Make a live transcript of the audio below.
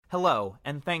Hello,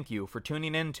 and thank you for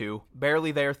tuning in to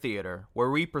Barely There Theater, where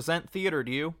we present theater to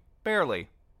you, barely.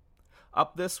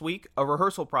 Up this week, a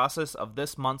rehearsal process of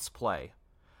this month's play.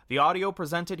 The audio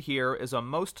presented here is a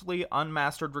mostly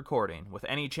unmastered recording, with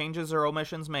any changes or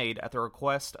omissions made at the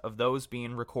request of those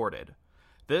being recorded.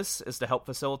 This is to help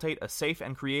facilitate a safe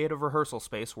and creative rehearsal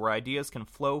space where ideas can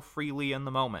flow freely in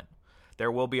the moment.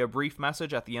 There will be a brief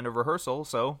message at the end of rehearsal,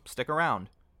 so stick around.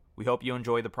 We hope you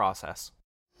enjoy the process.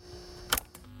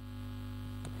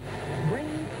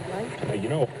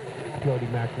 Brody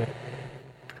Magnet.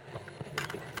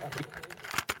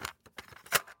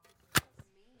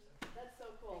 That's so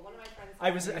cool. One of my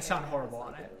friends. I sound horrible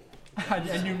on it.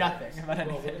 I knew nothing about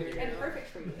anything. And perfect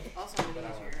for you. Also, I'm gonna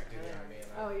use your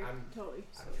Oh, you're totally.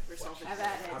 for self. I've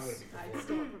had it. I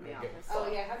stole it from the office.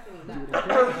 Oh yeah, how can you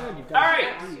not? All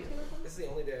right, This is the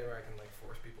only day where I can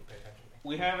force people to pay attention to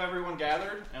me. we have everyone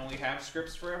gathered, and we have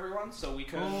scripts for everyone, so we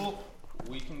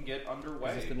can get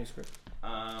underway. Is this the new script?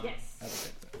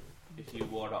 Yes. If you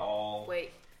would all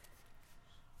Wait.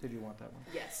 Did you want that one?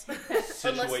 Yes.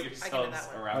 situate I can do yourselves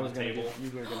that one. around the table. You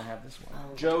were gonna have this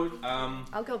one. Joe,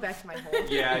 I'll go back to my hole.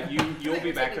 yeah, you'll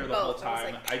be back there the whole both. I was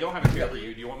time. like- I don't have a chair for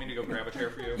you. Do you want me to go grab a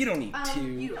chair for you? You don't need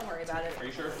You don't worry about it. Are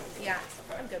you sure? Yeah,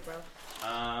 I'm good, bro.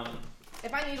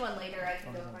 If I need one later, I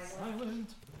can go find one.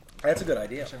 That's a good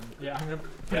idea. Yeah, I'm gonna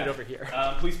put it over here.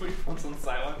 Please put your phones on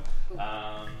silent.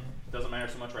 Doesn't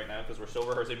matter so much right now because we're still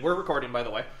rehearsing. We're recording, by the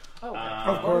way. Oh,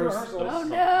 of course. Oh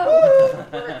no!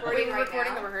 We're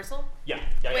recording the rehearsal. Yeah.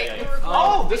 Wait, yeah. we're recording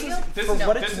Oh, the this video? is this For is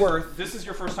what this it's is- worth. This is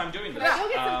your first time doing this. Go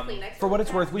get some Kleenex. For what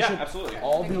it's worth, we Yeah, should absolutely.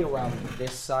 all be around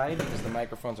this side because the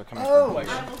microphones are coming Oh. from like.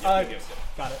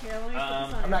 got it.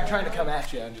 I'm not trying to come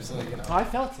at you. I'm just letting you know. Oh, I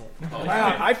felt it. Oh,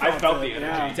 Wow, I felt the it, energy.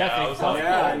 yeah. Definitely I was felt like, it.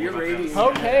 Yeah, oh, you're my radiating.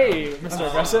 goodness. Okay, Mr.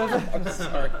 Aggressive. I'm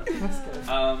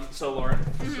sorry. So Lauren,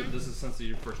 this is since it's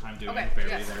your first time doing Okay, Barely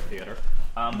yes. There Theater.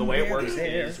 The way it Barely works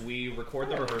There. is we record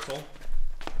the rehearsal,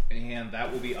 and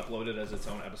that will be uploaded as its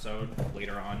own episode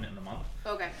later on in the month.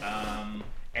 Okay.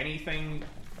 Anything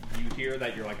you hear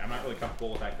that you're like, I'm not really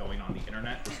comfortable with that going on the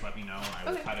internet, just let me know. I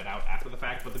will Okay. cut it out after the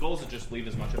fact. But the goal is to just leave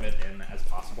as much of it in as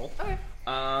possible. Okay.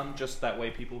 Just that way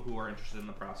people who are interested in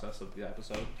the process of the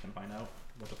episode can find out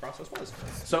what the process was.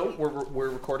 So we're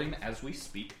recording as we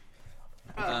speak.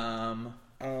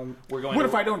 We're going. What to,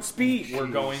 if I don't speak? We're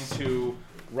going to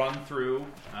run through.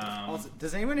 Also,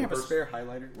 does anyone have a rehearse- spare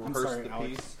highlighter? I'm Rehearse sorry, the Alex.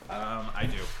 piece. I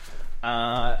do.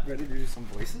 Ready to do some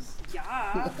voices?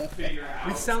 Yeah. Figure out.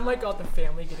 We sound like all the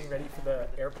family getting ready for the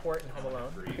airport in Home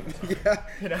Alone. Yeah.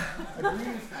 You know?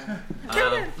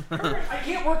 I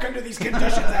can't work under these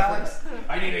conditions, Alex.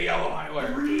 I need a yellow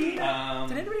highlighter.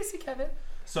 Did anybody see Kevin?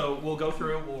 So we'll go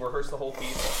through. We'll rehearse the whole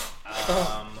piece,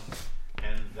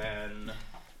 and then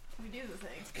We do the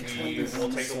thing. we will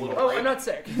take a little Oh, break. I'm not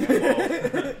sick. and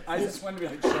we'll, I just wanted to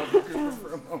be like Sheldon Cooper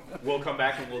for a moment. we'll come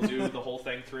back and we'll do the whole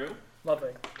thing through.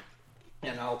 Lovely.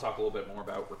 And I'll talk a little bit more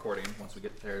about recording once we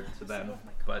get there to them.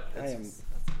 But I am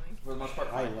for the most part,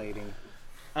 fine. highlighting.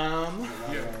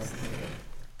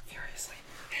 Furiously.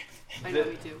 I know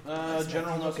we do.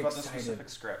 General notes about the excited. specific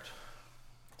script.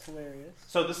 It's hilarious.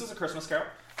 So this is a Christmas Carol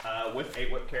with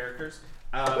AWIP characters.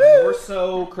 More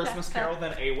so Christmas Carol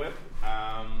than AWIP.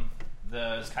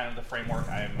 Is kind of the framework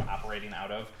I'm operating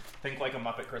out of. Think like a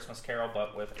Muppet Christmas Carol,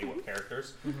 but with AWIP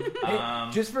characters. Hey,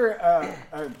 just for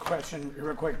a question,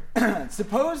 real quick.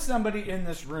 Suppose somebody in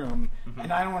this room,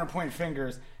 and I don't want to point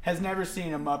fingers, has never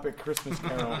seen a Muppet Christmas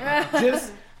Carol.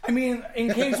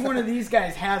 In case one of these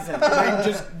guys hasn't,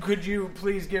 could you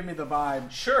please give me the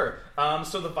vibe? Sure.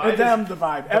 So the Or vibe. them the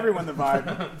vibe, everyone the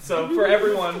vibe. So for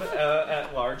everyone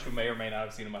at large who may or may not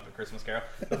have seen a Muppet Christmas Carol,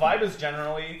 the vibe is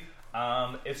generally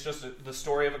it's just the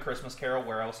story of a Christmas Carol.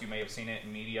 Where else you may have seen it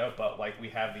in media, but like we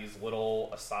have these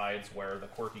little asides where the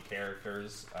quirky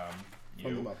characters,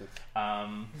 From the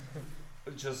Muppets.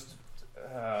 just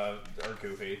are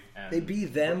goofy. And They be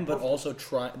them, but also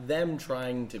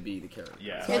trying to be the character.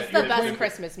 yeah. It's the best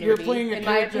Christmas movie. You're playing a in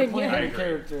my character opinion. playing I a agree.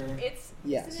 character. It's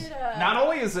Yes. Isn't it, Not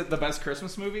only is it the best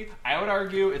Christmas movie, I would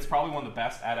argue it's probably one of the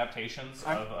best adaptations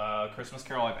of Christmas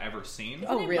Carol I've ever seen.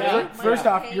 Oh really? First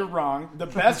off, you're wrong. The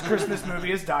best Christmas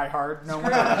movie is Die Hard. No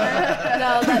one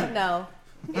else. no.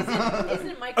 Isn't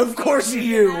it Michael? Of course Caine in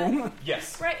you. that?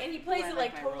 Yes. Right, and he plays I it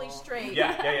like like my totally role. straight.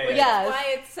 Yeah. Which Yes. is why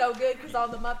it's so good because all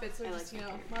the Muppets are I just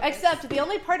like Muppets. Except the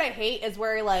only part I hate is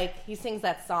where he sings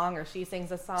that song or she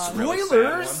sings a song. Really sad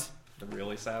Spoilers? one. The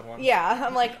really sad one. Yeah,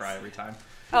 I'm like, I cry every time.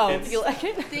 oh, It's- do you like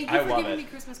it? Thank I you for love giving it. me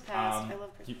Christmas pass. I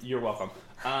love Christmas. You're welcome.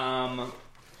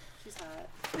 She's hot.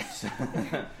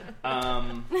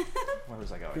 Where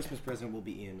was I going? Christmas present will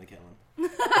be Ian McKellen.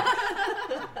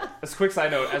 As a quick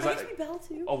side note, A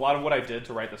a lot of what I did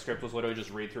to write the script was literally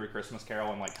just read through A Christmas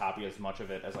Carol and like copy as much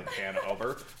of it as I can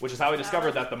over, which is how I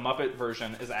discovered that the Muppet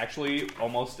version is actually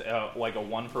almost like a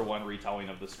one-for-one retelling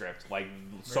of the script. Like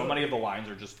so many of the lines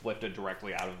are just lifted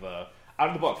directly out of the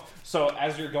book. So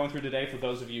as you're going through today, for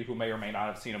those of you who may or may not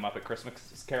have seen a Muppet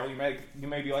Christmas Carol, you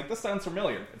may be like, this sounds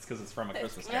familiar. It's because it's from A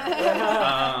Christmas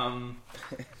Carol.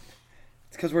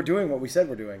 It's because we're doing what we said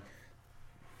we're doing.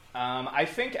 I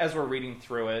think as we're reading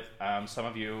through it, some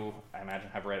of you, I imagine,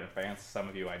 have read in advance. Some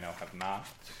of you, I know, have not.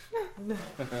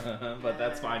 But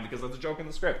that's fine, because that's a joke in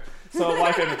the script. So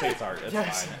life imitates art. It's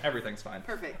fine. Everything's fine.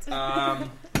 Perfect.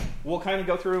 We'll kind of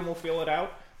go through and we'll feel it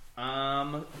out.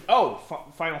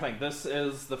 Final thing. This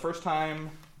is the first time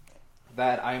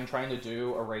that I'm trying to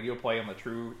do a radio play in the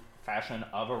true fashion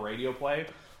of a radio play.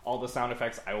 All the sound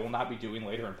effects I will not be doing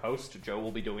later in post. Joe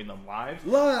will be doing them live.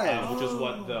 Which is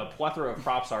what the plethora of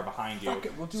props are behind you.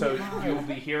 So you'll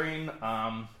be hearing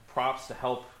props to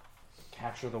help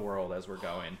capture the world as we're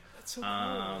going. That's so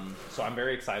cool. So I'm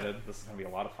very excited. This is going to be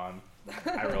a lot of fun.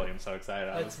 I really am so excited.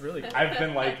 That's really cool. I've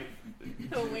been like...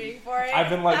 I'm waiting for it. I've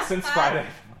been like since Friday.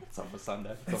 It's almost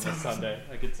Sunday. It's almost Sunday.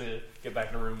 I get to get back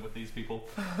in a room with these people.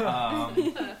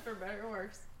 For better or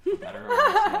worse. Better or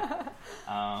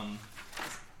worse.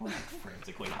 Like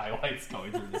frantically highlights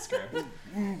going through the script.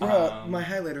 Bro, my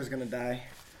highlighter's gonna die.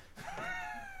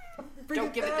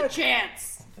 Don't give it the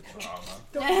chance. The trauma.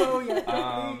 Don't go yet.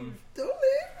 Don't leave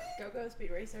me. Go, Speed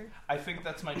Racer. I think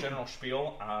that's my general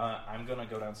spiel. I'm gonna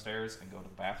go downstairs and go to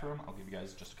the bathroom. I'll give you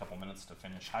guys just a couple minutes to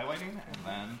finish highlighting, and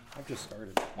then I've just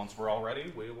started. once we're all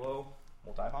ready, we'll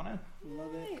dive on in.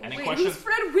 Love it. Any Wait, questions? who's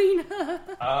Fredwina?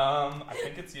 I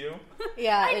think it's you.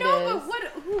 Yeah, I it know, is.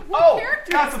 but what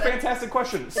character that's a is it? fantastic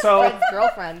question. So Fred's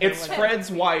girlfriend. or it's whatever.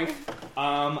 Fred's wife.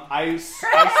 I searched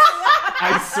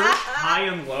high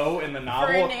and low in the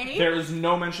novel. her name? There is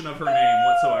no mention of her name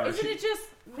whatsoever. Isn't it just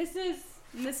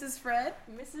Mrs. Fred?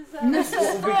 Mrs.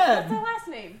 Mrs. Fred. What's the last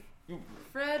name?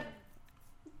 Fred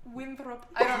Winthrop.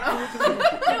 I don't know.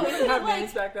 No, We didn't have like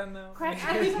names back then, though. Crack.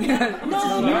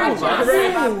 No,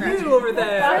 You over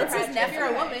there. Fred's his nephew or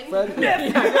a woman.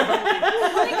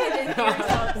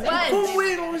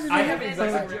 I have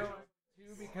exactly.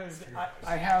 because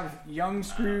I have young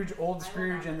Scrooge, old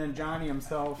Scrooge, and then Johnny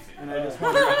himself, and I just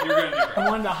wanted I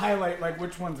wanted to highlight like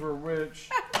which ones were which.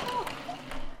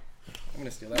 I'm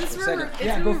gonna steal that It's for a second. it's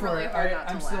Yeah, gonna go be for really it. hard I- not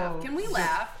to I'm laugh. still- Can we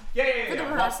laugh? Yeah. For the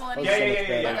rehearsal and Yeah.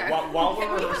 Okay. While we're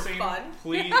Can we have rehearsing, fun?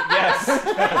 please, yes.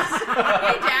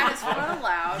 Hey, Dad, is fun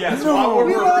allowed? Yes, No, while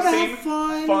we we're wanna rehearsing, have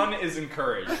fun. fun is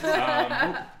encouraged.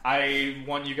 I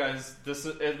want you guys. It's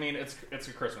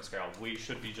a Christmas Carol. We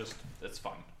should be just. It's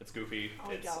fun. It's goofy.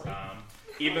 It's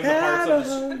even the parts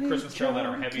of the Christmas Carol that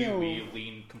are heavy, we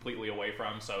lean completely away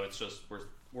from. So it's just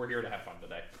we're here to have fun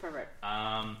today. Perfect.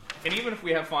 And even if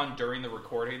we have fun during the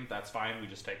recording, that's fine. We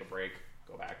just take a break,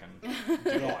 go back, and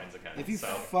do the lines again. If you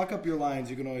fuck up your lines,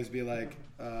 you can always be like,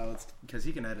 because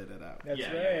he can edit it out. That's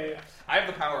yeah, right. yeah. I have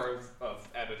the power of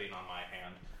editing on my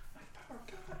hand.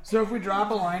 So if we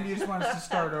drop a line, do you just want us to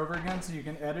start over again so you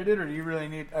can edit it, or do you really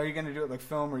need? Are you going to do it like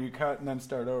film, where you cut and then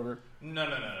start over? No.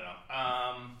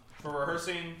 For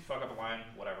rehearsing, fuck up a line,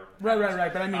 whatever. Right.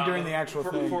 But I mean during the actual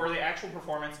thing. For the actual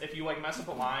performance, if you like mess up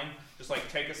a line, just like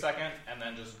take a second and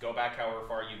then just go back however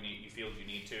far you feel you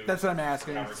need to. That's what I'm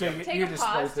asking. Cover, So yeah. you, Take you a just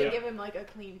pause splice to it. give him like a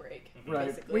clean break. Right.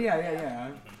 Basically. Well, yeah.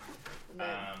 And then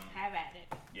have at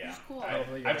it. Yeah. Cool.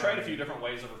 I've tried a few different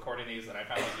ways of recording these, and I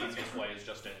found the easiest way is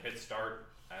just to hit start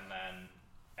and then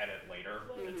edit later.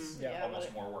 It's Yeah, almost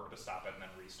but- more work to stop it and then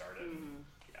restart it.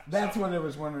 Yeah, That's so. what I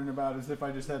was wondering about, is if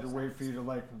I just had to wait for you to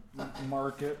like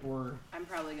mark it, or I'm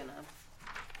probably gonna.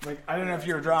 like I don't know if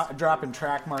you're dropping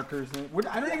track markers.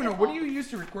 I don't even know. What do you use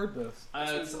to record this?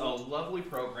 It's a lovely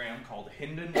program called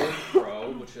Hindenburg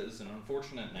Pro, which is an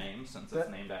unfortunate name since it's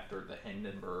named after the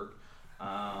Hindenburg.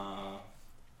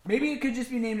 Maybe it could just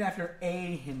be named after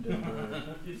a Hindenburg,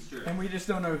 It's true. and we just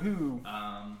don't know who.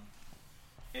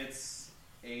 It's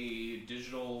a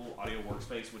digital audio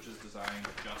workspace which is designed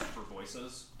just for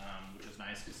voices, which is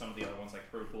nice because some of the other ones like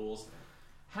Pro Tools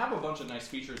have a bunch of nice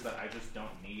features that I just don't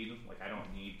need. Like I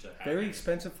don't need to have Very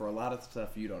expensive for a lot of stuff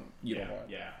you don't want.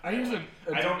 Yeah. I use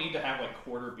I don't need to have like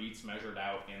quarter beats measured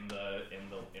out in the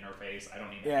interface. I don't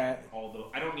need to Yeah. have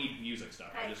I don't need music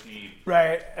stuff. I just need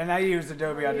Right, and I use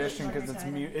Adobe Audition because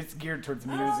it's geared towards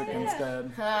music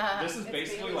instead. this is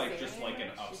basically like just like an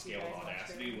upscale of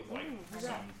Audacity with like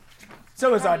some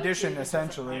So is Audition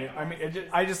essentially. I mean,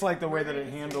 I just like the way that it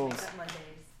handles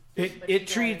It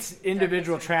treats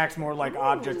individual tracks more like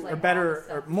objects, or better,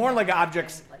 or more like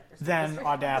objects than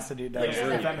Audacity does. Yeah.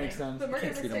 If that makes sense. But Murder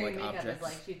Can't treat 'em Mystery like Makeup is objects.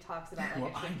 like she talks about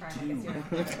like a shit crime like a serial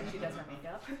killer and she does her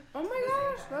makeup. Oh my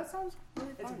gosh, that sounds really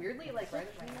It's fun. weirdly like right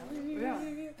up my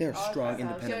alley. They're strong, She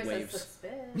independent always says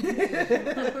waves. the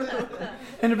spit.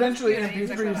 And eventually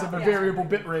MP3s of a variable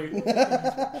bit rate.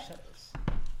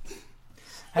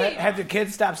 Have the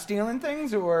kids stopped stealing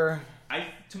things, or?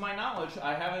 To my knowledge,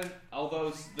 I haven't.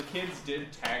 Although the kids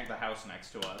did tag the house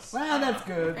next to us. Well, that's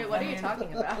good. Wait, what are you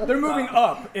talking about? They're moving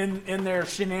up in their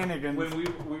shenanigans. When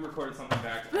we recorded something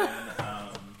back in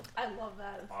I love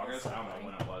that. August, I don't know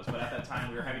when it was, but at that time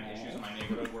we were having issues in my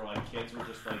neighborhood where like kids were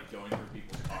just like going through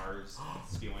people's cars,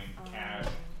 stealing cash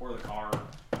or the car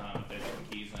if they put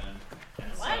the keys in,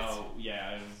 and so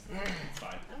yeah, it's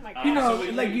fine. Oh my You god. know, So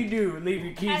we- like you do, leave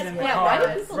your keys in the yeah, car.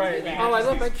 why do people Right. do that? Oh, I Just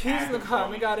left my these keys in the car.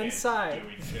 We got kids inside.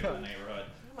 doing shit in the neighborhood.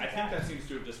 I think that seems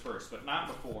to have dispersed, but not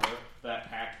before that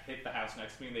hack hit the house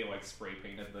next to me. And they like spray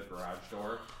painted the garage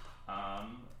door.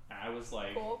 And I was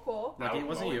like, Cool. Lucky out it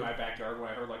wasn't mowing you. my backyard when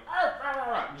I heard like, "Arr, arr,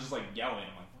 arr," just like yelling.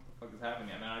 I'm like, what the fuck is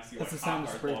happening? And then I see That's like the sound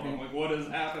cop of cars spray blowing. I'm paint. like, what is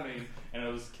happening? And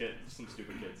it was some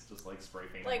stupid kids just like spray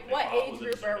painting. Like, they what thought age was a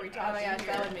group are we deserted house. Oh my gosh,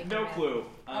 that would make No me mad. clue.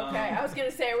 Okay, I was gonna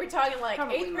say, are we talking like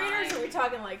Probably 8th graders, or mine. are we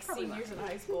talking like Probably seniors in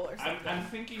high school or I'm something?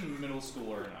 thinking middle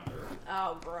schooler and under.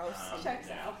 Oh, gross. Checks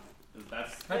yeah. out.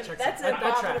 That's That checks That's out. an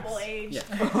That abominable tracks. age.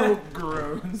 Yeah. Oh,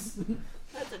 gross.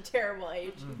 That's a terrible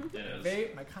age. it is.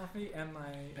 Vape, my coffee, and my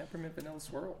Peppermint vanilla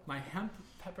swirl. hemp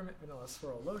peppermint vanilla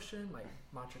swirl lotion, my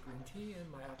matcha green tea,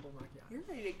 and my apple macchiato. You're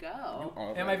ready to go.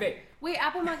 And my vape. Wait,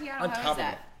 apple macchiato, On how top is of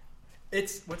that?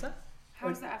 It's what's that?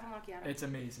 How's the apple macchiato? It's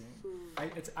amazing.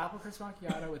 It's apple crisp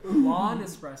macchiato with blonde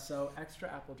espresso, extra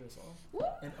apple drizzle,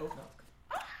 and oat milk.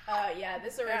 Yeah,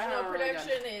 this original really good.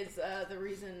 production is the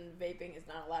reason vaping is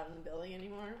not allowed in the building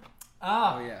anymore.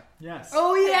 Ah, Oh yeah. yes.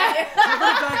 Oh yeah.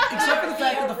 Except for the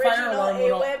fact that the fire original alarm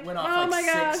A-whip. went off Oh like my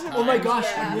 6 gosh. times. Oh my gosh,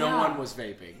 And no yeah. one was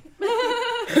vaping.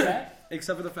 Okay.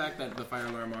 Except for the fact that the fire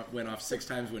alarm went off 6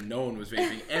 times when no one was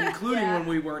vaping, including Yeah. when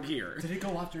we weren't here. Did it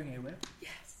go off during a whip?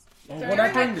 Oh, well,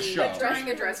 not during the show. During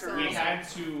the dress We rehearsal. had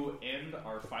to end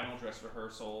our final dress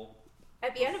rehearsal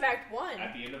At the end of Act 1.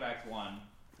 at the end of Act 1,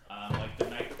 like the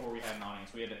night before we had an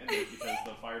audience. We had to end it because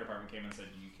the fire department came and said,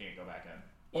 you can't go back in.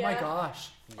 Oh my Yeah. gosh.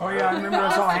 Oh yeah, I remember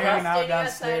us all hanging out Standing outside It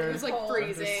downstairs. was like cold.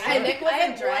 freezing. And Nick was I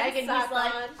in had drag one and he's sock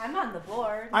like, on. I'm on the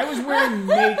board. I was wearing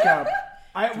makeup.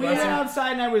 We Was went it?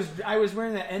 outside and I was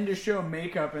wearing the end of show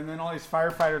makeup, and then all these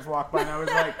firefighters walked by, and I was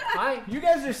like, Hi. "You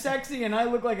guys are sexy, and I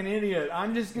look like an idiot.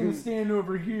 I'm just gonna stand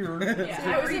over here." Yeah,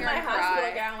 I was in my Bring her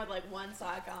hospital cry. gown with like one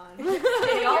sock on.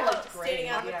 They all looked Standing great.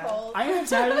 out in the Yeah. cold. I am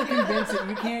entirely convinced that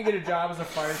you can't get a job as a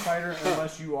firefighter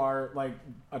unless you are like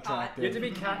attractive. You have to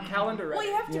be calendar ready. Well,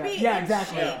 you have to Yeah. be Yeah, in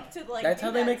exactly. shape to like. That's do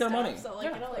how they that make their stuff, money. So like,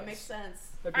 Yeah, it only of makes sense.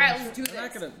 That'd All be right, interesting. let's do They're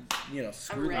not this. gonna,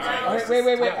 screw ready. these All guys. right,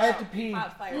 wait. Yeah. I have to pee.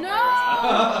 Hot fire. No.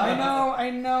 I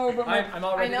know, but my I'm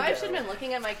all I ready know to I go. should have been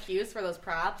looking at my cues for those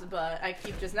props, but I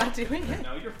keep just not doing it.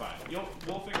 No, you're fine.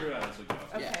 We'll figure it out as we go.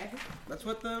 Yeah. Okay. That's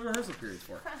what the rehearsal period's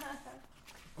for.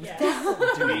 Yeah.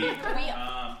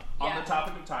 On Yeah. the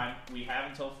topic of time, we have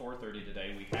until 4:30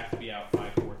 today. We have to be out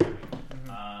by 4:30.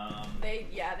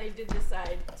 They did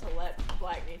decide to let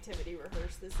Black Nativity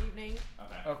rehearse this evening.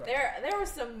 Okay. Okay. There was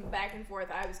some back and forth.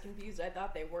 I was confused. I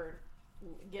thought they weren't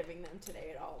giving them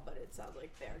today at all, but it sounds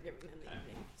like they are giving them the Okay.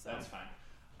 evening. So That's fine.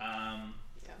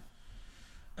 yeah.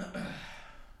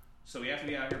 So we have to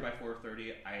be out here by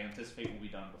 4:30. I anticipate we'll be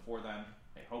done before then.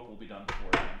 I hope we'll be done before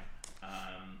then.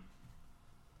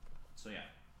 So yeah.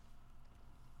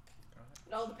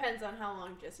 It all depends on how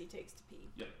long Jesse takes to pee.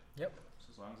 Yep. Yep. So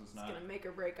as long as it's It's not, gonna make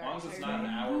or break as our long as it's entire not an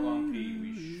day. hour-long pee,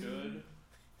 we should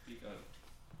be good.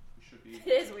 We should be. It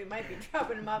is. We might be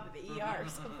dropping him off at the ER or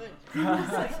something.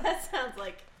 It's like, that sounds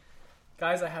like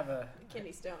Guys, I have a.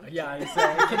 kidney stone. Yeah, I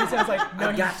say. Kitty sounds like, no,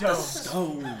 I you got the don't.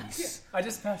 stones. I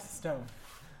just passed the stone.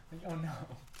 Like, oh no.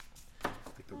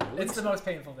 Like the Rolling It's the most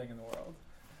painful thing in the world.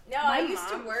 No, My I used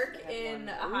to mom work had in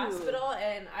a one. hospital,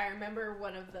 and I remember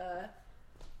one of the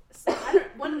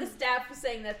staff was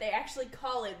saying that they actually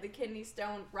call it the kidney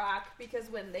stone rock because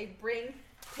when they bring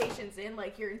patients in,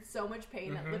 like you're in so much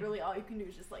pain that literally all you can do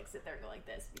is just like sit there and go like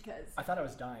this because I thought I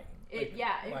was dying. it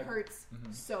Like, hurts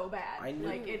so bad. I knew-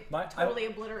 Like it My- totally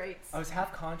obliterates. I was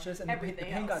half conscious, and the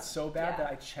Everything pain got else. so bad Yeah.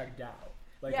 that I checked out.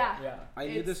 Like, Yeah. I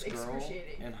knew this It's girl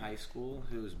excruciating. in high school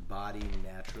whose body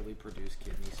naturally produced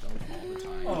kidney stones all the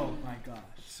time. Oh my gosh.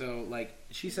 So, like,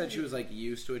 she said she was, like,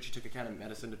 used to it. She took a kind of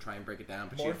medicine to try and break it down,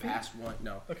 but she Morphine? had passed one,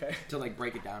 no, Okay. to, like,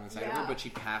 break it down inside of Yeah. her, but she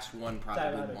passed one probably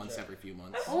Diabetic, once sure. every few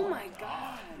months. Oh my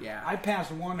god. Yeah. I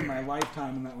passed one in my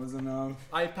lifetime, and that was enough.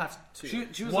 I passed 2.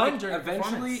 She was One like, during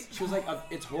eventually, performance. she was like,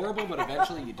 it's horrible, but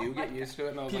eventually you do get used to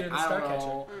it. And I was Peter like, the I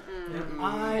don't Starcatcher. know.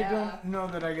 I Yeah. don't know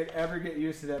that I could ever get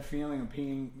used to that feeling of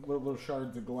peeing little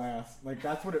shards of glass. Like,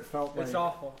 that's what it felt like. It's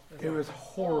awful. It was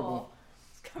horrible.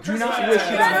 Oh. Do not Christmas!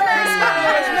 wish it on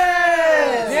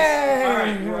anyone. Yay! All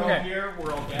right, we're all Okay. here.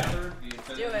 We're all gathered. The Do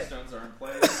Infinity it. Stones are in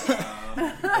place.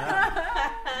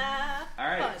 All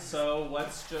right, Fun. so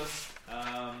let's just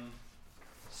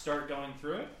start going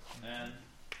through it and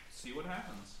see what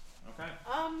happens. Okay.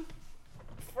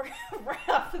 Right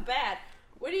off the bat,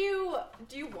 what do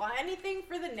you want anything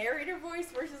for the narrator voice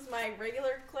versus my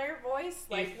regular Claire voice?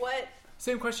 Like If- what?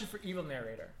 Same question for evil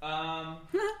narrator.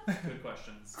 Good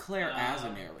questions. Claire as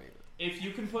a narrator. If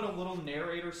you can put a little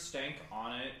narrator stank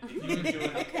on it, if you can do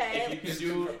it, Okay. if you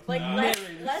can do Like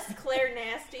less Claire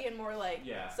nasty and more like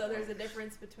Yeah. So there's a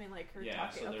difference between like her yeah,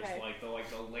 talking. so there's Okay. like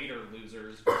the later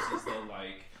losers versus the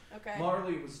like Okay.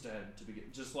 Marley was dead to begin,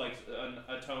 just like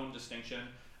a tone distinction.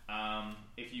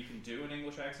 If you can do an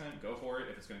English accent, go for it.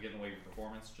 If it's going to get in the way of your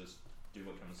performance, just do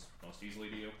what comes most easily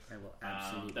to you. I will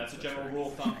absolutely. That's a general rule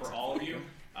of thumb for all of you.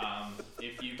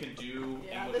 If you can do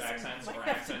Yeah, English this accents might or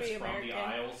have to accents be from the American.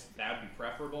 Isles, that would be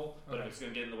preferable. But Okay. if it's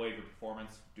going to get in the way of your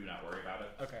performance, do not worry about it.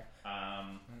 Okay.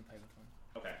 I'm gonna play with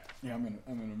one. Okay. Yeah, I'm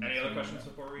gonna. Any other questions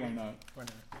before we? Why not? Why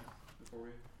not? Before we?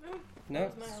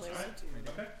 No. Where's Marley? Alright.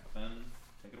 Okay. Then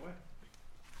take it away.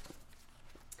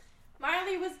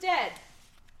 Marley was dead.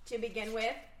 To begin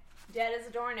with, dead as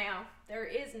a doornail. There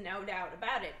is no doubt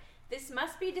about it. This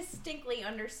must be distinctly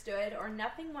understood, or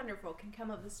nothing wonderful can come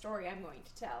of the story I'm going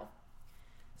to tell.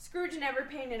 Scrooge never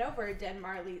painted over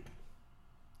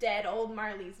dead old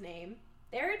Marley's name.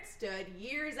 There it stood,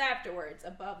 years afterwards,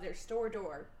 above their store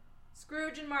door.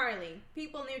 Scrooge and Marley,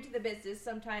 people new to the business,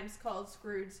 sometimes called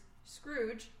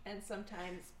Scrooge, and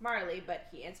sometimes Marley, but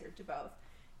he answered to both.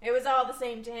 It was all the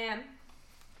same to him.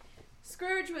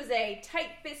 Scrooge was a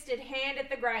tight-fisted hand at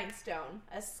the grindstone,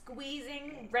 a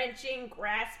squeezing, wrenching,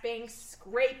 grasping,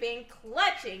 scraping,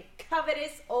 clutching,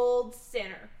 covetous old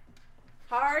sinner.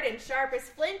 Hard and sharp as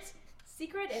flint,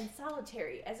 secret and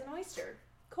solitary as an oyster.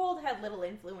 Cold had little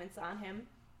influence on him.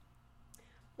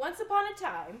 Once upon a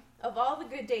time, of all the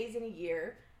good days in a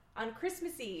year, on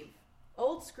Christmas Eve,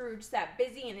 old Scrooge sat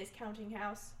busy in his counting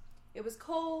house. It was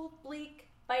cold, bleak,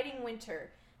 biting winter.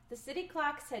 The city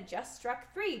clocks had just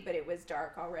struck 3, but it was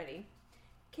dark already.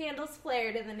 Candles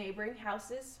flared in the neighboring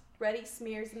houses, ruddy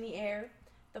smears in the air.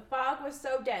 The fog was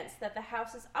so dense that the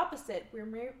houses opposite were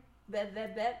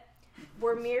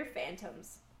mere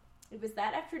phantoms. It was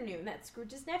that afternoon that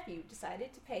Scrooge's nephew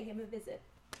decided to pay him a visit.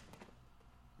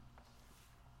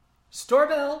 Store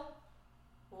bell.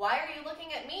 Why are you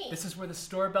looking at me? This is where the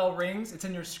store bell rings. It's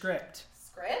in your script.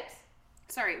 Script?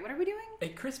 Sorry, what are we doing? A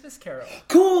Christmas Carol.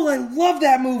 Cool, I love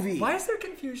that movie. Why is there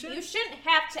confusion? You shouldn't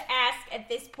have to ask at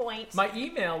this point. My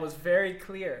email was very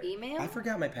clear. Email? I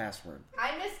forgot my password.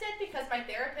 I missed it because my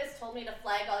therapist told me to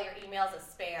flag all your emails as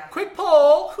spam. Quick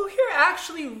poll. Who here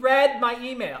actually read my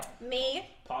email? Me?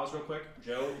 Pause real quick.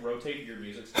 Joe, rotate your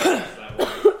music stand so that way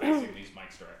you're facing these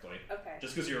mics directly. Okay.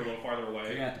 Just because you're a little farther I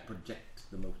away. got to project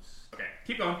the most. Okay,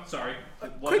 keep going. Sorry.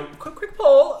 Quick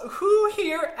poll. Who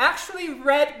here actually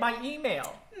read my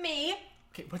email? Me?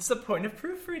 Okay, what's the point of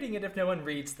proofreading it if no one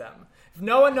reads them? If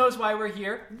no one knows why we're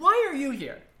here, why are you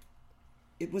here?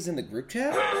 It was in the group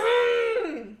chat?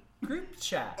 Group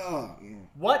chat. Oh, yeah.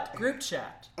 What group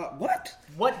chat? What?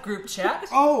 What group chat?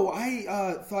 Oh,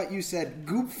 I thought you said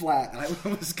goop flat. I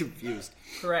was confused.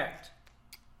 Correct.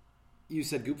 You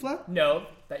said goop flat? No,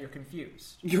 that you're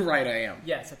confused. You're right, I am.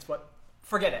 Yes, that's what...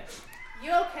 Forget it.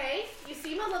 You okay? You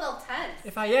seem a little tense.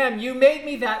 If I am, you made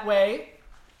me that way.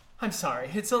 I'm sorry.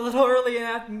 It's a little early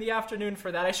in the afternoon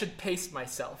for that. I should pace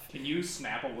myself. Can you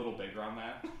snap a little bigger on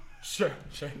that? Sure.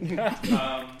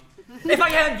 Um, If I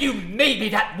am, you made me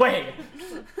that way.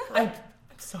 I'm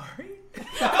sorry.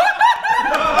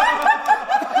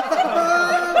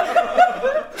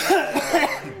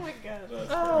 Oh my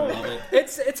god.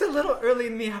 It's a little early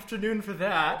in the afternoon for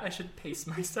that. I should pace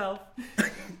myself.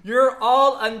 You're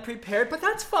all unprepared, but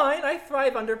that's fine. I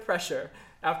thrive under pressure.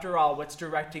 After all, what's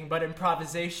directing but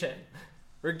improvisation?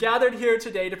 We're gathered here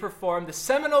today to perform the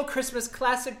seminal Christmas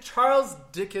classic Charles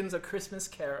Dickens' A Christmas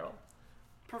Carol.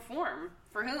 Perform?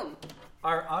 For whom?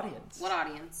 Our audience. What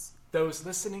audience? Those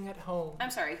listening at home.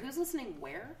 I'm sorry, who's listening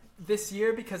where? This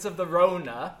year, because of the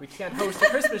Rona, we can't host a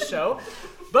Christmas show,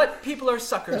 but people are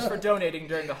suckers for donating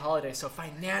during the holiday, so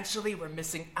financially we're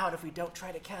missing out if we don't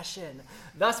try to cash in.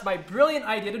 Thus, my brilliant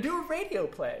idea to do a radio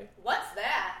play. What's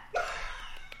that?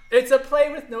 It's a play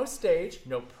with no stage,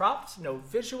 no props, no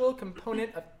visual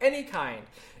component of any kind.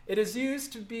 It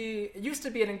used to be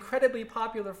an incredibly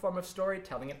popular form of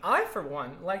storytelling, and I, for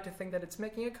one, like to think that it's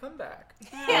making a comeback.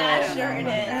 Yeah, sure it is.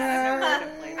 I've never heard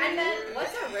of play. I meant,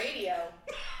 what's a radio?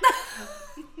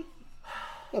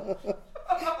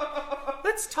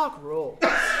 Let's talk roles.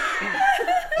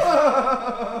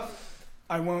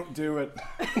 I won't do it.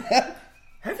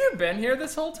 Have you been here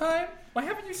this whole time? Why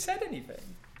haven't you said anything?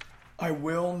 I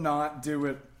will not do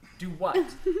it. Do what?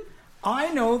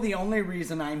 I know the only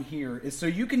reason I'm here is so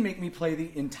you can make me play the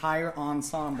entire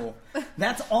ensemble.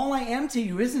 That's all I am to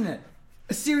you, isn't it?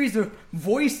 A series of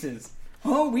voices.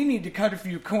 Oh, we need to cut a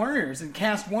few corners and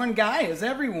cast one guy as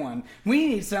everyone. We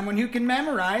need someone who can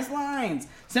memorize lines.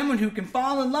 Someone who can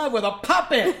fall in love with a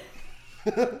puppet.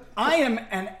 I am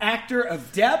an actor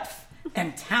of depth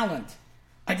and talent.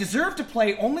 I deserve to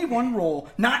play only one role,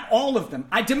 not all of them.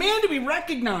 I demand to be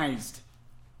recognized.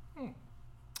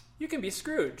 You can be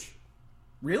Scrooge.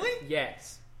 Really?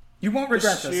 Yes. You won't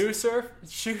regret this. So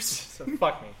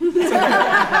fuck me.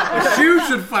 The shoe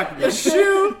should fuck me. The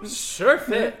shoe sure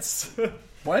fits.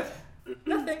 What?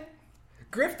 Nothing.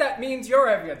 Griff, that means you're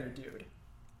every other dude.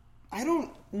 I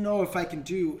don't know if I can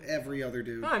do every other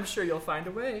dude. I'm sure you'll find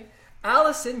a way.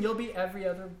 Allison, you'll be every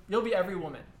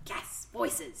woman. Yes,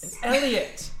 voices.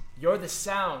 Elliot, you're the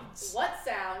sounds. What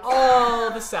sound? All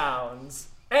the sounds.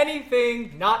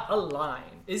 Anything not a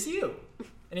line is you.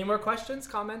 Any more questions,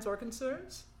 comments, or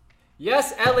concerns?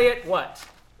 Yes, Elliot, what?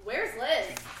 Where's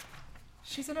Liz?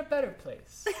 She's in a better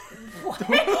place.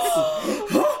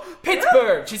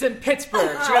 Pittsburgh! She's in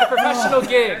Pittsburgh. She got a professional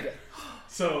gig.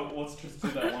 So let's just do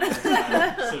that one more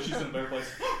time. So she's in a better place.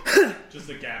 Just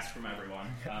a gasp from everyone.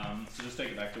 So just take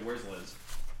it back to where's Liz?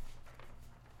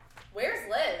 Where's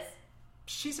Liz?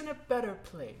 She's in a better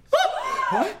place.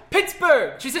 What?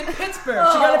 Pittsburgh! She's in Pittsburgh.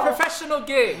 She got a professional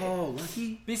gig. Oh,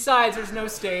 lucky. Besides, there's no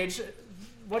stage.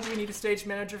 What do we need a stage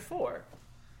manager for?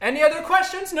 Any other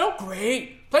questions? No?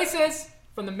 Great. Places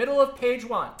from the middle of page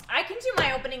 1. I can do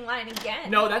my opening line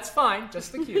again. No, that's fine.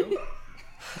 Just the cue.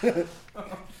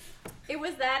 It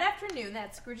was that afternoon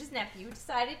that Scrooge's nephew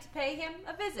decided to pay him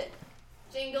a visit.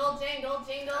 Jingle, jingle,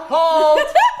 jingle. Hold!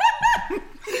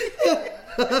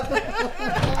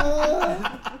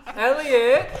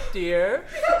 Elliot, dear.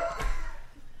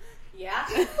 Yeah?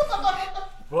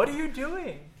 What are you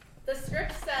doing? The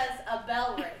script says a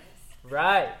bell rings.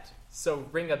 Right. So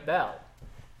ring a bell.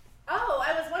 Oh,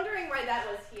 I was wondering why that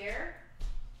was here.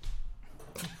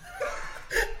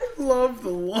 Love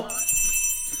the one.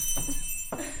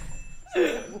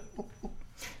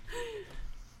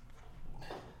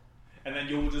 And then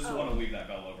you'll just want to leave that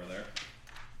bell over there.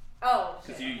 Oh,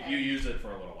 Because shit, you use it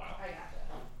for a little while. I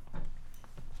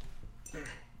gotcha.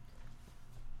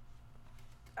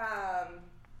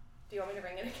 Do you want me to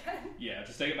ring it again? Yeah,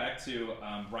 just take it back to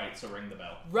right, so ring the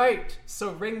bell. Right. So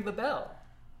ring the bell.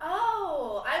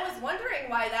 Oh, I was wondering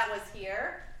why that was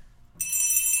here.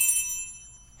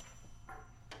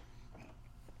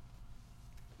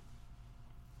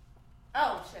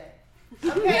 Oh, shit.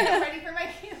 Okay, I'm ready for my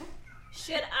cue.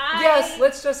 Should I? Yes,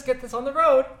 let's just get this on the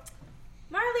road.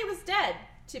 Marley was dead,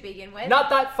 to begin with. Not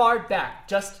that far back,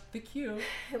 just the cue.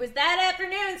 It was that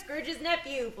afternoon, Scrooge's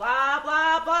nephew, blah,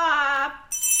 blah, blah.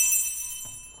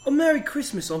 A Merry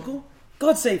Christmas, Uncle.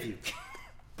 God save you.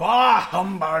 Bah,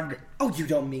 humbug. Oh, you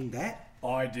don't mean that.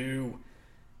 I do.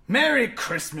 Merry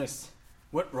Christmas.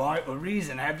 What right or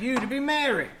reason have you to be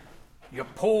merry? You're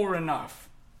poor enough.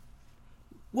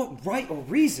 What right or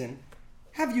reason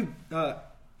have you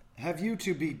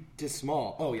to be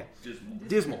dismal? Oh, yeah.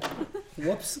 Dismal.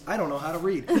 Whoops, I don't know how to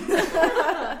read.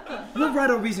 What right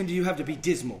or reason do you have to be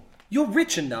dismal? You're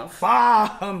rich enough. Bah,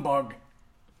 humbug.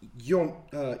 Your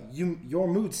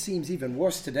mood seems even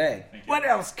worse today. What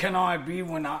else can I be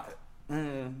when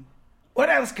What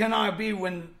else can I be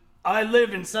when I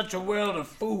live in such a world of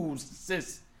fools,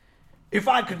 sis? If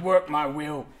I could work my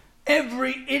will,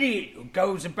 every idiot who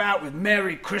goes about with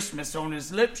Merry Christmas on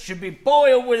his lips should be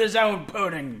boiled with his own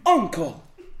pudding. Uncle!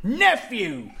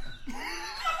 Nephew!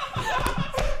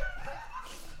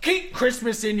 Keep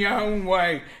Christmas in your own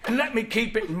way, and let me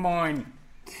keep it in mine.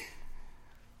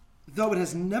 Though it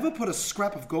has never put a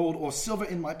scrap of gold or silver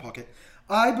in my pocket,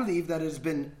 I believe that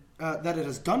it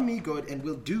has done me good and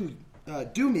will do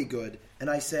me good, and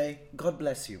I say, God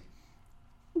bless you.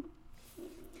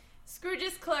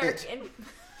 Scrooge's clerk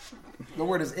The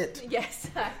word is it. Yes.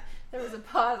 There was a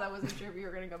pause. I wasn't sure if you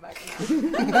were going to go back or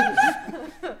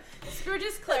not.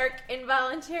 Scrooge's clerk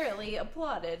involuntarily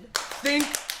applauded. Think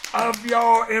of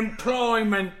your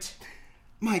employment.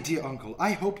 My dear uncle,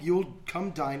 I hope you'll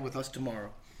come dine with us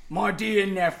tomorrow. My dear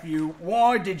nephew,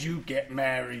 why did you get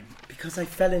married? Because I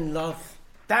fell in love.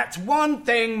 That's one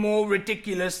thing more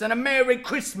ridiculous than a Merry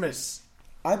Christmas.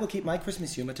 I will keep my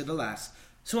Christmas humor to the last.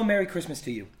 So a Merry Christmas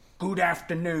to you. Good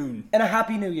afternoon. And a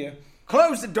Happy New Year.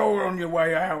 Close the door on your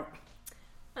way out.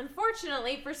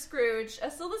 Unfortunately for Scrooge, a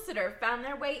solicitor found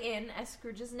their way in as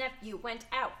Scrooge's nephew went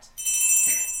out.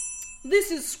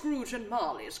 This is Scrooge and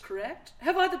Marley's, correct?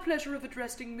 Have I the pleasure of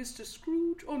addressing Mr.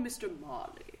 Scrooge or Mr.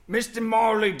 Marley? Mr.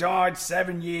 Marley died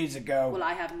 7 years ago. Well,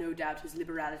 I have no doubt his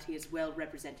liberality is well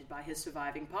represented by his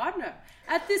surviving partner.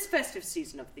 At this festive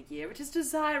season of the year, it is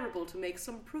desirable to make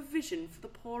some provision for the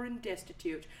poor and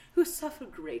destitute, who suffer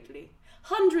greatly.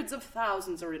 Hundreds of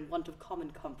thousands are in want of common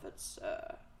comforts,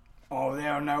 sir. Are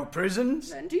there no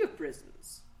prisons? Plenty of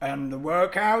prisons. And the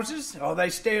workhouses? Are they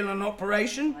still in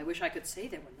operation? I wish I could say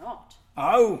they were not.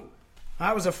 Oh,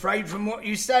 I was afraid from what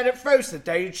you said at first that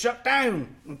they'd shut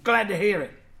down. I'm glad to hear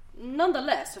it.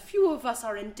 Nonetheless, a few of us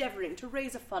are endeavouring to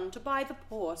raise a fund to buy the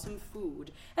poor some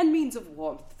food and means of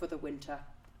warmth for the winter.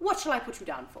 What shall I put you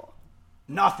down for?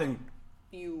 Nothing.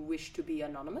 You wish to be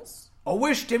anonymous? I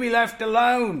wish to be left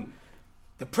alone.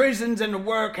 The prisons and the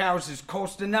workhouses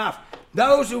cost enough.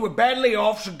 Those who are badly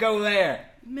off should go there.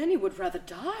 Many would rather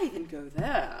die than go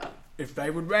there. If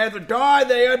they would rather die,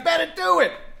 they had better do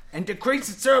it and decrease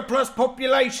the surplus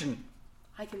population.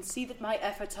 I can see that my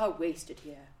efforts are wasted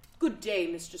here. Good day,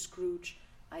 Mr. Scrooge.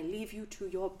 I leave you to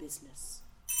your business.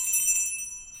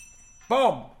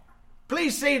 Bob,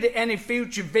 please see that any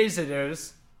future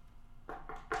visitors...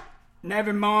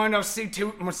 Never mind, I'll see to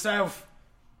it myself.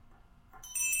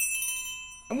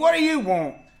 And what do you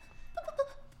want?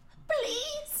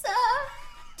 Please, sir,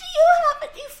 do you have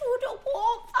any food or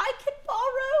warmth I can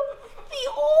borrow? The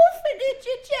orphanage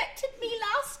ejected me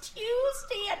last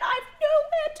Tuesday and I've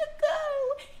nowhere to go.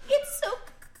 It's so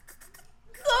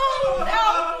cold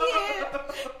out here.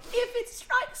 If it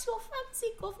strikes your fancy,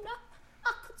 Governor,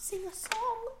 I could sing a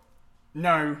song.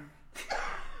 No.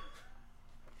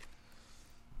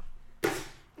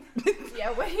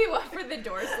 Yeah, what do you want for the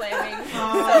door slamming? So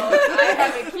I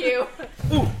have a cue.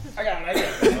 Ooh, I got an idea.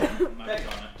 Mike's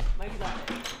on it. Mike's on it.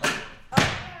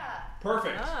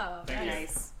 Perfect. Oh, Thank you.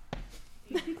 Nice.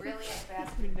 Brilliant,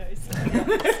 fast. Nice.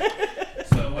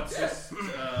 So let's just,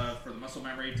 for the muscle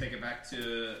memory, take it back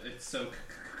to it's so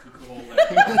cold.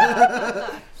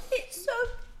 It's so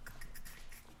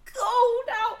cold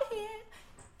out here.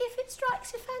 If it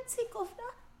strikes your fancy,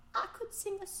 Governor, I could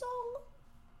sing a song.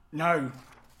 No.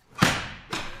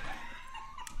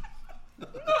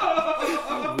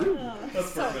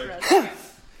 That's perfect.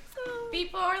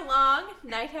 Before long,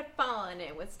 night had fallen.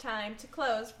 It was time to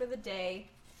close for the day.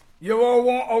 You all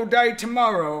want all day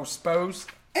tomorrow, I suppose.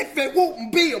 If it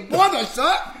won't be a bother,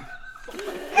 sir.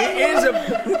 It is a...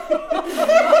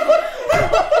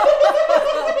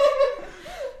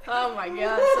 Oh my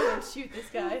god, someone shoot this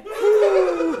guy.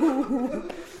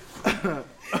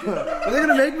 They're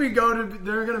gonna make me go to.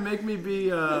 They're gonna make me be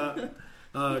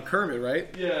Kermit, right?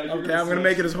 Yeah. you're Okay, I'm gonna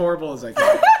make it as horrible as I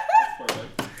can. That's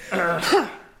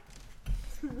perfect.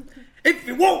 If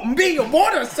it won't be a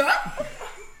bother, sir.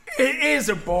 It is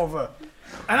a bother.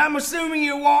 And I'm assuming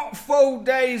you want full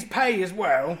day's pay as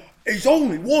well. It's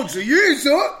only once a year,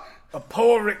 sir. A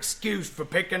poor excuse for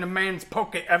picking a man's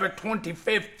pocket every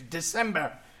 25th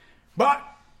December. But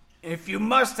if you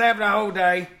must have the whole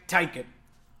day, take it.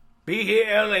 Be here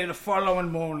early the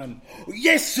following morning.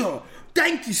 Yes, sir.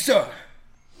 Thank you, sir.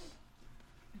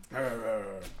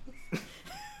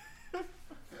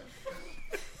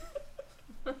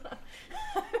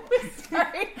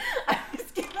 Sorry, I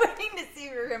was waiting to see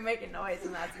if you were gonna make a noise,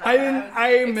 and that's not.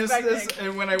 I missed this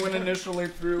and when I went initially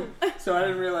through, so I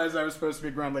didn't realize I was supposed to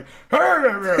be grumbling. Oh,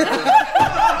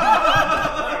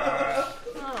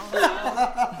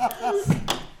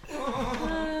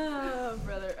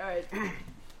 brother. All right.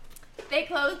 They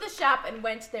closed the shop and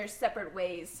went their separate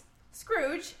ways.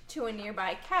 Scrooge to a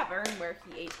nearby cavern where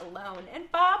he ate alone, and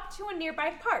Bob to a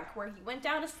nearby park where he went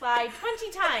down a slide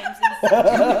 20 times in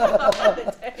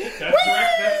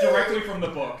That's directly from the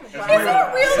book. Is it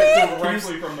really? That's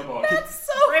directly from the book. That's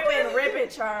so rip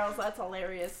it, Charles. That's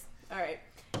hilarious. All right.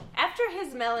 After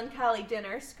his melancholy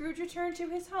dinner, Scrooge returned to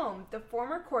his home, the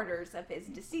former quarters of his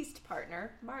deceased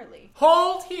partner, Marley.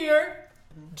 Hold here.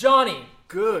 Johnny,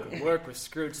 good work with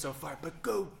Scrooge so far, but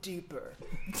go deeper.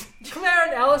 Claire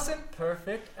and Allison,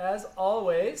 perfect as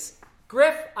always.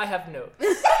 Griff, I have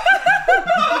notes.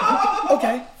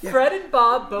 Okay. Yeah. Fred and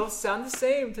Bob both sound the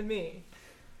same to me.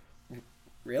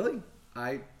 Really?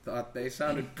 I thought they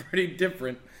sounded pretty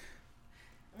different.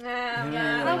 It's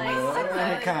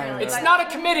not a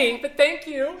committee, but thank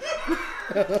you.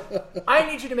 I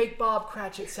need you to make Bob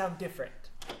Cratchit sound different.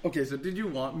 Okay, so did you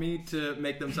want me to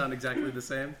make them sound exactly the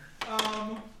same?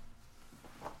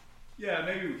 Yeah,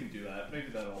 maybe we can do that. Maybe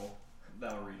that'll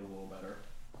read a little better.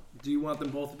 Do you want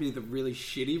them both to be the really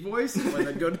shitty voice? When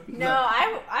they go No,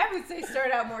 I would say start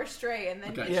out more straight and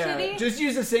then get shitty. Just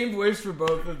use the same voice for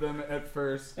both of them at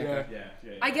first. Okay.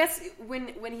 Yeah. I guess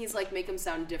when he's like, make him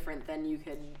sound different, then you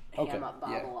could ham up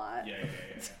Bob a lot. Yeah.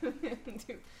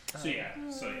 So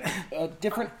yeah.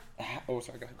 Different... Oh,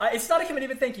 sorry, go ahead. It's not a committee,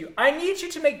 but thank you. I need you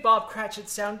to make Bob Cratchit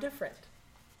sound different.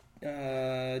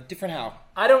 Different how?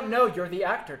 I don't know. You're the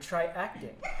actor. Try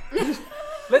acting.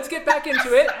 Let's get back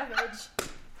into it. Savage.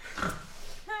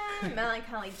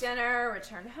 Melancholy dinner,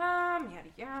 return home, yada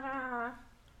yada.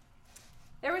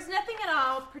 There was nothing at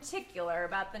all particular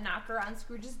about the knocker on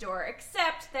Scrooge's door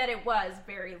except that it was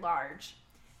very large.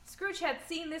 Scrooge had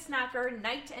seen this knocker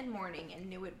night and morning and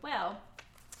knew it well.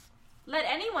 Let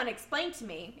anyone explain to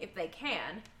me, if they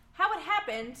can, how it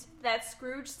happened that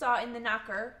Scrooge saw in the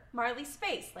knocker Marley's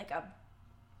face like a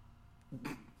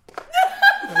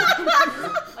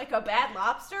like a bad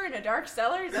lobster in a dark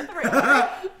cellar? Is that the right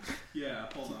word? Yeah,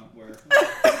 hold on. Where?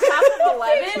 Top of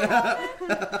 11?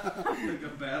 Like a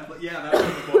bad... Yeah, that's in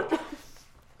the book.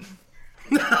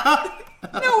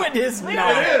 No, it is We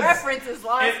not. don't get references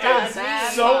lost on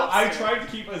that. So I tried to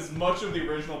keep as much of the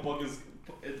original book as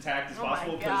intact as Oh my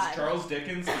possible because God. Charles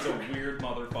Dickens is a weird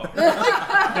motherfucker.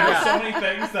 There's so many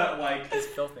things that It's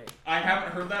filthy. I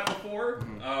haven't heard that before.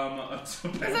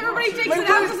 Because everybody takes it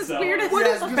out because it's weird as What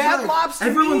is bad lobster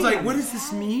Everyone's mean? like, what does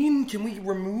this mean? Can we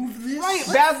remove this? Right,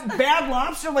 bad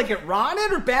lobster like it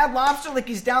rotted, or bad lobster like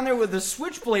he's down there with a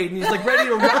switchblade and he's like ready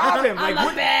to rob him? Like,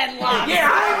 what? bad lobster.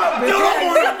 Yeah, I'm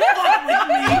a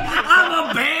I'm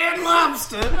a bad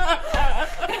lobster.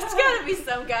 There's gotta be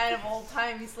some kind of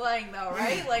old-timey slang, though,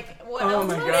 right? Like, what else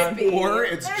would it be? Or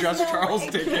it's just Charles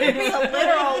It Dickens. could be a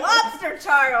literal lobster,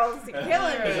 Charles. You're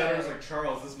killing Because I was me. like,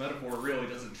 Charles, this metaphor really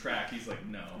doesn't track. He's like,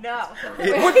 no. No.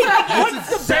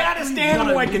 What's the baddest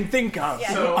animal I can think of?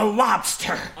 Yeah. So- A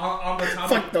lobster. On the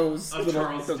topic Fuck those of little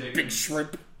Charles those Dickens, big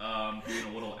shrimp. Being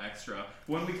a little extra.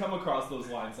 When we come across those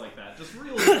lines like that, just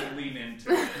really lean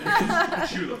into it and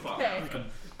just chew the fuck out of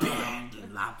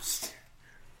it. Lobster.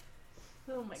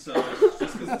 Oh my So, god.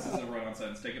 just because this is a run-on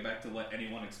sentence, take it back to let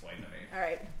anyone explain to me.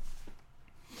 Alright.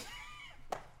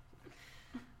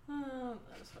 Oh,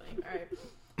 that was funny. Alright.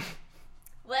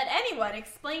 Let anyone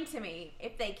explain to me,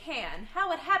 if they can,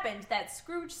 how it happened that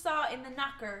Scrooge saw in the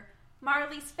knocker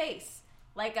Marley's face,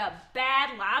 like a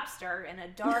bad lobster in a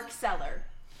dark cellar.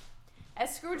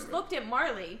 As Scrooge looked at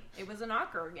Marley, it was a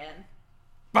knocker again.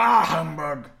 Bah,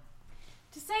 humbug.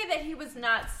 To say that he was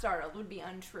not startled would be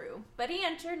untrue, but he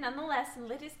entered nonetheless and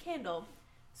lit his candle.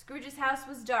 Scrooge's house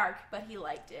was dark, but he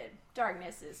liked it.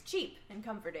 Darkness is cheap and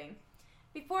comforting.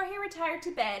 Before he retired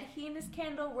to bed, he and his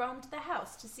candle roamed the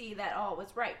house to see that all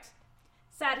was right.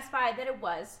 Satisfied that it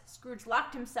was, Scrooge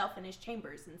locked himself in his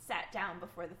chambers and sat down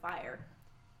before the fire.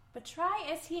 But try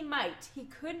as he might, he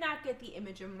could not get the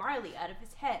image of Marley out of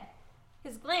his head.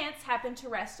 His glance happened to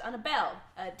rest on a bell,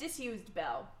 a disused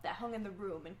bell, that hung in the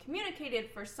room and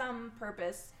communicated for some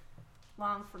purpose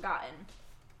long forgotten.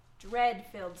 Dread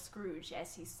filled Scrooge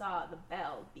as he saw the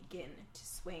bell begin to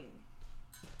swing.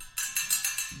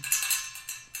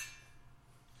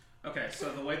 Okay,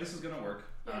 so the way this is going to work...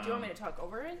 Yeah, do you want me to talk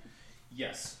over it?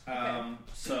 Yes. Okay.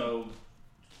 So,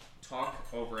 talk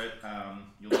over it.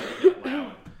 You'll make it get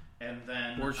loud. And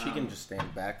then... Or she can just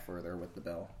stand back further with the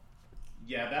bell.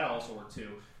 Yeah, that'll also work too.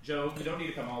 Joe, you don't need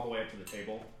to come all the way up to the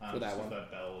table. For that one. The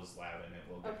bell is loud and it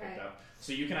will get Okay. picked up.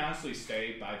 So you can honestly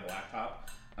stay by the laptop.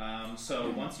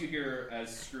 So once you hear,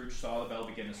 as Scrooge saw the bell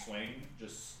begin to swing,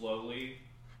 just slowly,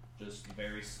 just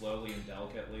very slowly and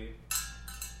delicately.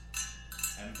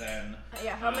 And then...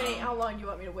 Yeah, how long do you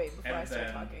want me to wait before I start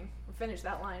then- talking? Or finish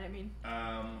that line, I mean.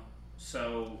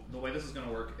 So the way this is going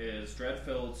to work is dread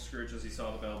filled Scrooge as he saw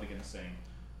the bell begin to sing.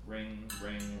 Ring,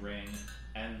 ring, ring.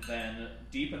 And then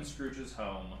deep in Scrooge's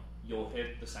home, you'll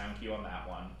hit the sound cue on that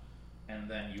one. And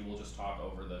then you will just talk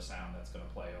over the sound that's going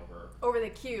to play over... Over the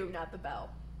cue, not the bell.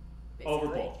 Basically. Over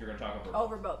both. You're going to talk over both.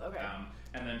 Over both, okay.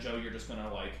 And then, Joe, you're just going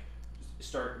to,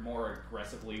 start more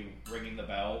aggressively ringing the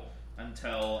bell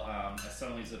until, as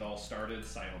suddenly as it all started,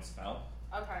 silence fell.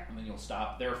 Okay. And then you'll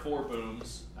stop. There are 4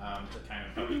 booms to kind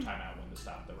of help you time out when to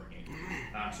stop the ringing.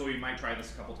 So we might try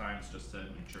this a couple times just to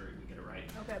make sure we get it right.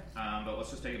 Okay. But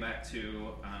let's just take it back to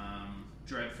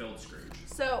dread-filled Scrooge.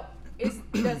 So,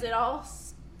 Does it all...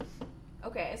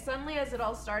 Okay, as suddenly as it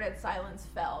all started, silence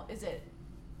fell.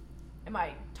 Am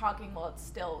I talking while it's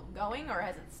still going, or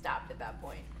has it stopped at that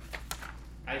point?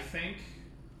 I think...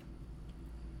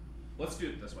 Let's do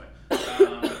it this way.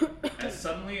 As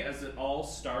suddenly as it all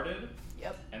started,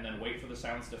 Yep. and then wait for the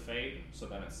sounds to fade, so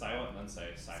then it's silent, and then say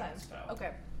silence fell.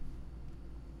 Okay.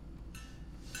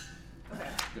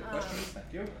 Good question,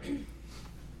 thank you.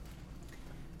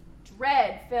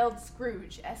 Dread filled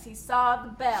Scrooge as he saw the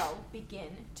bell begin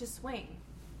to swing.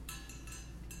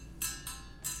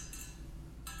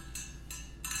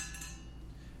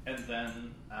 And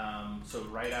then, so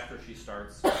right after she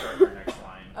starts, start her next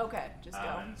line. Okay, just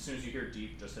go. And as soon as you hear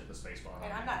deep, just hit the space bar.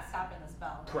 And I'm not stopping this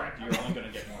bell. Right? Correct, you're only going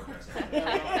to get more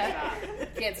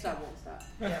aggressive. Can't stop, won't stop.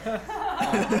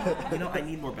 I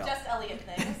need more bells. Just Elliot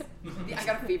things. Yeah, I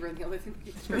got a fever, and the only thing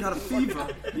I got a fever.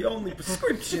 The only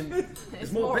prescription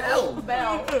is more bell.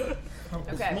 bell.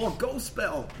 Okay. More ghost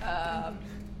bell.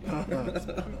 Do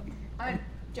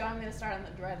you want me to start on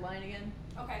the Dread line again?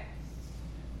 Okay.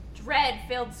 Dread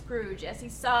filled Scrooge as he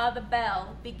saw the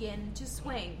bell begin to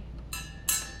swing.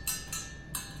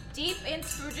 Deep in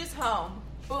Scrooge's home,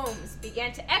 booms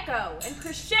began to echo and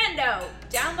crescendo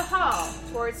down the hall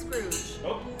towards Scrooge.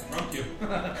 Oh, wrong cue.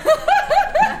 That's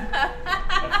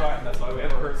fine, that's why we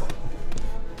have rehearsal.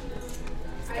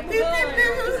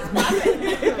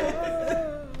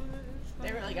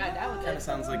 They really got down with Kind of it.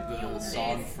 sounds like the old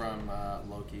song days. from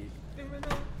Loki.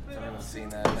 Has anyone seen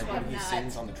that? Like, he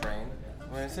sings on the train.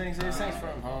 When he sings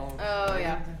from home. Oh,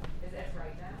 yeah. Is it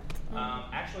right now?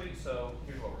 Actually, so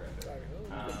here's what we're going to do.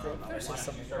 There's just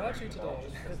something about you today.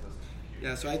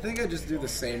 Yeah, so I think I just do the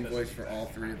same voice for all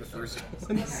three of the first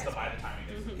ones.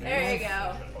 There you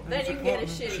go. Then you can get a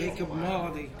shitty. Jacob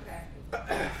Marley.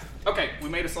 Okay, we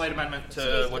made a slight amendment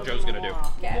to what Joe's going to do.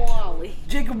 Okay. Wally.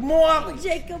 Jacob Marley.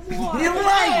 Jacob Marley. Your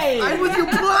life. I'm with your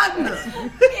partner.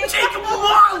 Jacob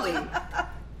Marley.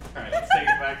 Alright, let's take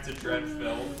it back to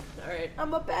Dreadfilled. Alright.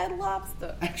 I'm a bad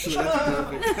lobster. Actually, that's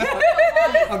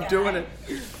perfect. I'm doing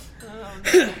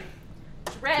it.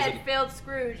 Dread filled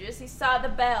Scrooge as he saw the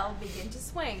bell begin to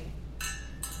swing.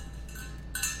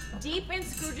 Deep in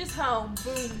Scrooge's home,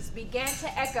 booms began to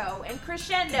echo and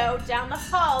crescendo down the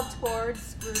hall towards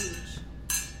Scrooge.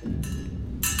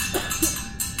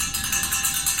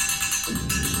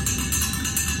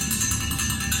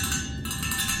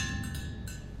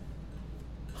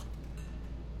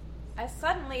 As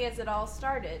suddenly as it all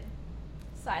started,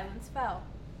 silence fell.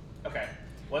 Okay,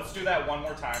 let's do that one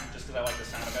more time, just because I like the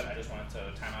sound of it. I just wanted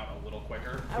to time out a little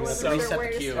quicker. I wasn't So sure reset where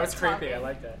the to cue. start That's creepy. I talking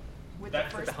like that. with That-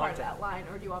 the with first the part of haunting. that line,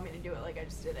 or do you want me to do it like I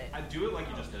just did it? I do it like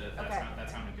you just did it. That, Okay. that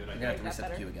sounded good. I You're going to have to That reset the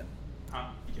better? cue again. Huh?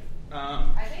 Yeah.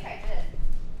 I think I did.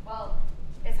 Well,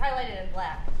 it's highlighted in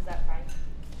black. Is that fine?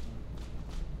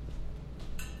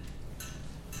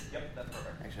 Yep, that's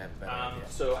perfect. Actually, I have a better idea.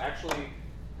 So actually,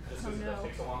 just because Oh, it no. does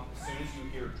take so long, as soon as you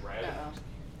hear dread,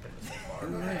 hit the space bar.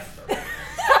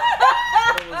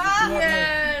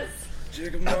 Yes!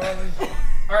 Jacob Marley.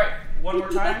 All right, one more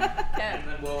time, Okay. and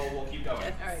then we'll keep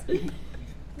going.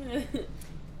 Alright.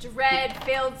 Dread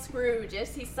filled Scrooge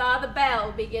as he saw the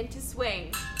bell begin to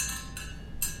swing.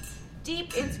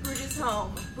 Deep in Scrooge's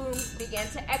home, booms began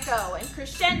to echo and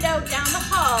crescendo down the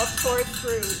hall towards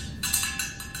Scrooge.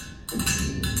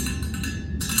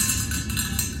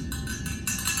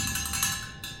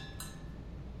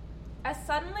 As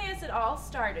suddenly as it all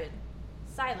started,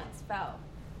 silence fell.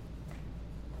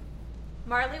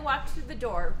 Marley walked through the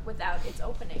door without its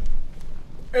opening.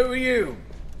 Who are you?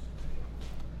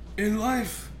 In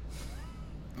life,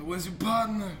 I was your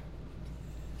partner.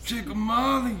 Jacob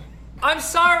Marley. I'm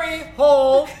sorry,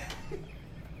 Hole.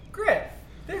 Griff,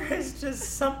 there is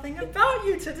just something about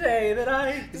you today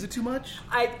that Is it too much?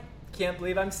 I can't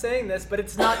believe I'm saying this, but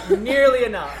it's not nearly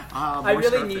enough. I more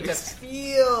really need to Scarface.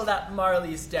 feel that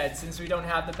Marley's dead since we don't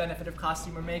have the benefit of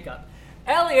costume or makeup.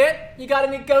 Elliot, you got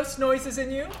any ghost noises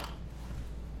in you?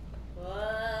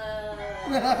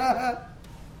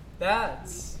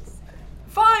 That's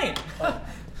fine.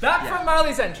 Back from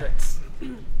Marley's entrance.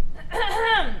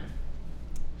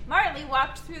 Marley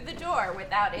walked through the door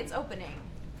without its opening.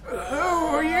 Who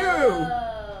are you?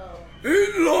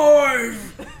 In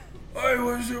life, I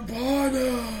was your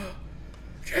partner.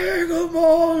 Jacob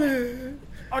Marley.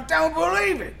 I don't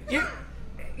believe it.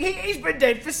 He's been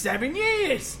dead for 7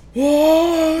 years.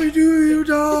 Why do you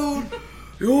doubt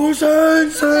your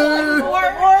senses?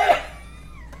 What?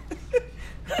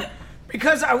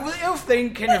 Because a little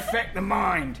thing can affect the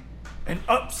mind. An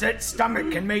upset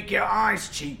stomach can make your eyes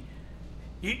cheat.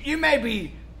 You may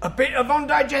be a bit of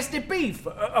undigested beef,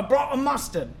 a blot of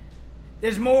mustard.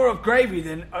 There's more of gravy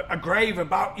than a grave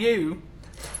about you.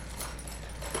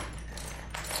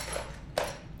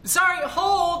 Sorry,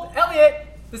 hold! Elliot!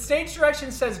 The stage direction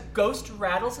says ghost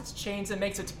rattles its chains and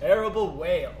makes a terrible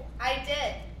wail. I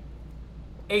did.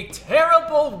 A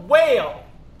terrible wail!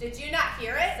 Did you not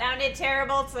hear it? Sounded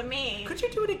terrible to me. Could you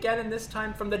do it again and this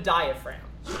time from the diaphragm?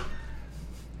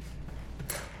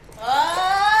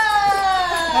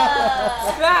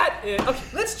 That is... Okay,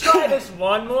 let's try this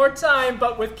one more time,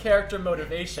 but with character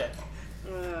motivation.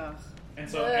 And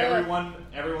so everyone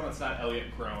that's not Elliot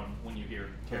groan when you hear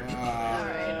character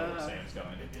motivation. You know where Sam's going.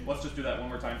 Let's just do that one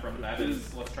more time from that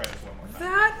is... Let's try this one more time.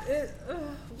 That is...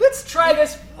 let's try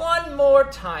this one more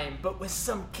time, but with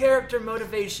some character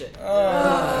motivation.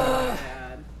 I'll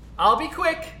be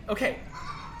quick. Okay.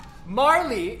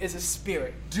 Marley is a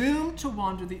spirit doomed to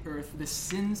wander the earth for the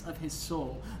sins of his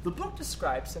soul. The book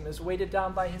describes him as weighted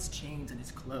down by his chains and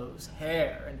his clothes,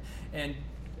 hair, and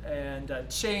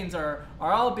chains are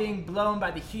all being blown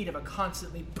by the heat of a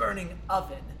constantly burning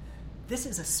oven. This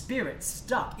is a spirit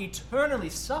stuck, eternally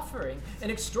suffering in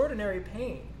extraordinary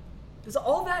pain. Does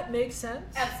all that make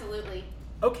sense? Absolutely.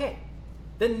 Okay.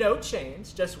 Then no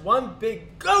chains, just one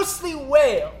big ghostly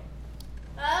wail.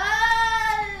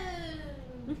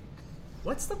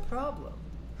 What's the problem?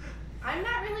 I'm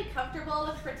not really comfortable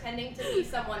with pretending to be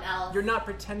someone else. You're not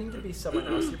pretending to be someone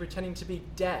else. You're pretending to be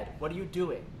dead. What are you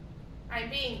doing? I'm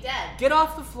being dead. Get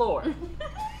off the floor.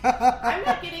 I'm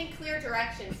not getting clear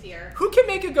directions here. Who can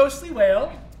make a ghostly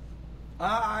wail?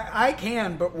 I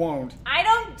can, but won't. I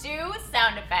don't do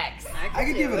sound effects. I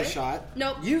could give it a shot.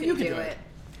 Nope, You can do do it.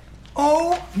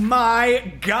 Oh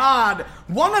my God!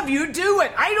 One of you do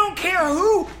it! I don't care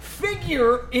who!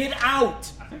 Figure it out!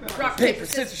 Rock, paper,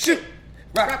 scissors, shoot!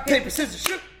 Rock, paper, scissors,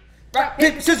 shoot! Rock,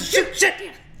 paper, scissors, shoot!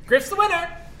 Shit! Griff's the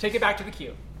winner. Take it back to the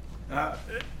queue.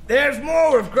 There's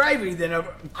more of gravy than a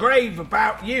grave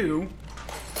about you.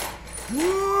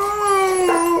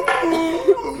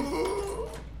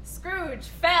 Scrooge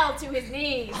fell to his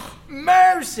knees.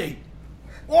 Mercy!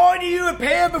 Why do you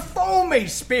appear before me,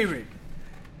 spirit?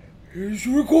 It's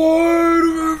required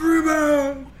of every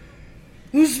man.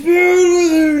 The spirit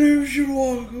within him should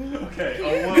walk. Okay.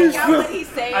 You know what he's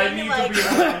saying? I need like, to be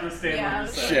able to understand yeah,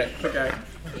 what you're saying. Shit, okay.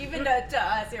 even to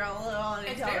us, you're a little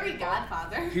It's very unintelligible.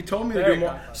 Godfather. He told me to Very do more.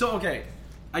 Godfather. So, okay,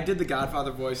 I did the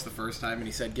Godfather voice the first time, and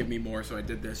he said, give me more, so I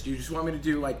did this. Do you just want me to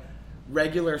do, like,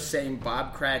 regular same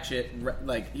Bob Cratchit,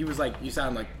 like, he was like, you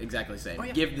sound like exactly the same. Oh,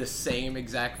 yeah. Give the same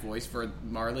exact voice for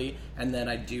Marley, and then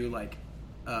I do, like,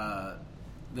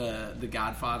 the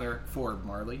Godfather for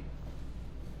Marley.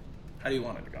 How do you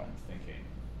want it to go? Thinking.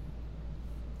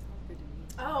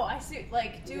 Oh, I see.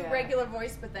 Like, do regular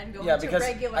voice, but then go Yeah, into because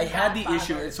regular I had the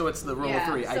Godfather. issue, so it's the rule Yeah,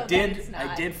 of three. so I then it's did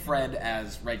not- Fred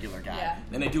as regular guy. Yeah.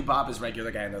 Then I do Bob as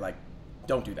regular guy, and they're like,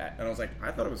 don't do that. And I was like,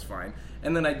 I thought it was fine.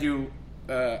 And then I do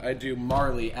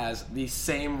Marley as the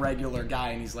same regular guy,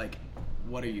 and he's like,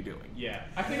 what are you doing? Yeah,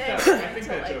 I think Then that to,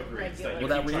 joke like, agrees regular. that you Will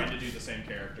that keep win? trying to do the same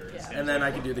character. Yeah. And then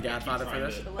I can do the Godfather for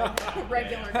this?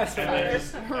 Regular And then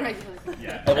just, Regular.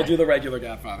 yeah. I will do the regular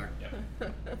Godfather.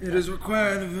 Yeah. It is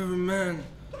required of every man.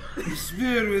 The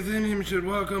spirit within him should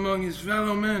walk among his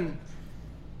fellow men.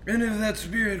 And if that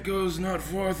spirit goes not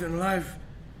forth in life,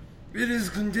 it is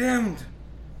condemned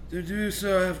to do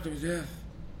so after death.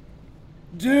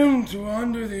 Doomed to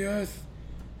wander the earth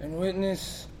and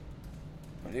witness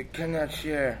what it cannot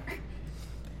share,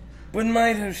 but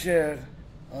might have shared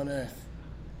on earth,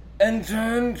 and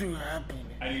turn to happiness.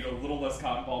 I need a little less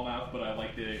cotton ball mouth, but I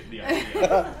like the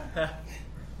idea.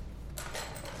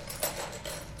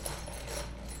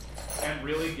 And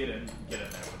really get in there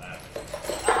for that.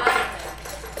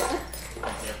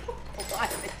 Thank you.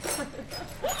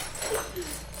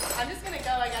 I'm just gonna go,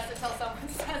 I guess, until someone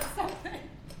says something.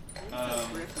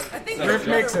 I think Griff it's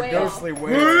makes a whale. ghostly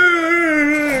wail.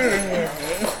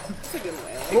 It's a good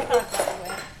whale.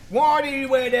 Why do you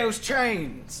wear those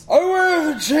chains? I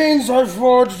wear the chains I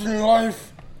forged in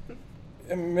life,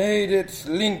 and made it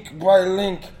link by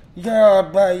link,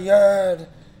 yard by yard,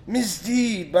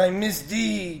 misdeed by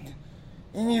misdeed.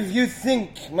 And if you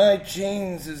think my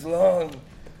chains is long,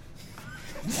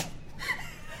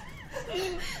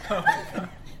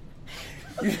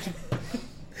 you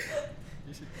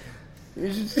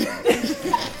should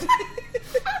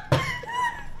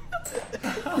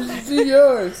see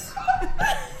yours.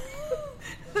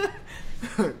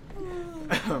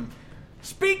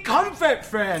 Speak comfort,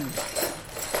 friend.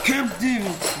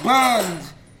 Captive, bound,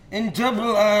 and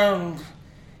double-armed,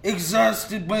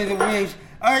 exhausted by the weight,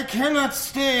 I cannot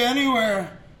stay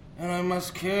anywhere, and I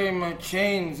must carry my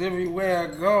chains everywhere I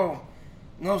go.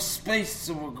 No space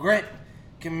of regret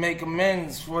can make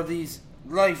amends for these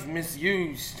life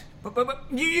misused.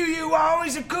 But you are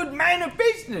always a good man of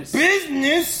business.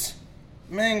 Business?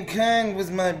 Mankind was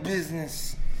my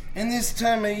business, and this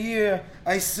time of year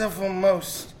I suffer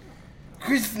most.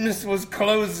 Christmas was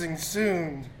closing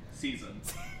soon. Season.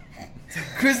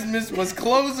 Christmas was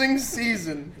closing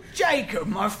season. Jacob,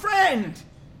 my friend!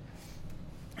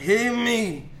 Hear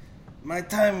me. My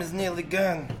time is nearly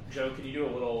gone. Joe, can you do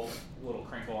a little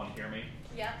crinkle on Hear Me?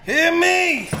 Yeah. Hear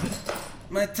me!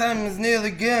 My time is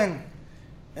nearly gone,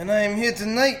 and I am here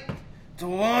tonight to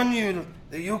warn you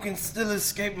that you can still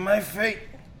escape my fate.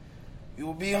 You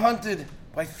will be hunted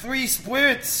by 3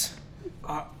 spirits.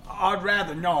 I'd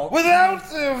rather not. Without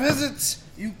their visits,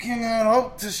 you cannot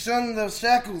hope to shun the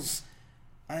shackles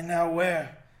I now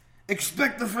wear.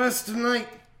 Expect the first tonight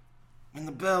when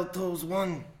the bell tolls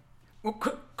 1. Well,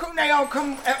 couldn't they all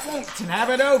come at once and have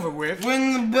it over with?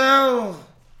 When the bell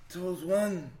tolls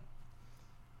 1.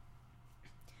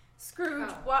 Scrooge,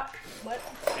 what?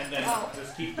 And then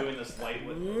just keep doing this light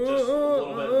with just a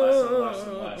little bit less and less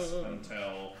and less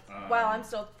until... While I'm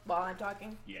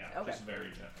talking? Yeah, Okay. just very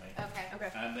gently.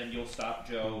 Okay. And then you'll stop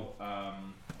Joe.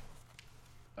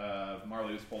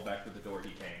 Marley was pulled back to the door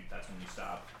he came. That's when you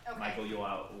stop. Okay. Michael, you'll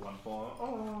out one pull.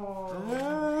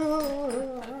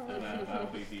 And then that'll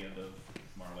be the end of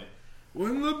Marley.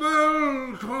 When the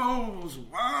bell tolls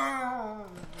 1.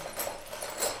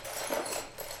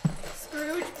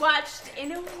 Scrooge watched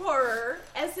in horror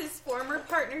as his former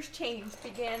partner's chains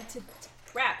began to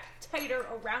wrap tighter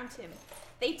around him.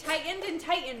 They tightened and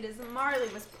tightened as Marley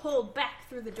was pulled back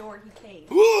through the door he came.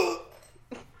 Oh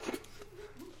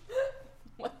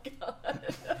my God.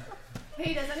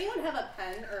 Hey, does anyone have a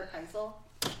pen or a pencil?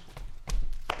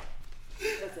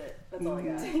 That's it. That's all I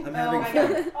got. I'm having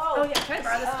fun. Oh yeah, Can I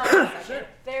borrow this for a second?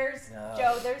 There's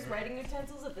Joe. There's writing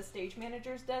utensils at the stage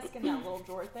manager's desk in that little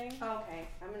drawer thing. Okay,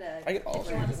 I'm gonna. I get all If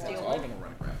you want to sorts of steal I'm one. gonna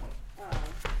run grab one.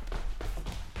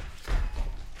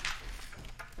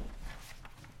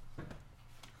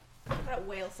 That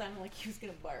whale sounded like he was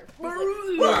gonna barf.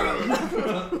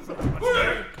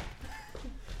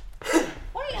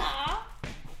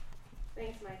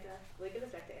 Thanks, Micah. Will you give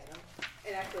this back to Adam?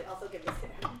 And actually, also give this to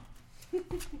Adam.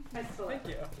 I stole it. Thank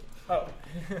you. Oh.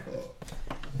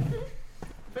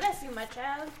 Bless you, my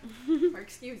child. Or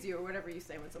excuse you, or whatever you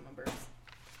say when someone burps.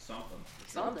 Something.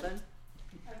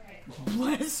 Okay.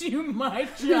 Bless you, my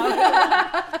child.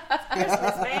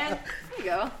 Christmas, man. There you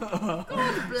go.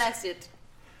 God bless it.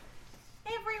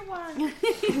 Everyone.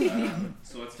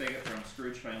 So let's take it from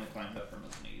Scrooge finally climbed up from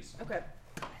his knees. Okay.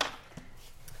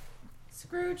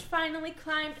 Scrooge finally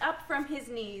climbed up from his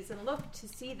knees and looked to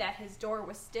see that his door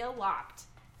was still locked.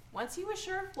 Once he was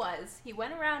sure it was, he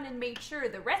went around and made sure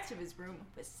the rest of his room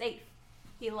was safe.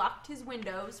 He locked his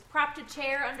windows, propped a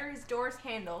chair under his door's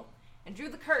handle, and drew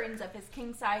the curtains of his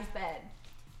king-size bed.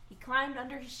 He climbed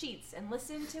under his sheets and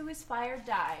listened to his fire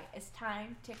die as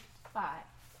time ticked by.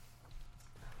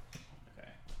 Okay.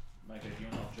 Micah, do you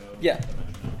want to help Joe? Yeah.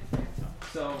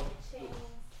 So,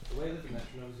 the way that the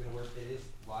metronome is going to work, it is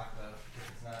locked up because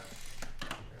it's not.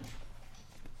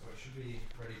 So it should be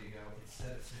ready to go. It's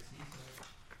set at 60, so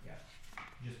yeah.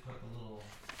 You just put the little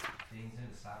things in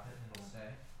to stop it and it'll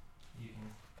stay. You can.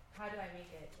 How do I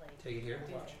make it like? Take it here.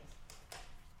 do Watch. things?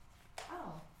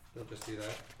 Oh. You'll just do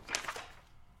that.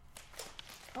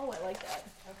 Oh, I like that.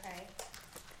 Okay.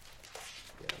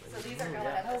 Yeah, So and, these are going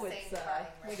at the Oh, same it's, time,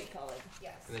 what do you right? call it?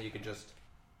 Yes. then you can just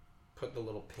put the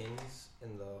little pins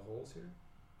in the holes here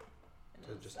And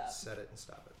to it'll just stop. set it and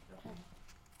stop it.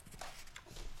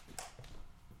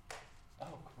 Oh,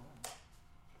 cool.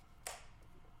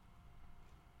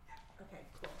 Okay,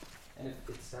 cool. And if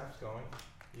it stops going,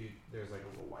 there's like a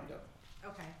little wind up.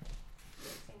 Okay.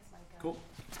 Thanks, Micah. Cool.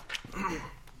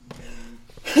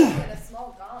 And a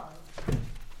small gong.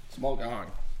 Small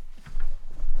gong.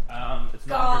 It's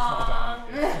not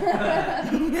your small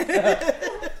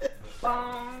gong.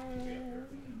 Bong,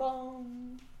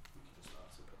 bong.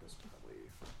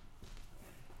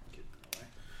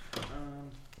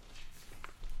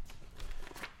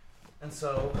 And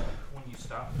so when you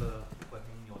stop the clicking,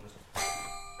 you'll just.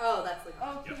 Oh, that's the.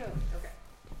 Oh, cute. Okay.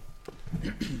 I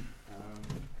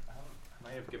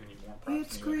might have given you more props.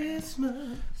 It's than you were paying.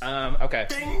 Christmas. Okay.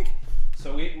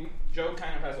 So we Joe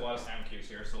kind of has a lot of sound cues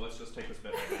here, so let's just take this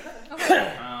bit.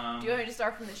 Okay. Do you want me to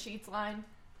start from the sheets line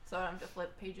so I don't have to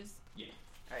flip pages? Yeah.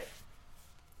 Alright.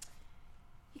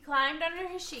 He climbed under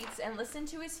his sheets and listened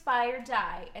to his fire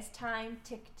die as time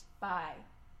ticked by.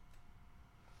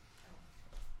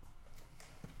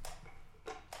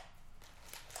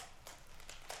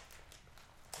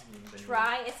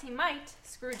 Try as he might,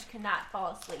 Scrooge could not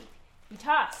fall asleep. He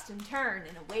tossed and turned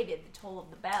and awaited the toll of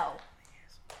the bell.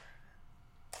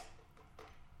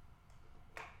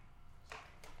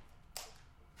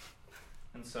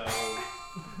 And so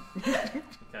Okay.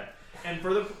 And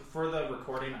for the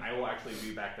recording, I will actually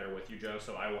be back there with you, Joe.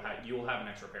 So you will have an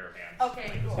extra pair of hands.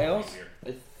 Okay, cool.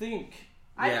 I think.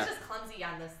 I was just clumsy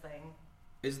on this thing.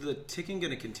 Is the ticking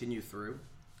going to continue through?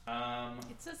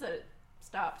 It says that it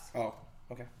stops. Oh,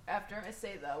 okay. After I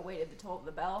say the weighted the toll of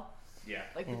the bell. Yeah.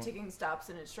 Like the ticking stops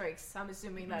and it strikes. I'm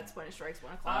assuming that's when it strikes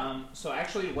 1 o'clock. So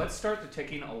actually, let's start the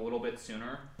ticking a little bit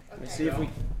sooner. Okay. See if we.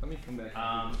 Let me come back.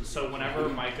 So whenever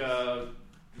Micah,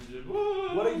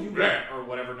 What are you or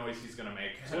whatever noise he's gonna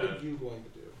make. What are you going to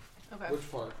do? Okay.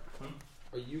 Which part?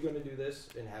 Are you going to do this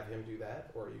and have him do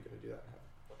that, or are you going to do that?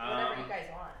 Whatever you guys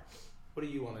want. What do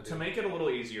you want to do? To make it a little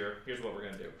easier, here's what we're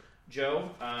gonna do.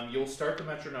 Joe, you'll start the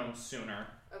metronome sooner.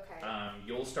 Okay.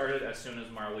 You'll start it as soon as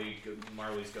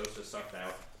Marley's ghost is sucked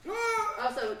out.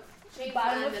 Also, change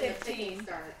Bottom time of and the 15. ticking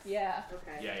starts. Yeah.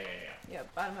 Okay. Yeah. Yeah,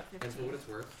 bottom up 15. And for what it's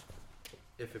worth,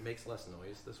 if it makes less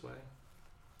noise this way,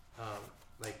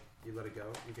 like you let it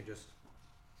go, you can just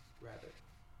grab it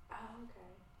Oh,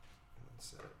 okay. and then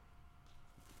set it.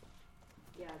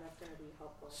 Yeah, that's gonna be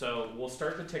helpful. So we'll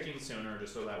start the ticking sooner,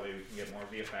 just so that way we can get more of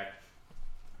the effect.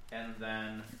 And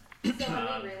then. So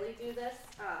when we really do this,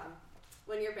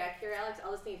 when you're back here, Alex,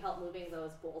 I'll just need help moving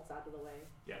those bolts out of the way.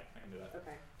 Yeah, I can do that.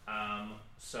 Okay.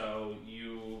 So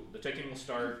the ticking will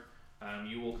start.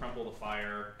 You will crumple the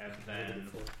fire, and then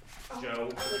Joe.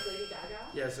 Like Lady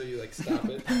Gaga? Yeah, so you like stop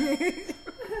it.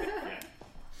 Yeah,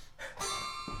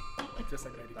 Just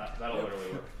like that. that'll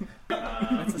literally work.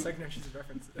 That's the second she's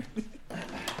referencing.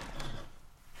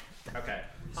 Okay,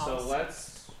 so House.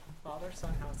 let's. Father,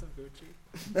 son, house of Gucci.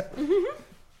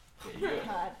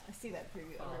 God, I see that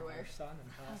preview everywhere. Father, son,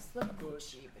 and house House of of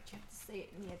Gucci. Gucci, but you have to say it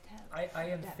in the Italian. I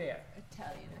am fair.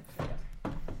 Italian and fair.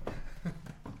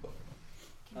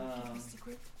 Can you keep a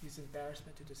secret? Use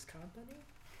embarrassment to this company,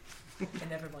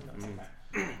 and everyone knows it.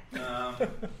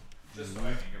 Just so I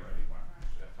can get ready for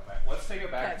it. Come back. Let's take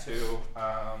it back to.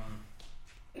 Hello,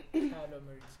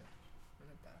 Maurizio.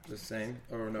 The same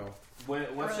or no?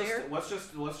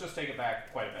 Let's just take it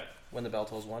back quite a bit. When the bell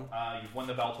tolls 1. When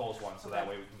the bell tolls 1, so that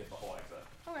way we can get the whole exit.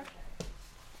 Okay.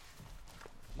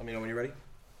 Let me know when you're ready.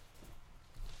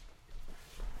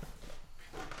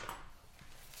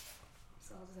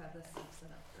 So I'll just have this stuff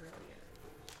set up earlier.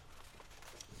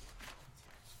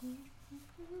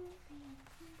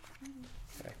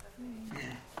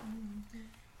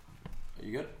 Are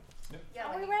you good? Yeah,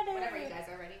 Are we like, ready? whenever you guys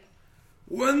are ready.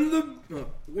 When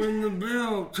the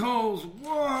bell tolls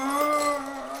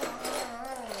 1.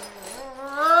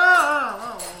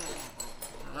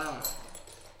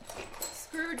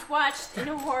 Scrooge watched in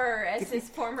horror as his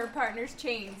former partner's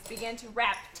chains began to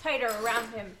wrap tighter around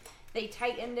him. They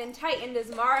tightened and tightened as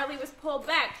Marley was pulled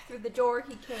back through the door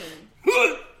he came.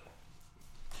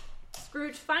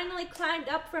 Scrooge finally climbed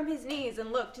up from his knees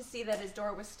and looked to see that his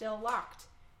door was still locked.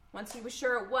 Once he was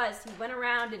sure it was, he went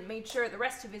around and made sure the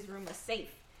rest of his room was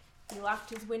safe. He locked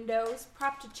his windows,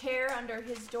 propped a chair under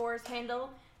his door's handle,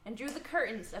 and drew the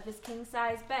curtains of his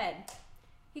king-size bed.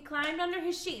 He climbed under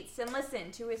his sheets and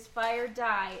listened to his fire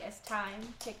die as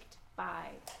time ticked by.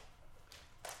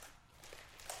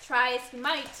 Try as he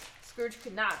might, Scrooge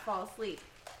could not fall asleep.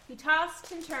 He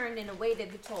tossed and turned and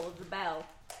awaited the toll of the bell.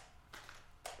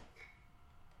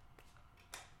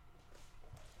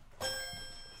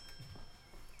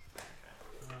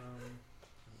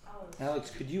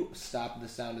 Alex, could you stop the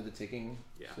sound of the ticking?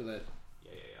 Yeah. So that.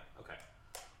 Yeah. Okay.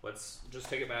 Let's just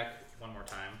take it back one more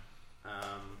time.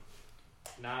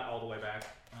 Not all the way back.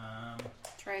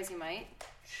 Try as you might.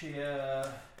 He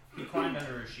climbed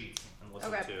under his sheets and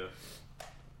listened to.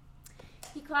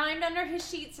 He climbed under his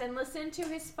sheets and listened to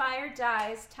his fire die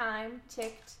as time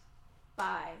ticked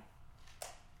by.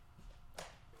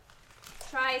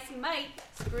 Try as he might,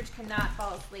 Scrooge could not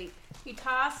fall asleep. He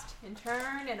tossed and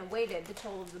turned and awaited the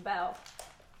toll of the bell.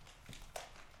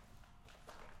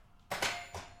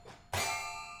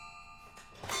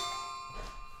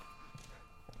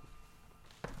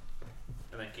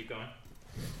 And then keep going.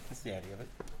 That's the idea of it.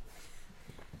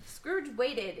 Scrooge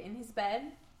waited in his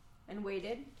bed and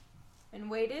waited and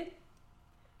waited.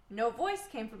 No voice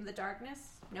came from the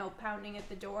darkness, no pounding at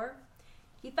the door.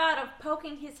 He thought of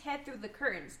poking his head through the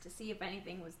curtains to see if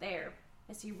anything was there.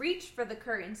 As he reached for the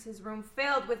curtains, his room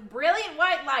filled with brilliant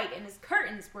white light, and his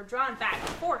curtains were drawn back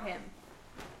before him.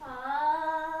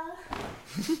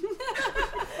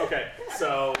 Okay,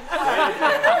 so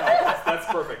that's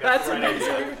perfect. That's the right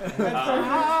idea.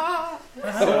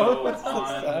 So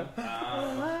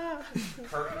on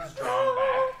curtains drawn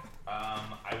back,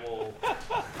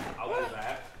 I'll do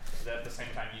that. At the same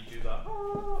time, you do the.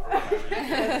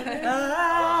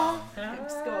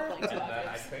 Just go up like and then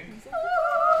I think.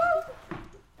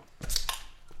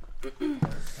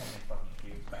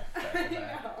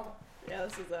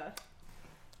 this is a...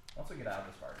 Once we get out of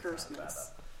this part,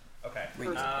 Christmas. Okay.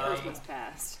 Christmas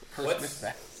past.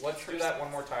 Let's do that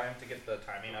one more time to get the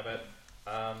timing of it.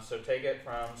 So take it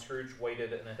from Scrooge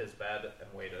waited in his bed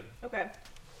and waited. Okay.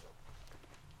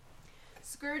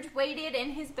 Scrooge waited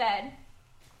in his bed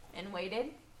and waited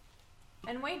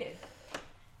and waited.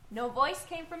 No voice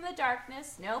came from the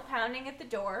darkness, no pounding at the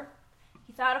door.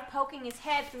 He thought of poking his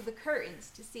head through the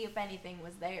curtains to see if anything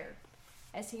was there.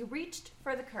 As he reached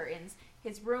for the curtains,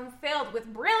 his room filled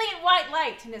with brilliant white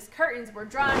light, and his curtains were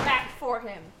drawn back for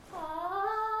him. Aww.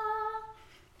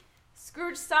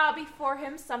 Scrooge saw before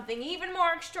him something even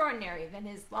more extraordinary than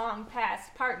his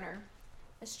long-past partner.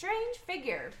 A strange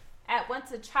figure, at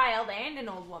once a child and an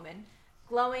old woman,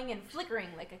 glowing and flickering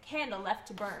like a candle left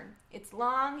to burn. Its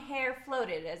long hair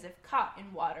floated as if caught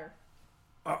in water.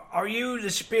 Are you the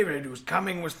spirit whose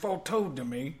coming was foretold to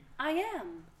me? I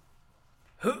am.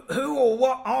 Who or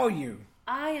what are you?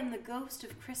 I am the ghost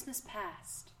of Christmas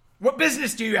past. What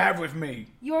business do you have with me?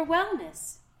 Your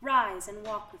wellness. Rise and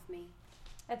walk with me.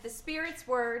 At the spirit's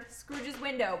word, Scrooge's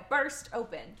window burst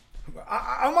open.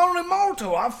 I'm only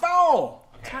mortal. I fall.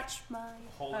 Okay. Touch my...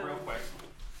 Hold real quick.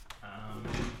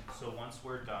 So once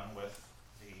we're done with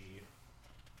the...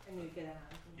 And you get out.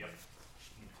 Yep.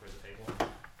 You can clear the table.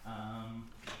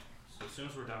 So as soon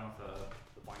as we're done with the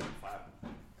blanket flap,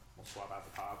 we'll swap out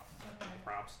the top, the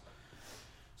props.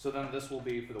 So then this will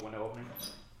be for the window opening.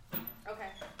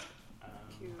 Okay.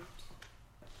 Cute.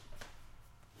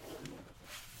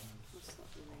 Slut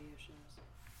for radio shows.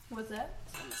 What's that?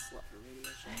 I'm a slut for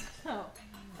radio shows. Oh.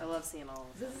 I love seeing all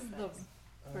of This that is effects.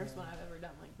 the first one I've ever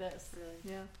done like this. Really?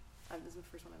 Yeah. This is the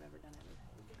first one I've ever done ever.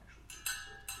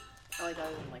 I like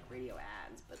other than like radio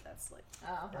ads, but that's like...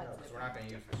 Oh, that's So it. we're not going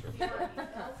to use this. No,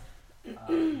 I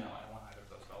don't want either of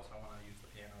those bells. I want to use the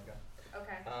piano again.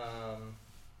 Okay.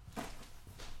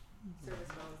 So this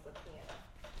one's the piano.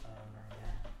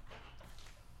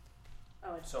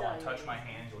 Oh, it's So on done. Touch My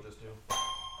Hand, you'll just do...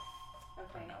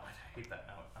 Okay. No, I hate that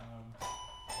note.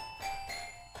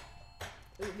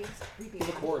 Ooh, he's creepy. Pull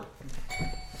the cord.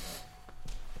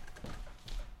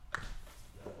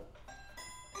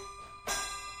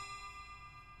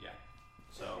 Yeah.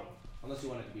 So... Unless you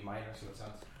want it to be minor, so it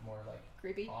sounds more like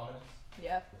Creepy? ominous.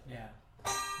 Yep. Yeah.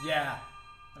 Yeah.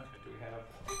 Okay, do we have...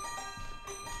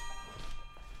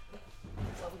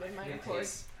 Love a good minor Yeah, chord.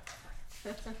 taste.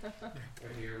 Right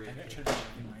here, right here. You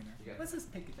got Let's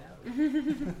just pick it out.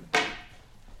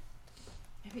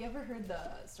 Have you ever heard the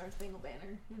Star Spangled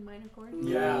Banner in minor chord?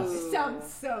 Yeah. It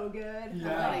sounds so good.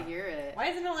 Yeah. I want to hear it. Why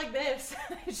isn't it like this?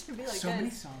 It should be like So this. many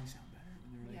songs sound better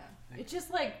when they're Yeah. It's just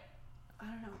like, I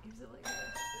don't know, it gives it like a...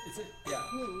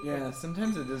 Yeah,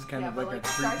 sometimes it is kind yeah, of but like a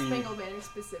Star creepy... Spangled Banner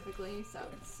specifically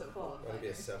sounds so cool. in That'd be a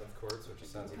minor. seventh chord, so it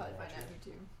just sounds You even can more probably find it on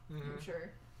cheap. YouTube. I'm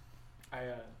sure.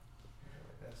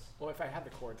 Well, if I had the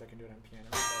chords, I can do it on piano,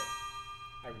 but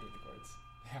I would need the chords.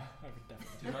 Yeah, I would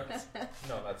definitely do it.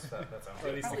 No, that sounds Or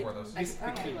at least good. the Four chord. of those. I could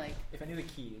probably like If I knew the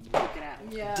key, it'd be poke it out.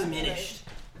 Yeah. Diminished.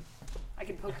 I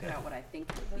can poke it out what I think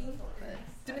it would be, but...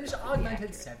 diminished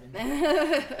augmented 7.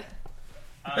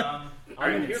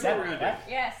 Alright, here's what we're gonna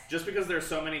do. Yes. Just because there's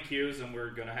so many cues and we're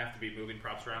gonna have to be moving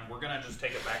props around, we're gonna just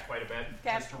take it back quite a bit,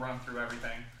 Okay. just to run through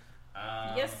everything.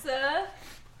 Yes, sir.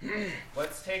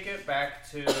 Let's take it back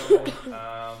to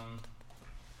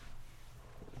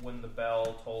when the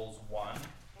bell tolls 1.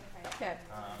 Okay.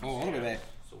 Oh, all the way back.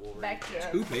 So we'll read Back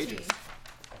to 2 pages. T.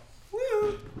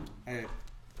 Woo! Hey,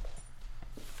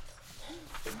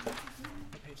 What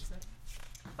page is that?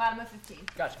 Bottom of 15.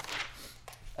 Gotcha.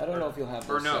 I don't know if you'll have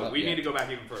Or those set no, up we yet. need to go back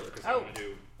even further because I Oh. want to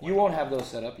do. You won't have those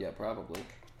set up yet, probably.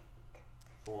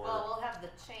 For Well, we'll have the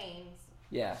chains.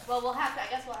 Yeah. Well, we'll have to. I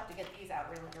guess we'll have to get these out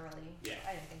really early. Yeah.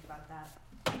 I didn't think about that.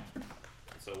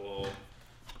 so we'll,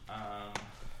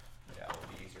 yeah, it'll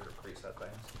be easier to preset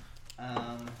things.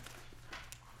 Oh,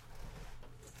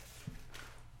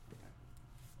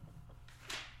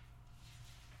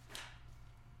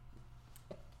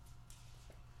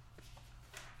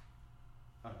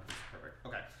 no, this is perfect.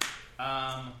 Okay.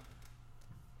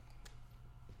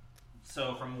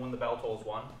 So from when the bell tolls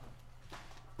 1.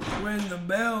 When the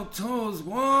bell tolls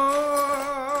 1.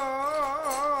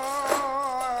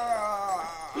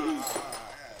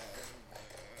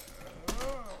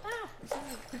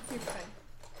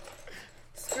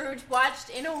 Scrooge watched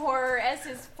in horror as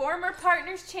his former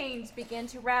partner's chains began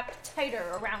to wrap tighter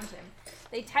around him.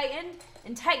 They tightened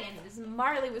and tightened as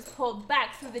Marley was pulled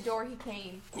back through the door he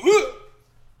came.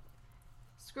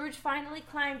 Scrooge finally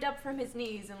climbed up from his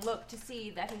knees and looked to see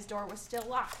that his door was still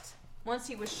locked. Once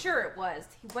he was sure it was,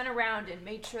 he went around and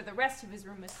made sure the rest of his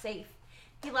room was safe.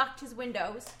 He locked his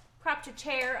windows, propped a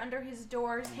chair under his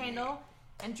door's handle,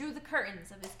 and drew the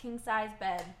curtains of his king-size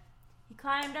bed. He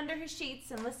climbed under his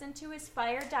sheets and listened to his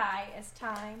fire die as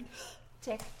time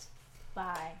ticked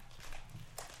by.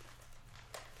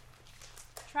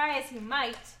 Try as he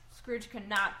might, Scrooge could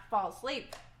not fall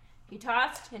asleep. He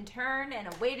tossed and turned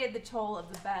and awaited the toll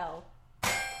of the bell.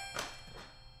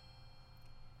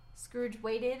 Scrooge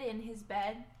waited in his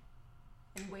bed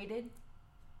and waited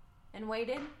and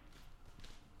waited.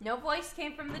 No voice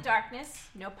came from the darkness,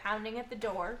 no pounding at the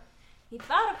door. He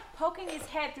thought of poking his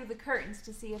head through the curtains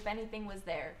to see if anything was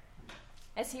there.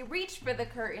 As he reached for the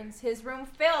curtains, his room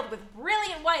filled with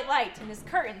brilliant white light, and his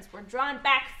curtains were drawn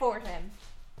back for him.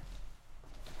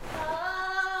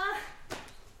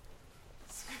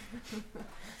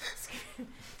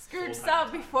 Scrooge saw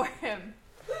before him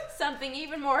something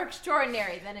even more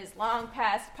extraordinary than his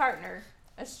long-past partner.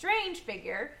 A strange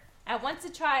figure, at once a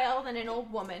child and an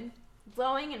old woman,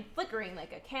 glowing and flickering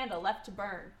like a candle left to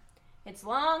burn. Its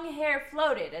long hair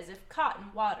floated as if caught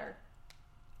in water.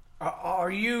 Are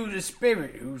you the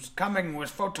spirit whose coming was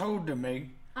foretold to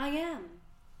me? I am.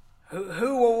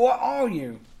 Who or what are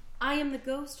you? I am the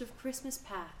ghost of Christmas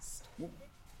past.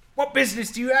 What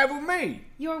business do you have with me?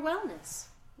 Your wellness.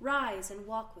 Rise and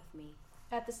walk with me.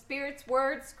 At the spirit's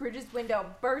words, Scrooge's window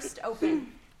burst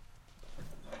open.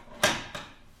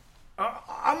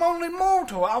 I'm only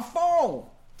mortal. I'll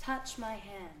fall. Touch my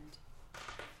hand.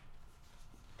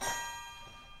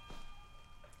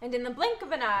 And in the blink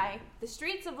of an eye, the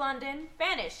streets of London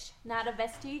vanished, not a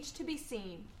vestige to be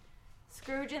seen.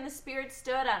 Scrooge and the spirit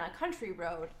stood on a country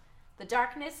road. The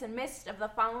darkness and mist of the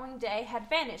following day had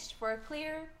vanished for a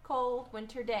clear, cold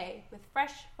winter day with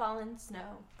fresh fallen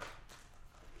snow.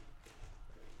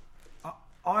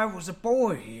 I was a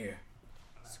boy here.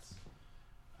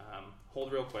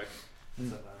 Hold real quick. So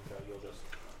then you'll just...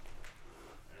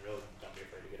 And really don't be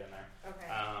afraid to get in there. Okay.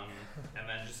 And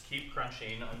then just keep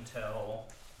crunching until...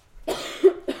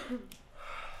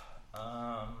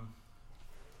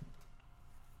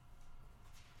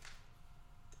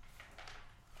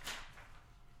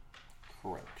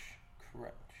 Crunch.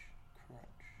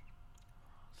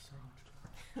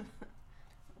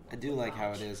 I do like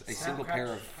how it is a single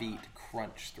pair of feet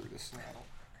crunch through the snow.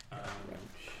 I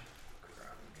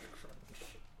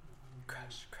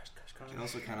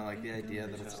also kind of like the idea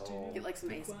that it's Get like some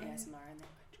ASMR in there.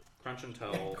 Crunch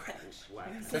until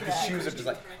the shoes are just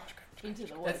like Into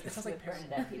the woods with like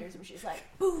Bernadette Peters, where she's like,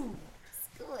 boom,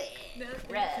 squid,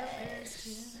 rush.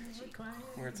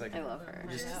 where it's like I love her.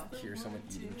 You just hear someone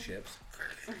eating chips.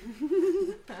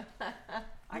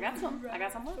 I got some.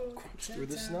 Crunch through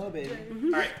the snow, baby.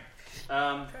 All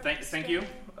right. Thank you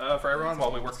for everyone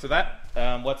while we work through that.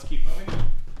 Let's keep moving.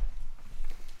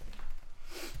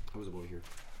 I was a boy here.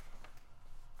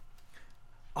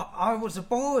 I was a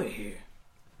boy here.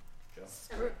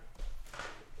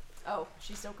 Oh,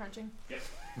 she's still crunching? Yes.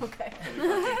 Okay.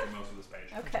 Most of this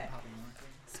page. Okay.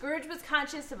 Scrooge was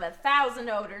conscious of 1,000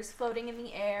 odors floating in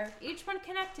the air, each one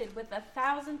connected with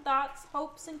 1,000 thoughts,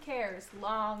 hopes, and cares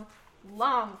long,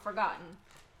 long forgotten.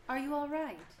 Are you all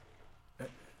right?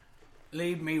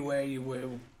 Lead me where you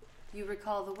will. You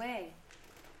recall the way.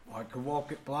 I could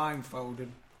walk it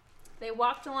blindfolded. They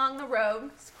walked along the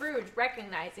road, Scrooge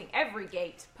recognizing every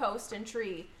gate, post, and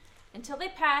tree, until they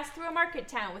passed through a market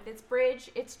town with its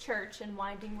bridge, its church, and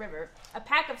winding river. A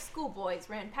pack of schoolboys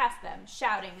ran past them,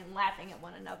 shouting and laughing at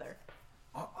one another.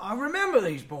 I remember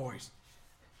these boys.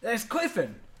 There's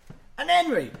Clifford and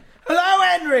Henry. Hello,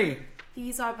 Henry!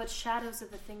 These are but shadows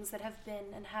of the things that have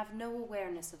been and have no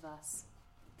awareness of us.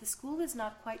 The school is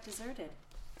not quite deserted.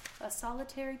 A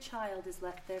solitary child is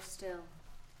left there still.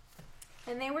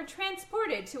 And they were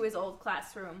transported to his old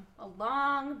classroom, a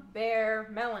long, bare,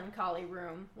 melancholy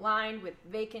room, lined with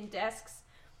vacant desks.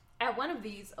 At one of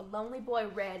these, a lonely boy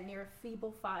read near a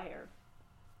feeble fire.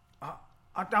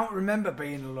 I don't remember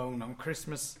being alone on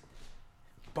Christmas,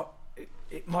 but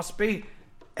it must be.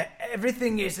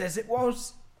 Everything is as it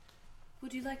was.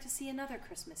 Would you like to see another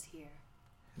Christmas here?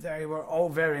 They were all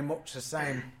very much the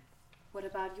same. What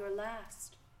about your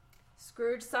last?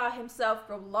 Scrooge saw himself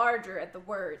grow larger at the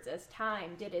words as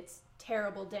time did its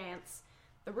terrible dance.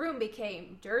 The room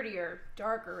became dirtier,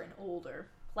 darker, and older.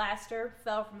 Plaster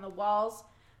fell from the walls.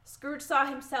 Scrooge saw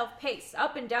himself pace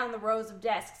up and down the rows of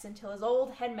desks until his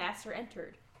old headmaster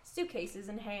entered, suitcases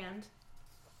in hand.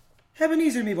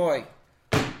 Ebenezer, me boy.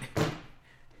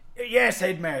 Yes,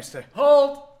 headmaster.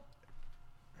 Hold!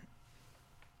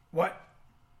 What?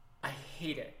 I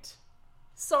hate it.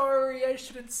 Sorry, I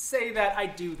shouldn't say that. I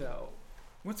do, though.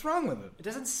 What's wrong with it? It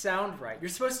doesn't sound right. You're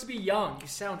supposed to be young. You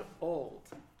sound old.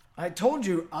 I told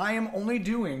you I am only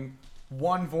doing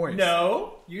one voice.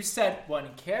 No, you said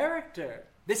one character.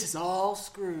 This is all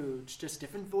Scrooge, just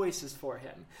different voices for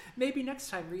him. Maybe next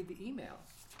time read the email.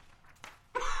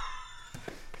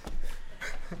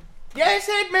 Yes,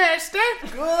 headmaster.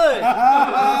 Good.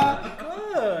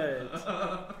 Good.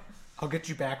 I'll get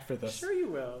you back for this. Sure you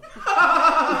will.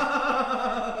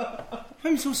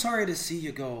 I'm so sorry to see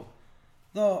you go.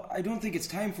 Though I don't think it's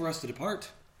time for us to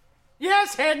depart.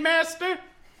 Yes, headmaster.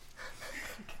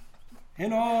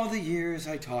 In all the years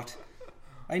I taught,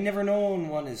 I never known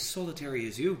one as solitary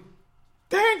as you.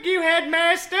 Thank you,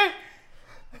 headmaster.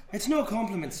 It's no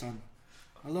compliment, son.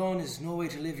 Alone is no way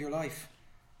to live your life.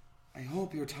 I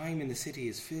hope your time in the city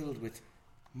is filled with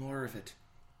more of it.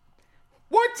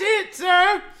 What's it,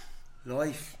 sir?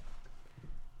 Life.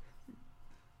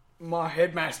 My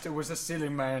headmaster was a silly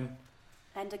man.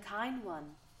 And a kind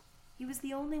one. He was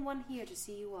the only one here to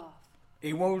see you off.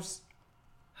 He was.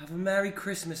 Have a Merry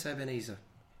Christmas, Ebenezer.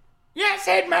 Yes,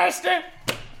 headmaster.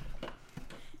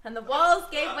 And the walls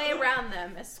gave way around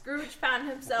them as Scrooge found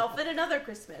himself at another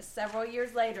Christmas several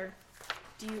years later.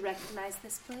 Do you recognize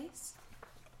this place?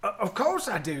 Of course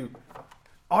I do.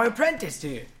 I apprenticed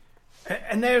here.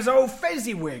 And there's old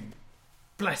Fezziwig.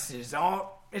 Bless his heart.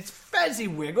 It's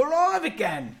Fezziwig alive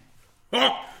again.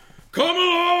 Come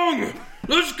along!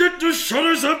 Let's get the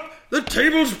shutters up, the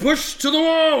tables pushed to the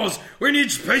walls. We need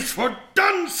space for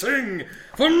dancing,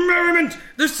 for merriment.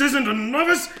 This isn't a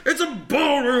novice, it's a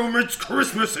ballroom. It's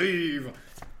Christmas Eve.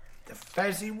 The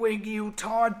Fezziwig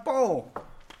Yuletide Ball.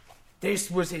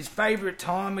 This was his favourite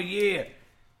time of year.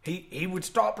 He would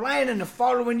stop playing in the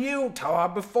following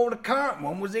Yuletide before the current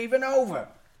one was even over.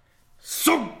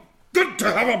 So good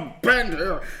to have a band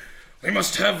here. We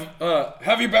must have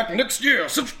you back next year.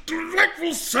 Such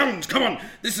delightful sounds. Come on,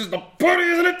 this is the party,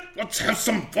 isn't it? Let's have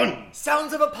some fun.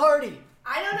 Sounds of a party.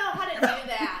 I don't know how to do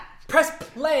that. Press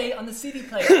play on the CD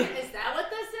player. Is that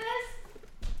what this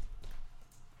is?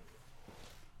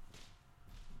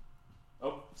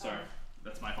 Oh, sorry.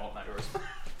 That's my fault, not yours.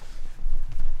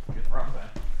 Get the wrong button.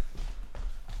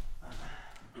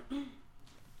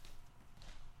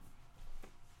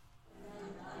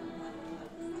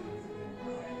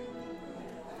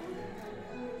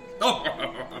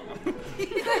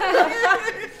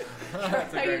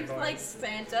 That's a great voice. Like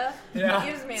Santa. Yeah,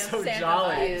 He gives me a so Santa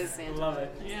jolly. vibe. Love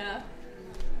it. Yeah.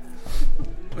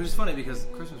 Which is funny because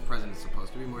Christmas present is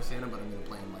supposed to be more Santa, but I'm going to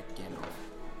play him like Gandalf.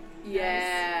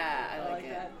 Yeah, I like it.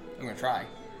 that. I'm going to try.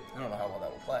 I don't know how well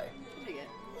that will play. I like it.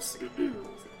 We'll see.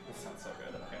 This sounds so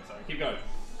good. Okay, sorry. Keep going.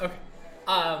 Okay.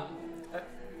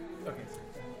 Okay.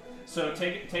 So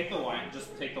take the line.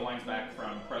 Just take the lines back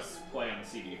from press play on the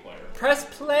CD player. Press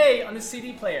play on the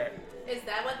CD player. Is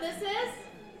that what this is?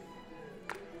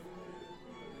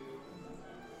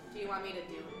 Do you want me to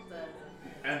do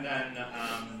the... And then,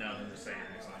 no, they're just saying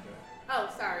next line to it. Oh,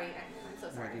 sorry. I'm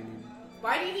so sorry.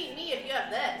 Why do you need me if you have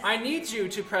this? I need you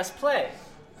to press play.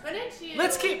 Couldn't you...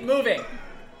 Let's keep moving.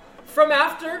 From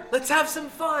after, let's have some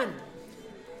fun.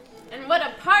 And what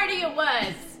a party it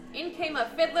was! In came a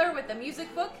fiddler with a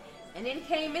music book, and in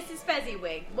came Mrs.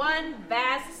 Fezziwig, one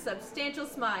vast, substantial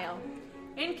smile.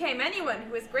 In came anyone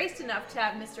who was graced enough to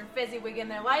have Mr. Fezziwig in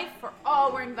their life, for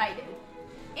all were invited.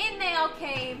 In they all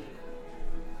came.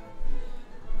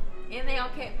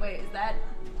 Wait, is that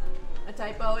a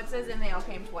typo? It says in they all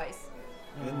came twice.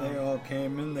 And they all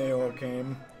came, and they all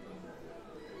came.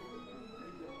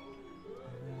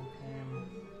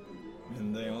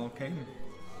 And they all came.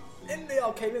 In they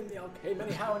all came,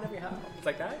 anyhow and everyhow. It's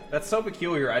like that? That's so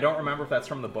peculiar. I don't remember if that's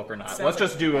from the book or not. Sounds Let's like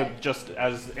just do it just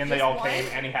as in they Just all one? came,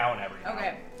 anyhow and everyhow.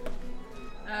 Okay.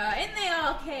 In they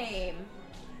all came.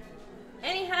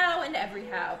 Anyhow and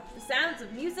everyhow. The sounds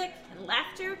of music and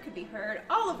laughter could be heard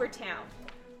all over town.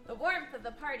 The warmth of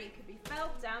the party could be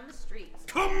felt down the streets.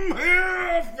 Come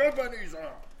here, Ebenezer.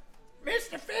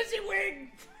 Mr.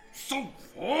 Fezziwig! So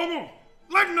formal.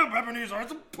 Lighten up, Ebenezer.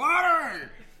 It's a party.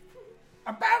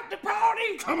 About the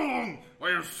party! Come along.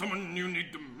 There's someone you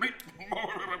need to meet.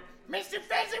 Mr.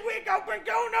 Fezziwig, I've been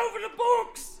going over the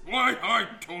books! Why, I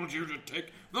told you to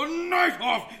take the night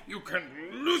off. You can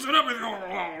loosen up with your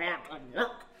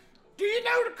work. Do you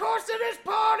know the course of this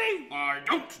party? I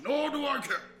don't, nor do I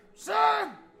care.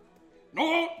 Sir?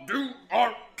 Nor do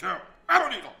I care.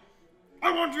 Ebenezer,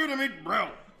 I want you to meet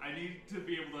Brell. I need to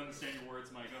be able to understand your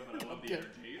words, Micah, but I love the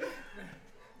energy.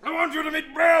 I want you to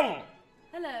meet Brell.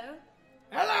 Hello.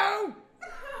 Hello?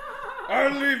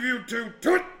 I'll leave you two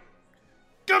to it.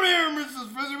 Come here, Mrs.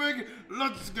 Fezziwig.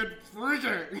 Let's get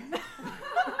freaky.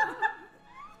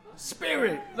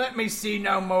 Spirit, let me see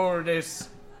no more of this.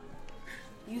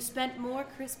 You spent more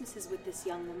Christmases with this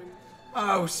young woman.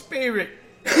 Oh, Spirit,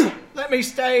 let me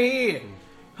stay here.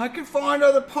 I can find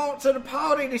other parts of the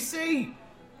party to see.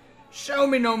 Show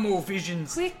me no more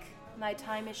visions. Quick, my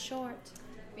time is short.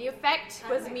 The effect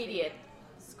was immediate.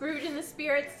 Scrooge and the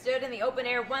spirits stood in the open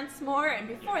air once more, and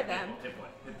before them Hit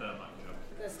the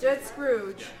button. stood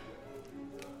Scrooge.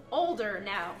 Older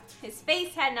now. His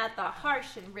face had not the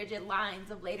harsh and rigid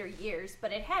lines of later years,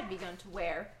 but it had begun to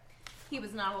wear. He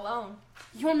was not alone.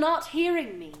 You're not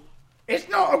hearing me. It's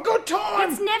not a good time.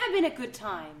 It's never been a good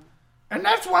time. And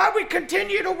that's why we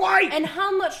continue to wait. And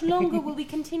how much longer will we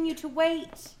continue to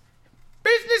wait?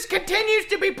 Business continues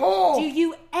to be poor. Do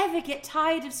you ever get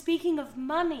tired of speaking of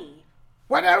money?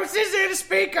 What else is there to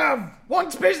speak of?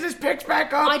 Once business picks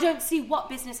back up... I don't see what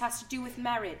business has to do with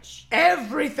marriage.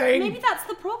 Everything. Maybe that's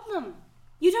the problem.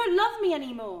 You don't love me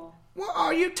anymore. What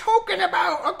are you talking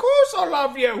about? Of course I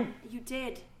love you. You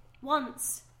did.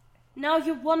 Once. Now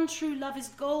your one true love is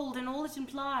gold and all it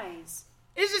implies.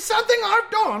 Is it something I've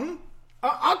done?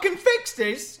 I can fix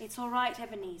this. It's all right,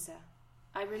 Ebenezer.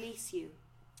 I release you.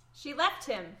 She left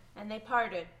him, and they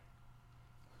parted.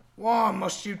 Why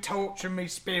must you torture me,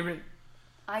 spirit?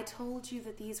 I told you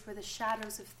that these were the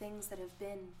shadows of things that have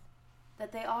been.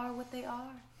 That they are what they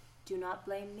are. Do not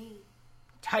blame me.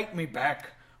 Take me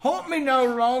back. Haunt me no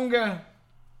longer.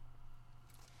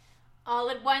 All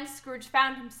at once, Scrooge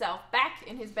found himself back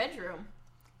in his bedroom.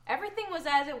 Everything was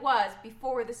as it was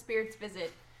before the spirit's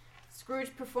visit.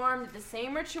 Scrooge performed the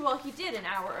same ritual he did an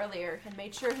hour earlier and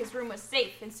made sure his room was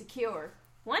safe and secure.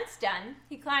 Once done,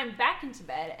 he climbed back into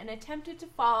bed and attempted to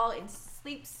fall in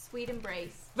sleep's sweet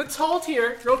embrace. Let's hold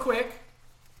here, real quick.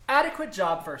 Adequate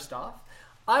job, first off.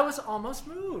 I was almost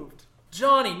moved.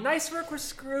 Johnny, nice work with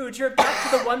Scrooge. You're back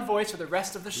to the one voice for the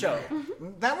rest of the show.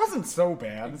 That wasn't so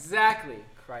bad. Exactly,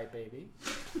 crybaby.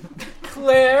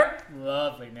 Claire,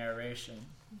 lovely narration.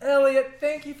 Elliot,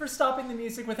 thank you for stopping the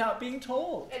music without being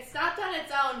told. It stopped on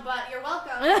its own, but you're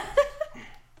welcome.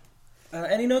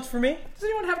 Any notes for me? Does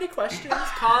anyone have any questions,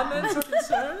 comments, or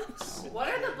concerns? What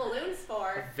are the balloons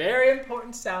for? Very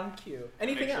important sound cue.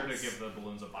 Anything Make sure else? to give the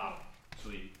balloons a pop.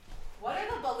 Sweet. What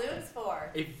are the balloons for?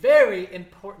 A very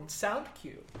important sound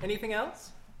cue. Anything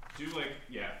else? Do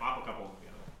pop a couple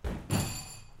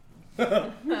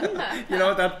together. You know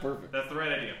what? That's perfect. That's the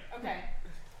right idea. Okay.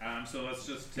 So let's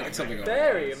just Knock take something off.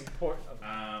 Very important.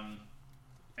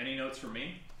 Any notes for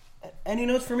me? Any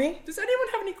notes for me? Does anyone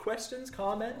have any questions,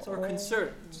 comments, or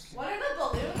concerns? What are the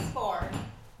balloons for?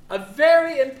 A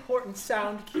very important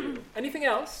sound cue. Anything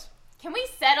else? Can we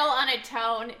settle on a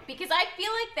tone? Because I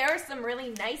feel like there are some really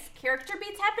nice character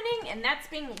beats happening, and that's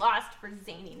being lost for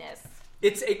zaniness.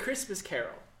 It's A Christmas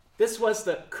Carol. This was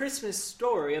the Christmas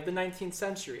story of the 19th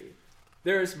century.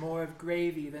 There's more of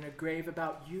gravy than a grave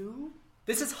about you.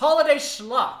 This is holiday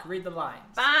schlock. Read the lines.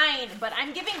 Fine, but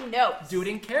I'm giving notes. Do it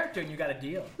in character and you got a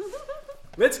deal.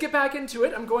 Let's get back into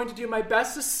it. I'm going to do my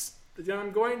best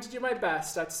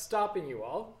at stopping you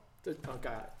all. Oh,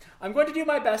 God. I'm going to do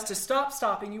my best to stop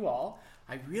stopping you all.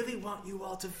 I really want you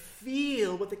all to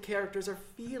feel what the characters are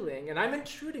feeling, and I'm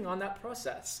intruding on that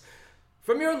process.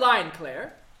 From your line,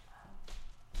 Claire.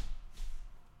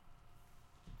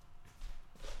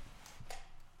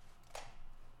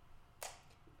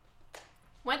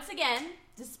 Once again,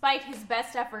 despite his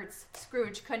best efforts,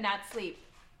 Scrooge could not sleep.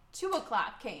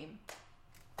 2:00 came.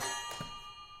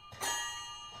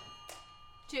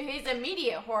 To his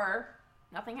immediate horror,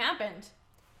 nothing happened.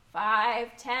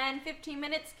 5, 10, 15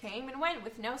 minutes came and went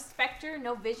with no specter,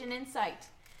 no vision in sight.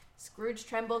 Scrooge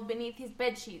trembled beneath his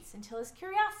bedsheets until his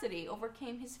curiosity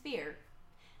overcame his fear.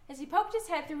 As he poked his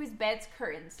head through his bed's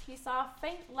curtains, he saw a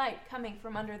faint light coming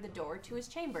from under the door to his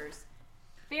chambers.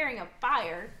 Fearing a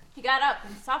fire, he got up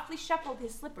and softly shuffled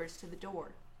his slippers to the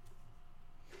door.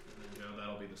 There you go.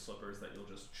 That'll be the slippers that you'll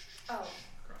just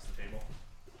across the table.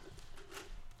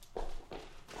 A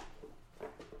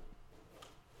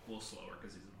little slower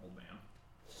because he's an old man.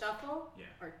 Shuffle? Yeah.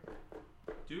 Or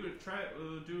Try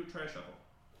a shuffle.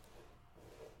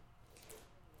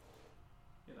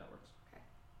 Yeah, that works.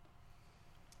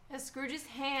 As Scrooge's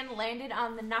hand landed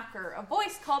on the knocker, a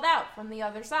voice called out from the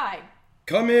other side.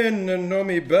 Come in and know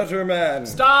me better, man.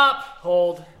 Stop!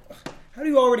 Hold. How do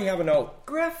you already have a note?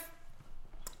 Griff,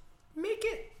 make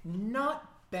it not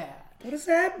bad. What does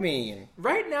that mean?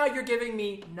 Right now you're giving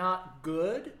me not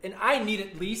good, and I need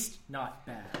at least not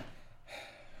bad.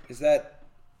 Is that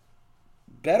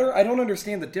better? I don't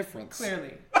understand the difference.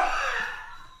 Clearly.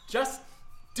 Just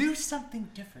do something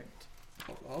different.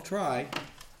 I'll try.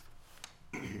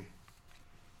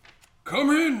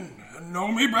 Come in and know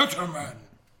me better, man.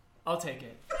 I'll take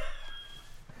it.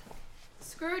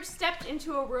 Scrooge stepped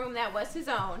into a room that was his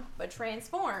own, but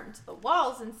transformed. The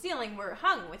walls and ceiling were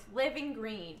hung with living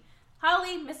green.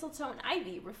 Holly, mistletoe, and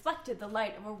ivy reflected the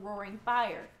light of a roaring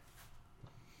fire.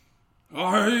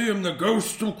 I am the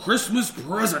ghost of Christmas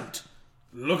present.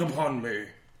 Look upon me.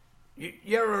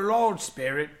 You're a Lord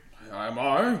Spirit. Am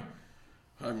I?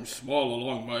 I'm small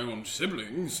along my own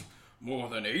siblings. More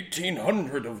than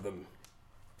 1,800 of them.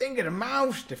 Think of the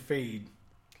mouths to feed.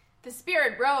 The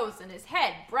spirit rose and his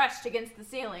head brushed against the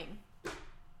ceiling.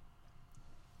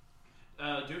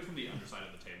 Do it from the underside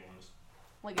of the table. And just,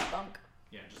 like a bunk.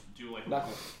 Yeah, just do like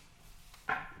Knuckle.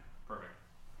 Perfect.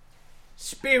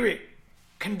 Spirit,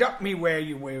 conduct me where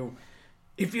you will.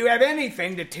 If you have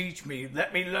anything to teach me,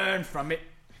 let me learn from it.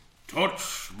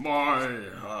 Touch my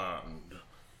hand.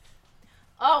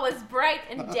 All was bright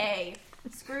and day.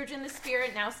 Scrooge and the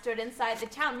spirit now stood inside the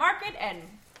town market, and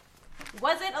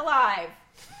was it alive?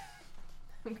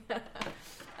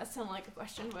 That sounded like a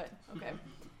question, but okay.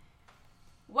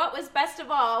 What was best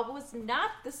of all was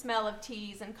not the smell of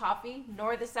teas and coffee,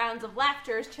 nor the sounds of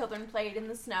laughter as children played in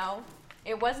the snow.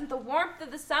 It wasn't the warmth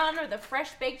of the sun or the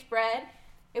fresh-baked bread.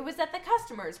 It was that the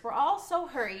customers were all so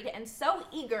hurried and so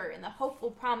eager in the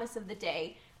hopeful promise of the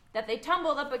day that they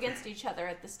tumbled up against each other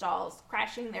at the stalls,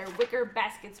 crashing their wicker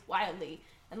baskets wildly,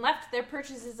 and left their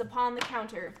purchases upon the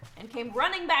counter, and came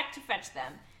running back to fetch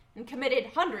them, and committed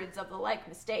hundreds of the like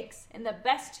mistakes in the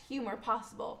best humor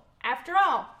possible. After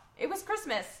all, it was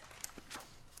Christmas.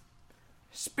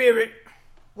 Spirit,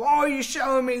 why are you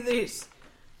showing me this?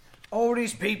 All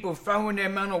these people throwing their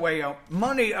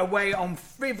money away on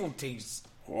frivolities.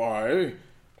 Why?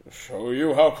 To show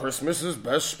you how Christmas is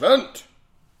best spent.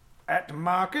 At the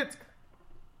market?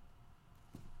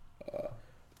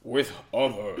 With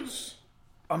others.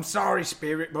 I'm sorry,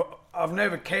 Spirit, but I've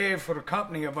never cared for the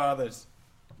company of others.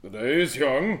 The day is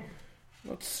young.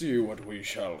 Let's see what we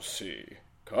shall see.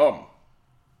 Come.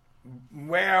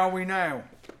 Where are we now?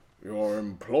 Your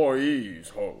employee's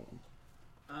home.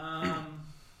 I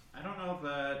don't know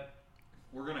that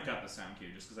we're gonna cut the sound cue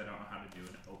just because I don't know how to do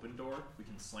an open door. We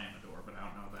can slam a door, but I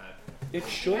don't know that. It You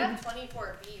should. have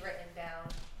 24B written down.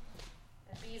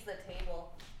 And B's the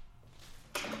table.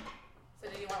 So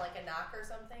do you want like a knock or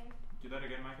something? Do that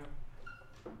again, Micah.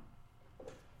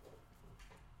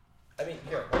 I mean,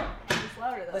 here. Hold on. It's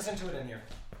louder though. Listen to it in here.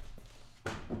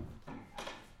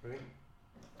 Ready?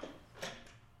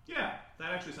 Yeah,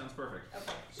 that actually sounds perfect.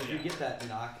 Okay. So If yeah, you get that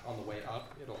knock on the way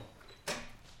up, it'll.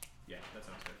 yeah, that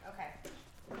sounds good. Okay.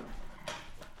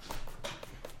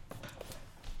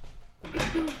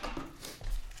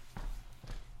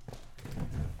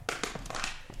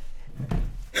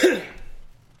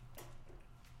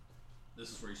 This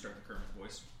is where you start the Kermit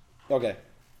voice. Okay.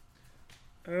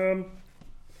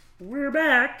 We're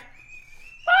back.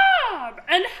 Bob,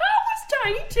 and how was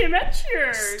Tiny Tim at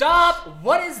church? Stop!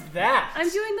 What is that? I'm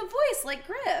doing the voice like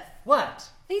Griff. What?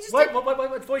 He just What, did,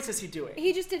 what voice is he doing?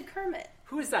 he just did Kermit.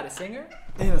 Who is that, a singer?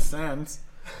 In a sense.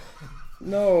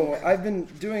 No, I've been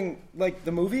doing, like,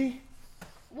 the movie.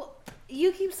 Well,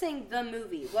 you keep saying the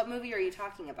movie. What movie are you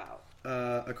talking about?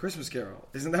 A Christmas Carol.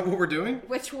 Isn't that what we're doing?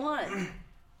 Which one?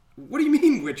 What do you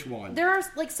mean, which one? There are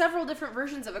like several different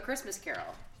versions of A Christmas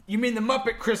Carol. You mean the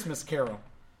Muppet Christmas Carol?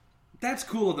 That's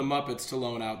cool of the Muppets to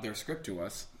loan out their script to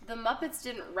us. The Muppets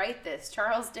didn't write this.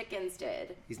 Charles Dickens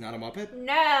did. He's not a Muppet?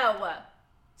 No.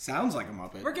 Sounds like a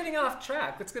Muppet. We're getting off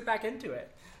track. Let's get back into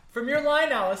it. From your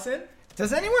line, Allison.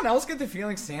 Does anyone else get the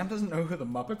feeling Sam doesn't know who the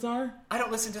Muppets are? I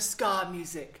don't listen to ska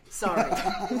music. Sorry.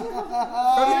 From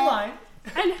your line.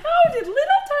 And how did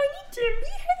little Tiny Tim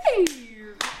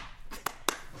behave?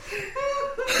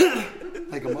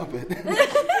 Like a Muppet.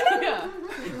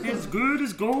 As good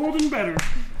as gold and better.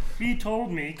 He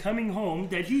told me, coming home,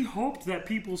 that he hoped that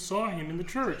people saw him in the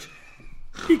church,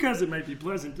 because it might be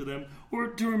pleasant to them, or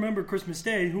to remember Christmas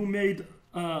Day, who made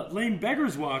lame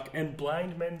beggars walk and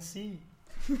blind men see.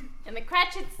 And the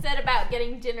Cratchits set about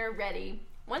getting dinner ready.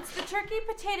 Once the turkey,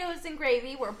 potatoes, and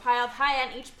gravy were piled high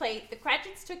on each plate, the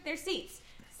Cratchits took their seats,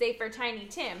 save for Tiny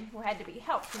Tim, who had to be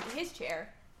helped into his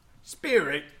chair.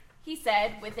 Spirit, He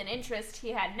said, with an interest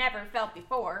he had never felt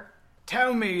before.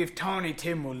 tell me if Tiny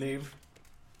Tim will live.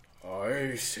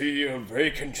 I see a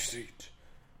vacant seat.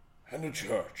 And a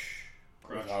church.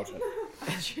 Without an...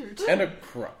 And a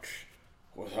crutch.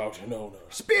 Without an owner.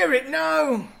 Spirit,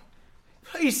 no!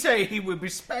 Please say he will be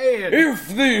spared. If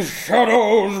these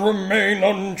shadows remain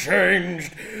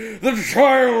unchanged, the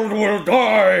child will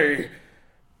die.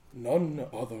 None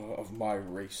other of my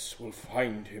race will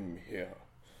find him here.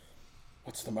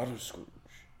 What's the matter, Scrooge?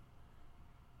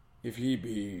 If he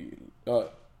be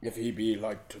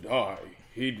like to die,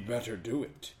 he'd better do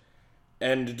it,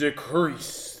 and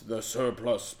decrease the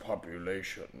surplus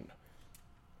population.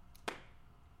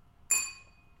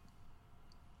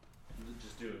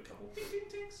 Just do a couple ding ding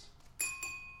dings.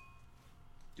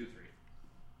 Do 3.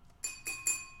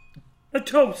 A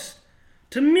toast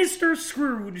to Mr.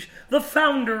 Scrooge, the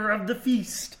founder of the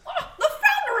feast. The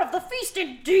founder of the feast,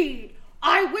 indeed.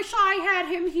 I wish I had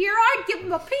him here. I'd give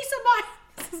him a piece of my...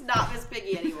 This is not Miss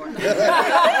Piggy anymore.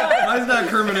 Mine's not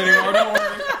Kermit anymore, don't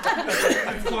worry.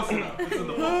 It's close enough. It's in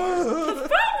the ballpark. The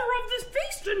founder of this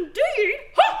feast, indeed.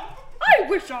 Ha! I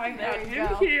wish I had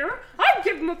him here. I'd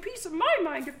give him a piece of my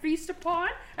mind to feast upon,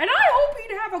 and I hope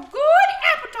he'd have a good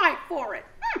appetite for it.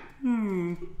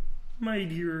 My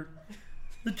dear,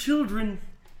 the children,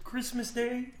 Christmas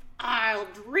Day. I'll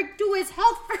drink to his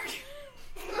health for...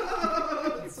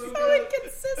 so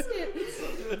inconsistent.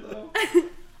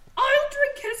 I'll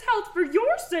drink his health for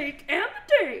your sake and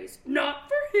the day's, not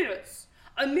for his.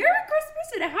 A Merry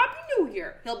Christmas and a Happy New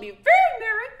Year. He'll be very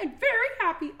merry and very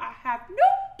happy, I have no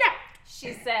doubt.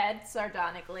 She said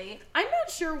sardonically. I'm not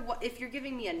sure if you're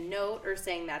giving me a note or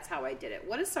saying that's how I did it.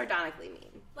 What does sardonically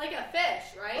mean? Like a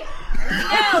fish, right?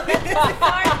 No, that's a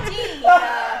sardine.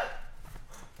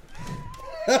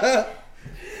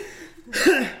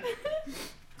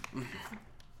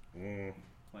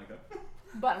 Micah.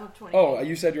 Bottom of 20. Oh,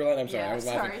 you said your line? I'm sorry. Yeah, I was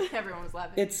laughing. sorry. Everyone was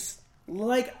laughing. It's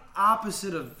like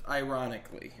opposite of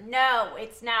ironically. No,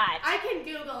 it's not. I can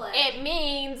Google it. It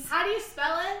means... How do you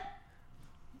spell it?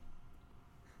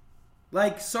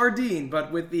 Like sardine,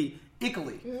 but with the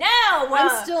ickly. No!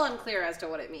 I'm still unclear as to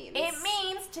what it means. It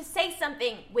means to say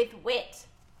something with wit.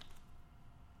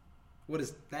 What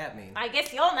does that mean? I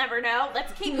guess you'll never know.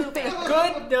 Let's keep moving.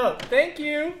 Good note. Thank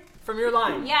you. From your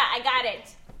line. Yeah, I got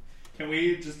it. Can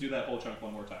we just do that whole chunk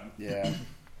one more time? Yeah.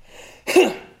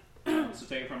 So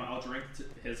take it from I'll drink to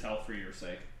his health for your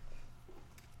sake.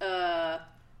 I'll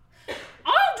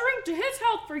drink to his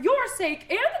health for your sake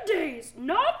and the day's,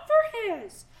 not for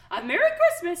his. A Merry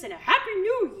Christmas and a Happy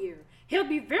New Year. He'll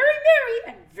be very merry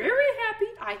and very happy,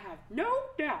 I have no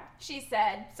doubt. She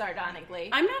said sardonically.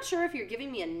 I'm not sure if you're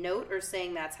giving me a note or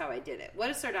saying that's how I did it. What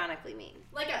does sardonically mean?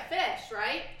 Like a fish,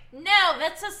 right? No,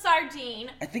 that's a sardine.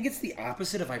 I think it's the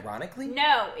opposite of ironically.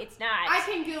 No, it's not. I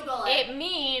can Google it. It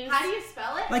means... How do you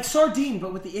spell it? Like sardine,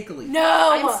 but with the ickly.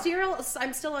 No!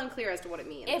 I'm still unclear as to what it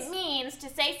means. It means to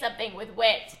say something with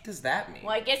wit. What does that mean?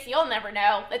 Well, I guess you'll never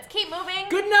know. Let's keep moving.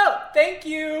 Good note. Thank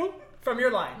you. From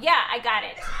your line. Yeah, I got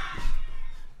it.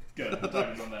 Good. The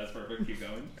timing on that is perfect. Keep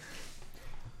going.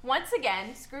 Once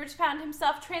again, Scrooge found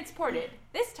himself transported,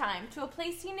 this time to a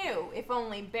place he knew, if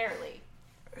only barely.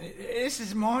 This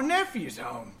is my nephew's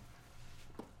home.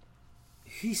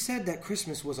 He said that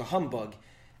Christmas was a humbug,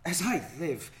 as I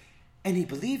live, and he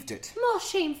believed it. More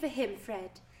shame for him,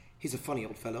 Fred. He's a funny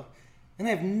old fellow, and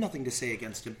I have nothing to say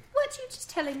against him. Weren't you just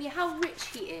telling me how rich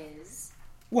he is?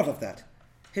 What of that?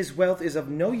 His wealth is of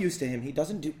no use to him. He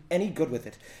doesn't do any good with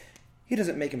it. He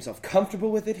doesn't make himself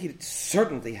comfortable with it. He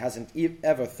certainly hasn't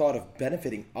ever thought of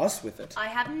benefiting us with it. I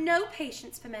have no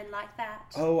patience for men like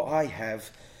that. Oh, I have.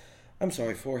 I'm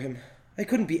sorry for him. I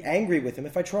couldn't be angry with him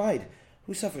if I tried.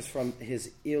 Who suffers from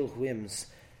his ill whims?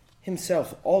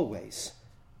 Himself always.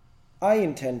 I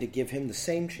intend to give him the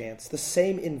same chance, the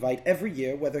same invite every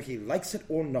year, whether he likes it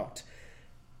or not.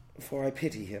 For I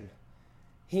pity him.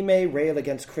 He may rail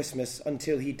against Christmas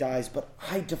until he dies, but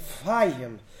I defy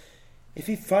him. If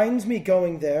he finds me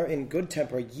going there in good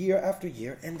temper year after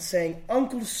year and saying,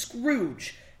 "Uncle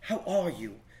Scrooge, how are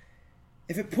you?"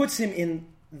 If it puts him in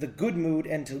the good mood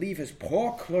and to leave his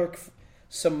poor clerk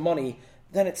some money,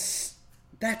 then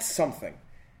that's something.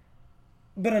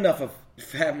 But enough of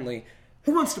family.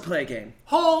 Who wants to play a game?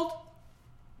 Hold!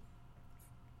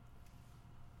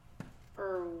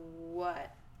 For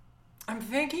what? I'm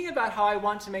thinking about how I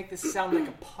want to make this sound like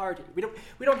a party.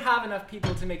 We don't have enough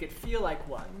people to make it feel like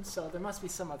one, so there must be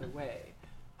some other way.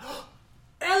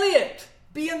 Elliot!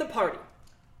 Be in the party.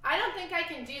 I don't think I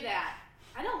can do that.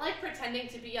 I don't like pretending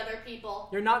to be other people.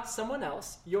 You're not someone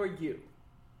else, you're you.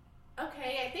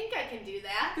 Okay, I think I can do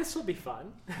that. This will be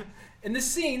fun. In the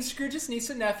scene, Scrooge's niece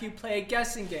and nephew play a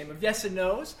guessing game of yes and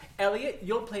no's. Elliot,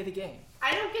 you'll play the game.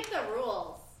 I don't get the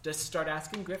rules. Just start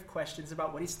asking Griff questions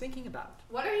about what he's thinking about.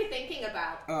 What are you thinking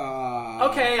about?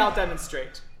 Okay, I'll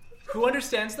demonstrate. Who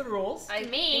understands the rules?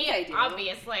 Me, I do.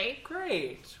 Obviously.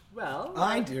 Great. Well,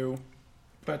 I do.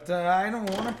 But I don't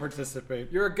want to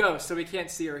participate. You're a ghost, so we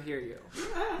can't see or hear you.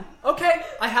 Okay,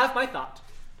 I have my thought.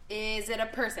 Is it a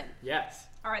person? Yes.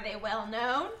 Are they well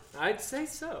known? I'd say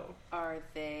so. Are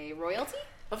they royalty?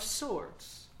 Of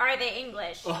sorts. Are they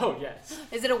English? Oh, yes.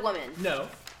 Is it a woman? No.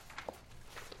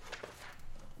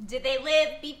 Did they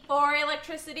live before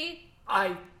electricity?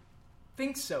 I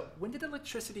think so. When did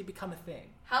electricity become a thing?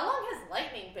 How long has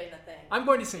lightning been a thing? I'm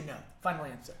going to say no. Final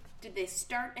answer. Did they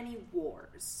start any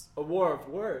wars? A war of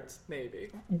words,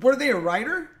 maybe. Were they a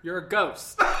writer? You're a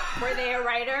ghost. Were they a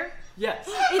writer? Yes.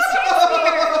 It's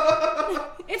Shakespeare!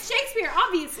 It's Shakespeare,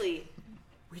 obviously.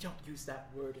 We don't use that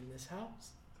word in this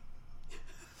house.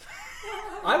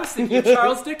 I was thinking of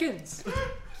Charles Dickens.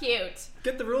 Cute.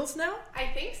 Get the rules now? I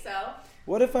think so.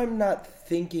 What if I'm not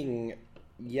thinking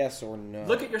yes or no?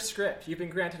 Look at your script. You've been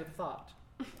granted a thought.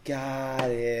 Got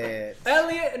it.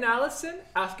 Elliot and Allison,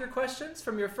 ask your questions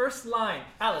from your first line.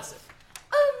 Allison.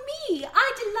 Oh, me!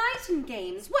 I delight in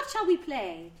games. What shall we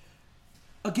play?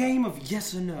 A game of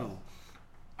yes or no.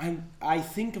 I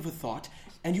think of a thought,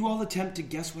 and you all attempt to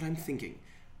guess what I'm thinking.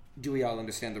 Do we all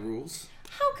understand the rules?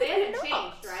 How could They we haven't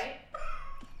not? changed, right?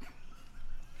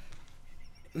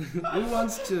 Who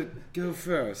wants to go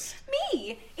first?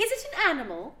 Me! Is it an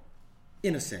animal?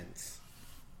 In a sense.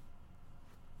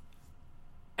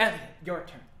 Elliot, your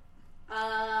turn.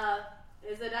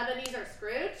 Is it Ebenezer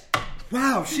Scrooge?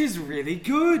 Wow, she's really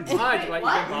good. Why Wait, do I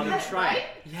what? even bother That's trying? right?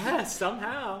 Yes,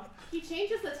 somehow. He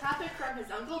changes the topic from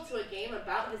his uncle to a game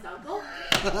about his uncle?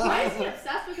 Why is he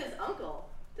obsessed with his uncle?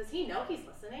 Does he know he's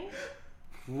listening?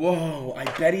 Whoa, I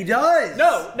bet he does.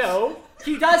 No,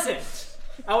 he doesn't.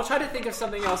 I will try to think of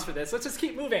something else for this. Let's just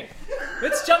keep moving.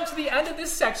 Let's jump to the end of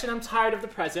this section. I'm tired of the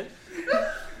present.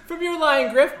 From your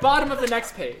line, Griff, bottom of the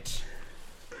next page.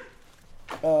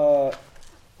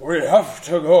 We have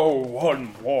to go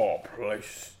one more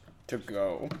place to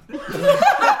go.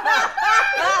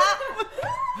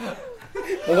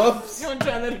 Whoops. You want to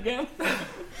try that again?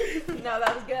 No,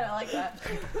 that was good. I like that.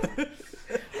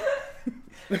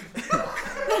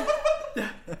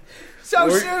 So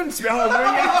soon, Spelling.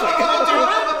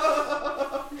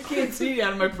 I can't see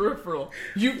out of my peripheral.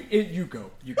 You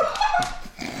go. You go.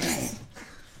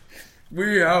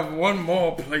 We have one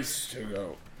more place to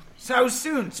go. So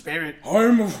soon, Spirit.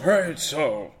 I'm afraid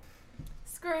so.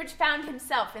 Scrooge found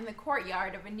himself in the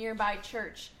courtyard of a nearby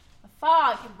church. A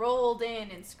fog had rolled in,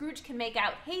 and Scrooge could make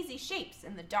out hazy shapes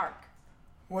in the dark.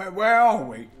 Where are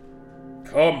we?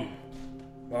 Come,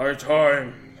 my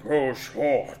time grows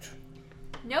short.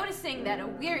 Noticing that a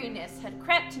weariness had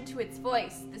crept into its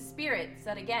voice, the spirit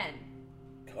said again,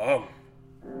 Come,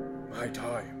 my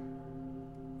time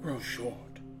grows short.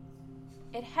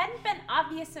 It hadn't been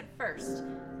obvious at first,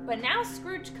 but now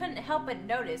Scrooge couldn't help but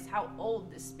notice how old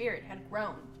the spirit had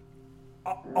grown.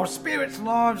 Are spirits'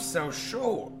 lives so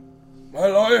short? My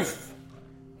life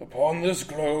upon this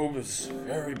globe is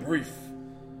very brief.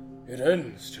 It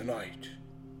ends tonight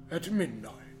at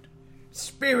midnight.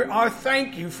 Spirit, I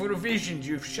thank you for the visions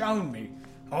you've shown me.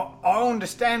 I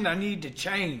understand I need to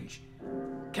change.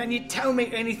 Can you tell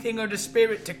me anything of the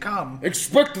spirit to come?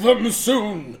 Expect them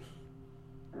soon.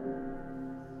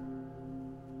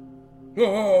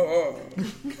 Oh,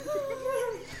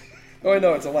 I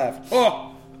know, it's a laugh.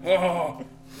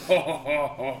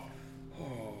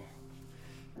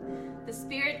 The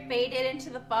spirit faded into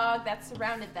the fog that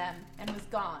surrounded them and was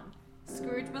gone.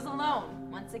 Scrooge was alone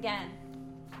once again.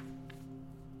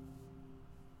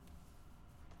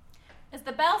 As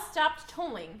the bell stopped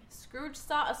tolling, Scrooge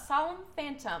saw a solemn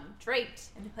phantom, draped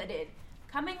and hooded,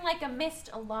 coming like a mist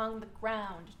along the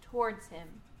ground towards him.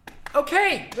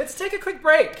 Okay, let's take a quick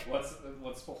break. Let's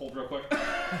hold real quick.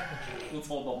 Let's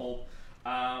hold the hold.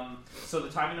 So the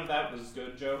timing of that was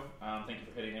good, Joe. Thank you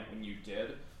for hitting it when you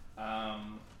did.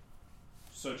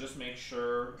 So just make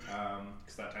sure,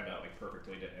 because that timed out like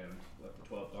perfectly to end with the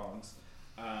 12 gongs,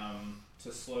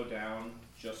 to slow down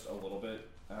just a little bit,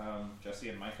 Jesse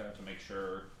and Micah, to make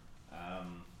sure.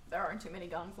 There aren't too many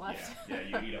gongs left. Yeah,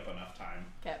 you eat up enough time.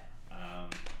 Okay.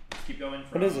 Let's keep going.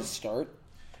 From, When does it start?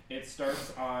 It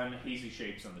starts on hazy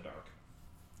shapes in the dark.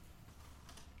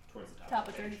 Towards the top. Top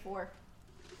of the page. 34.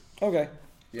 Okay.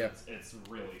 Yeah. It's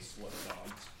really slow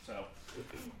dogs. So,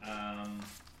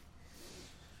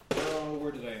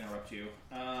 where did I interrupt you?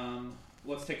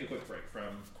 Let's take a quick break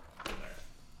from there.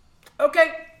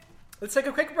 Okay, let's take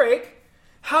a quick break.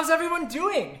 How's everyone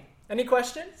doing? Any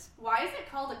questions? Why is it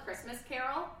called A Christmas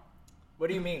Carol? What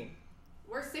do you mean?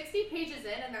 We're 60 pages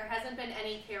in and there hasn't been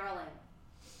any caroling.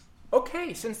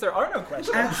 Okay, since there are no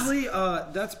questions. Actually,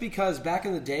 that's because back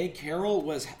in the day, carol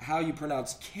was how you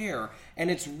pronounce care,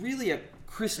 and it's really a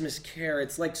Christmas care.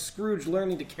 It's like Scrooge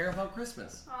learning to care about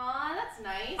Christmas. Aw, that's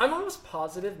nice. I'm almost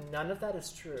positive none of that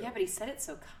is true. Yeah, but he said it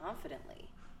so confidently.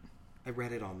 I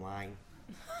read it online.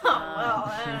 Oh,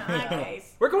 well, in that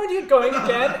case. We're going to get going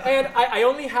again, and I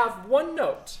only have one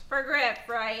note. For Griff,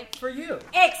 right? For you.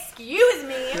 Excuse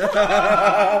me.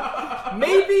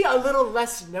 Maybe a little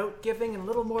less note-giving and a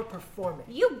little more performing.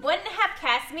 You wouldn't have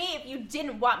cast me if you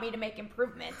didn't want me to make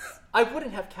improvements. I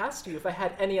wouldn't have cast you if I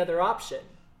had any other option.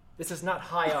 This is not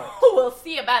high art. We'll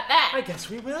see about that. I guess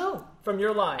we will. From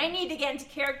your line. I need to get into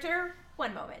character.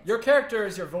 One moment. Your character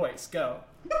is your voice. Go.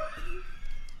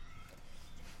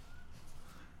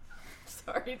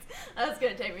 Sorry, that's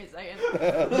gonna take me a second.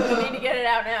 I need to get it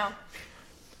out now.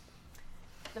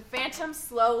 The phantom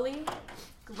slowly,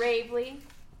 gravely,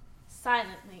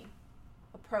 silently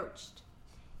approached.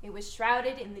 It was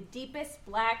shrouded in the deepest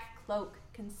black cloak,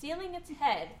 concealing its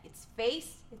head, its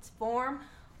face, its form,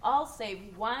 all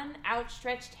save one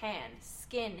outstretched hand,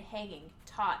 skin hanging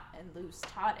taut and loose.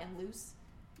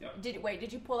 Yep.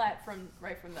 Did you pull that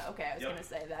right from the? Okay, I was gonna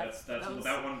say that.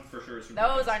 That one for sure is from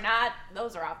Those are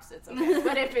opposites. Okay,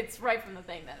 but if it's right from the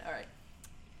thing, then all right.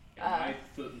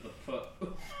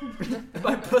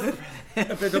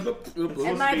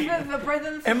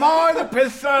 Am I the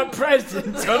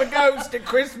present of the ghost of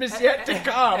Christmas yet to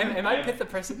come? Am I Pith the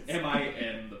present? Am I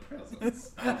in the presents?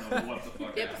 I don't know what the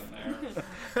fuck happened there.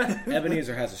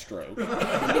 Ebenezer has a stroke.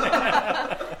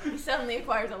 He suddenly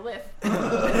acquires a lift.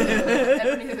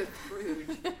 Ebenezer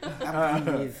Scrooge.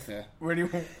 Where do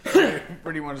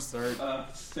you want to start?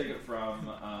 Let's take it from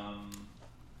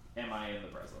Am I in the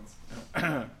presents?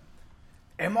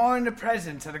 Am I in the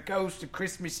presence of the ghost of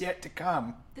Christmas yet to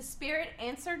come? The spirit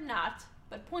answered not,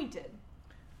 but pointed.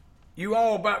 You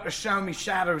all about to show me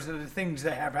shadows of the things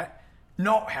that have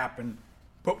not happened,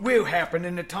 but will happen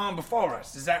in the time before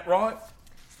us. Is that right?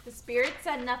 The spirit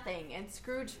said nothing, and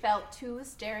Scrooge felt two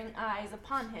staring eyes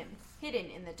upon him, hidden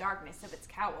in the darkness of its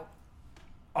cowl.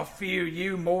 I fear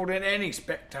you more than any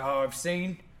spectre I've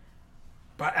seen,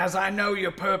 but as I know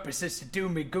your purpose is to do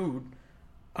me good,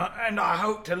 and I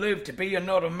hope to live to be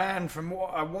another man from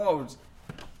what I was,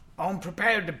 I'm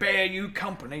prepared to bear you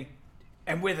company,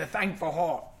 and with a thankful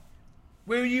heart.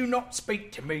 Will you not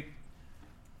speak to me?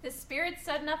 The spirit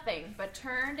said nothing, but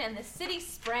turned, and the city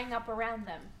sprang up around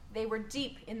them. They were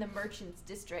deep in the merchants'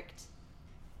 district.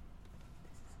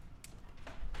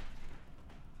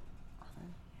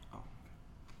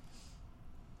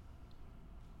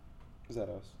 Is that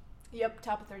us? Yep,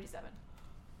 top of 37.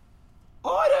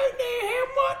 I don't know how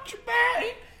much about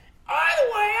it. Either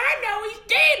way, I know he's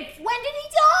dead. When did he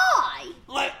die?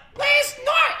 Like last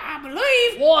night, I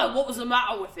believe. Why? What was the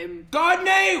matter with him? God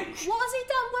knows. What has he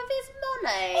done with his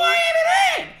money? I haven't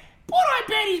heard, but I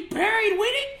bet he's buried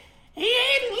with it. He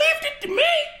hadn't left it to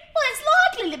me. Well, it's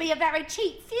likely to be a very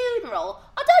cheap funeral.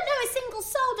 I don't know a single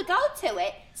soul to go to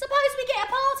it. Suppose we get a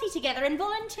party together and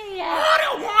volunteer. I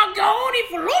don't want to go on it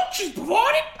for lunch is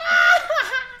provided.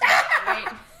 Wait.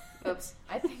 Oops.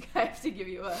 I think I have to give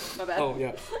you a... My bad. Oh,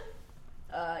 yeah.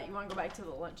 You want to go back to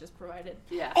the lunches provided?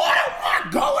 Yeah. I don't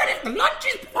want to go in if the lunch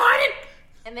is provided.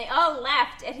 And they all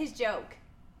laughed at his joke.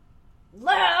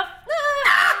 Laugh!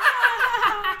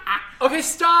 Okay,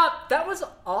 stop! That was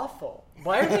awful.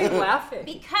 Why are they laughing?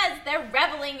 Because they're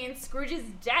reveling in Scrooge's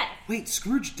death. Wait,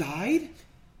 Scrooge died?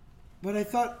 But I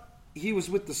thought he was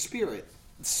with the spirit.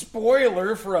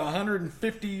 Spoiler for a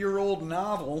 150-year-old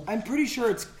novel. I'm pretty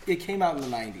sure it came out in the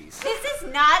 90s. This is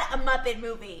not a Muppet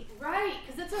movie. Right,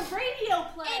 because it's a radio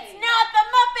play. It's not the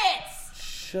Muppets!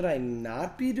 Should I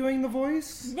not be doing the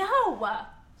voice? No!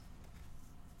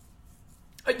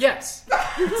 Yes.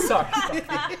 Sorry.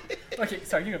 Okay,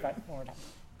 sorry, you go back. One more time.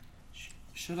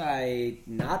 Should I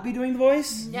not be doing the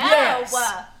voice? No! Yes.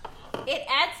 It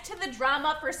adds to the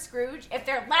drama for Scrooge if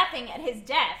they're laughing at his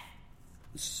death.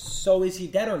 So is he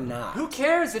dead or not? Who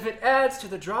cares if it adds to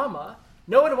the drama?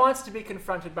 No one wants to be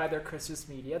confronted by their Christmas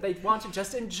media. They want to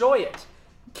just enjoy it.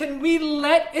 Can we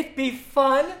let it be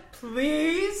fun,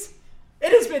 please?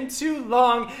 It has been 2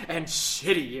 long and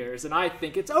shitty years, and I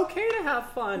think it's okay to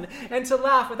have fun and to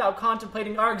laugh without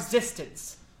contemplating our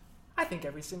existence. I think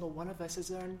every single one of us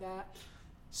has earned that.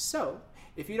 So,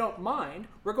 if you don't mind,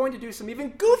 we're going to do some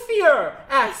even goofier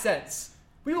accents.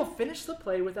 We will finish the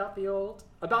play about the old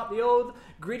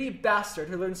greedy bastard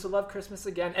who learns to love Christmas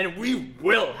again, and we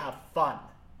will have fun.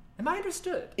 Am I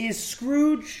understood? Is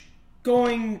Scrooge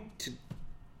going to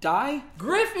die?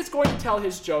 Griff is going to tell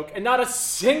his joke, and not a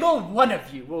single one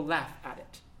of you will laugh at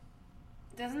it.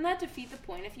 Doesn't that defeat the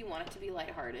point if you want it to be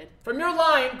lighthearted? From your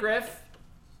line, Griff.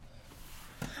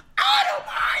 I don't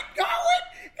mind going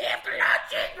if the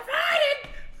lunch is provided.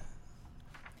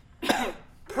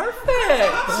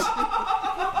 Perfect!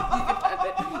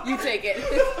 You take it.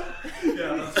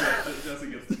 Yeah, that's right. Jesse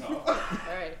gets the top.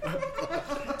 Alright.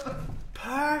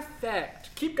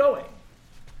 Perfect. Keep going.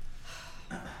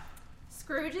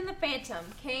 Scrooge and the Phantom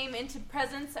came into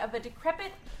presence of a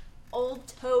decrepit old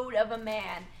toad of a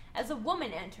man as a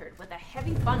woman entered with a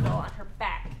heavy bundle on her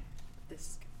back.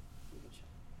 This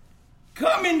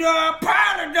Come into our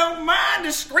parlor, don't mind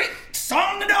the squeaks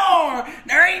on the door.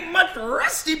 There ain't much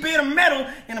rusty bit of metal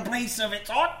in a place of its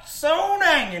own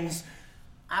hangings,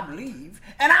 I believe.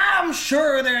 And I'm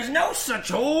sure there's no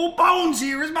such old bones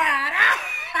here as mine.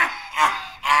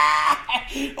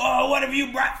 Oh, what have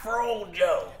you brought for old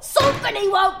Joe? Something he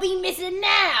won't be missing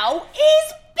now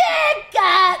is bed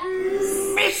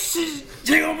curtains. Mrs.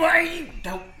 Dillboy, you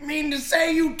don't mean to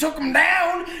say you took them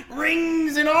down,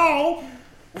 rings and all,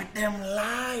 with them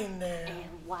lying there.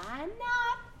 And why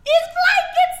not? His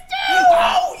blankets too!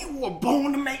 Oh, you were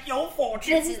born to make your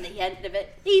fortune. This is the end of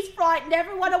it. He's frightened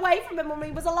everyone away from him when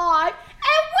he was alive,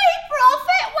 and we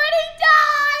profit when he dies!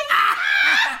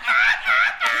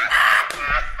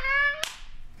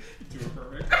 Do it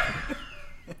perfect.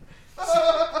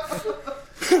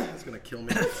 It's gonna kill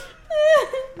me.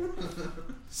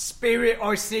 Spirit,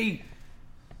 I see.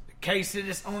 The case of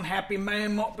this unhappy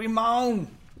man might be my own.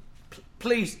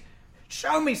 Please,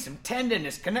 show me some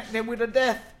tenderness connected with the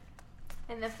death.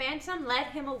 And the phantom led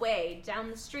him away down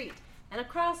the street and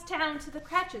across town to the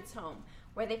Cratchits' home,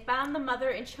 where they found the mother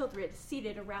and children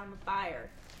seated around the fire.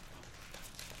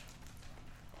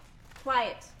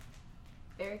 Quiet.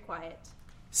 Very quiet.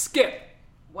 Skip.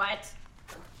 What?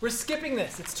 We're skipping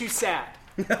this. It's too sad.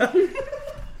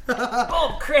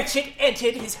 Bob Cratchit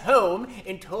entered his home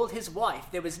and told his wife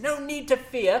there was no need to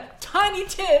fear. Tiny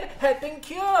Tim had been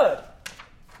cured.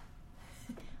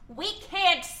 We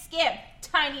can't skip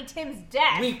Tiny Tim's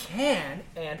death. We can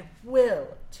and will.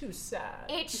 Too sad.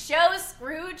 It shows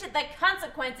Scrooge the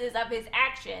consequences of his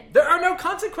actions. There are no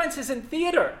consequences in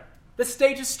theater. The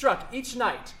stage is struck each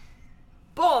night.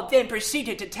 Bob then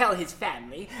proceeded to tell his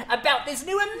family about this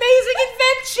new amazing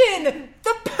invention,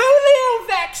 the polio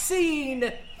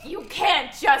vaccine. You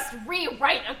can't just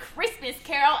rewrite A Christmas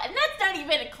Carol, and that's not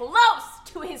even close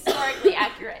to historically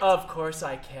accurate. Of course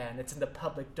I can. It's in the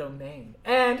public domain.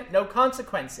 And no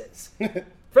consequences.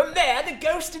 From there, the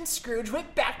ghost and Scrooge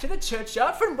went back to the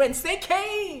churchyard from whence they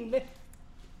came. The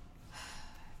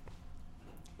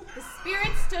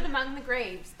spirit stood among the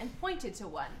graves and pointed to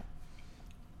one.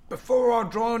 Before I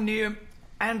draw near,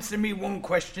 answer me one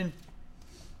question.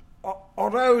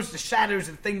 Are those the shadows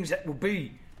of things that will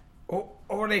be? Or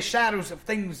are they shadows of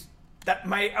things that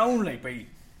may only be?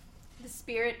 The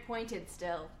spirit pointed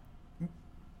still.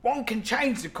 One can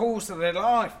change the course of their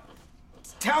life.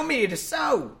 Tell me it is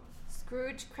so.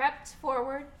 Scrooge crept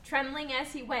forward, trembling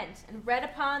as he went, and read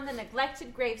upon the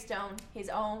neglected gravestone his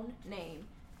own name,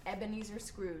 Ebenezer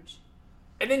Scrooge.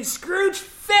 And then Scrooge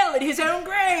fell in his own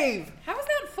grave. How is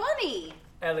that funny?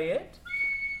 Elliot?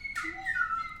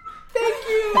 Thank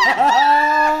you.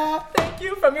 Thank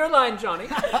you from your line, Johnny.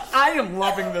 I am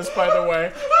loving this, by the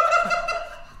way.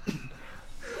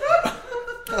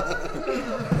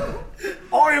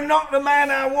 I am not the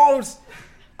man I was.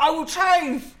 I will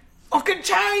change. I can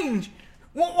change.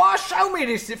 Why show me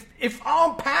this if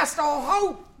I'm past all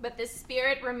hope? But the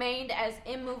spirit remained as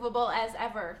immovable as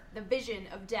ever, the vision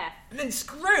of death. And then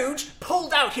Scrooge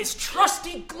pulled out his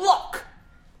trusty Glock.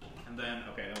 And then,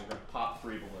 okay, now we're going to pop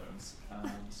 3 balloons.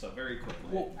 So very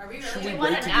quickly. Are we really do you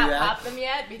want to not pop them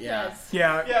yet? Because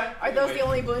yeah. Are those the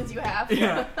only balloons you have?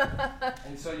 Yeah.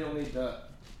 And so you'll need to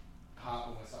pop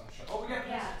them with something. Oh, we got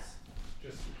pieces.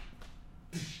 Just.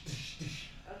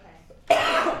 Okay.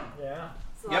 Yeah.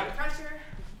 It's a lot of pressure.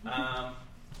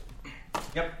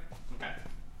 Yep. Okay.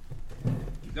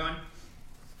 Keep going.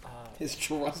 His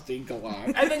trusty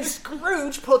Glock. And then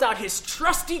Scrooge pulled out his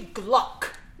trusty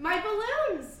Glock. My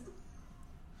balloons!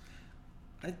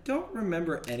 I don't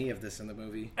remember any of this in the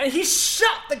movie. And he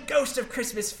shot the ghost of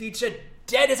Christmas future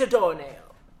dead as a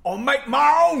doornail. I'll make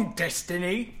my own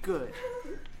destiny. Good.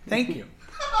 Thank you.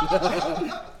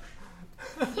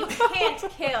 You can't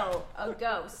kill a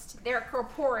ghost. They're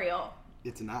corporeal.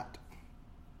 It's not.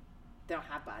 They don't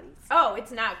have bodies. Oh,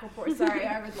 it's not corporeal. Sorry,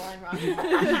 I read the line wrong.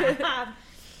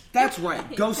 That's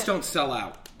right. Ghosts don't sell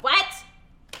out. What?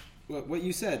 What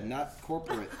you said, not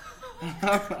corporate.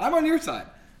 I'm on your side.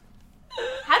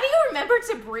 How do you remember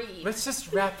to breathe? Let's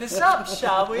just wrap this up,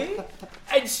 shall we?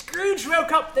 And Scrooge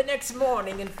woke up the next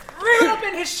morning and threw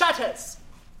open his shutters.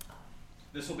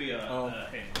 This will be a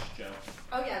hinge, Joe.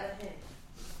 Oh yeah, the hinge.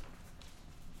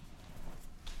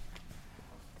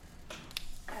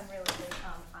 I'm really good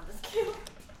on this cube.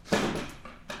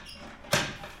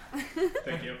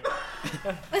 Thank you.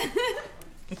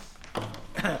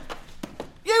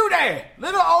 You there,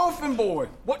 little orphan boy.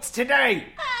 What's today? Hey,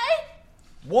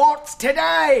 What's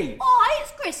today?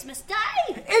 it's Christmas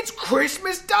Day. It's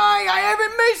Christmas Day. I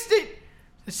haven't missed it.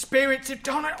 The spirits have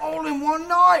done it all in one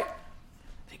night.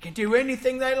 They can do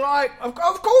anything they like. Of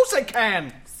course they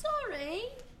can. Sorry.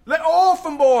 Little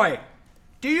orphan boy,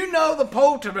 Do you know the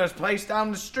Poulterer's place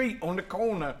down the street on the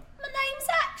corner? My name's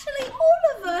actually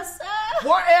Oliver, sir.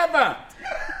 Whatever!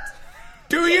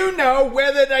 Do you know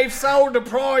whether they've sold the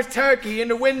prize turkey in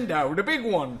the window, the big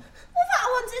one? Well, that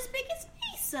one's as big as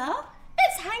me, sir.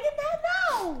 It's hanging there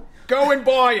now. Go and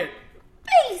buy it.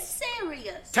 Be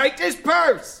serious. Take this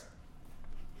purse.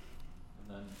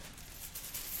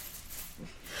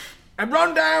 And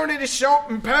run down to the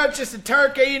shop and purchase the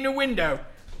turkey in the window.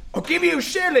 I'll give you a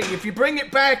shilling if you bring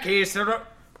it back here so that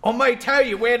I may tell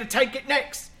you where to take it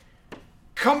next.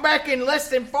 Come back in less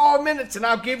than 5 minutes and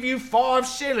I'll give you 5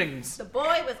 shillings. The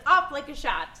boy was off like a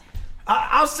shot.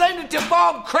 I'll send it to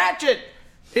Bob Cratchit.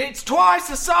 It's twice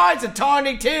the size of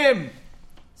Tiny Tim.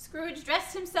 Scrooge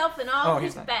dressed himself in all he's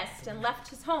his not. best and left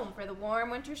his home for the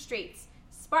warm winter streets,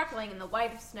 sparkling in the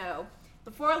white of snow.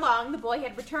 Before long, the boy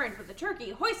had returned with the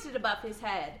turkey hoisted above his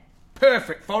head.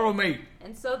 Perfect, follow me.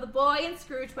 And so the boy and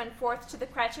Scrooge went forth to the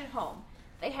Cratchit home.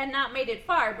 They had not made it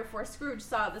far before Scrooge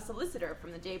saw the solicitor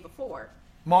from the day before.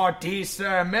 My dear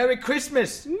sir, Merry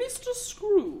Christmas. Mr.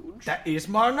 Scrooge. That is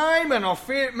my name, and I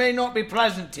fear it may not be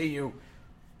pleasant to you.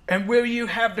 And will you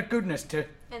have the goodness to...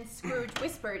 And Scrooge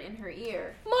whispered in her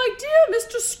ear, My dear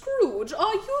Mr. Scrooge,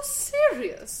 are you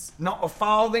serious? Not a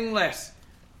farthing less.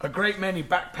 A great many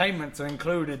back payments are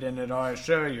included in it, I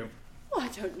assure you. I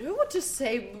don't know what to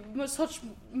say. Such...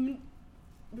 Munificent.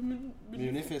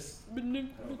 I don't know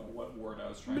what word I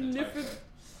was trying to type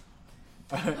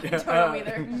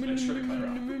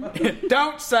there.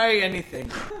 Don't say anything.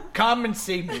 Come and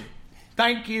see me.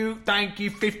 Thank you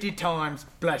 50 times.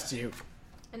 Bless you.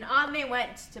 and on they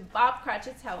went to Bob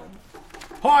Cratchit's home.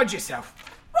 Hide yourself.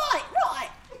 Right.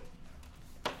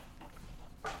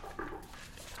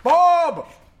 Bob!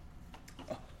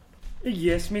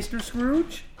 Yes, Mr.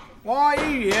 Scrooge? Why are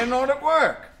you here, not at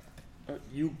work?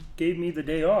 You gave me the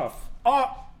day off.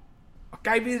 I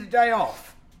gave you the day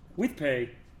off. With pay.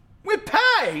 With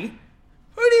pay?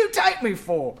 Who do you take me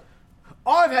for?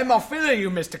 I've had my fill of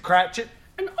you, Mr. Cratchit.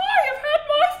 And I have had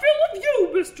my fill of you,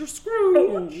 Mr.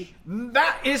 Scrooge.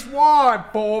 That is why,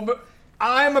 Bob,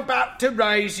 I am about to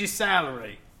raise your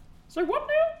salary. So what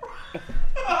now?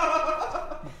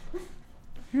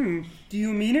 Do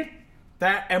you mean it?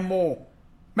 That and more.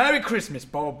 Merry Christmas,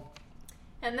 Bob.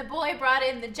 And the boy brought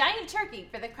in the giant turkey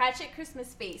for the Cratchit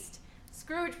Christmas feast.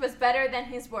 Scrooge was better than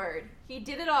his word. He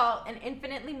did it all and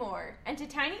infinitely more. And to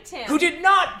Tiny Tim, who did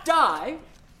not die,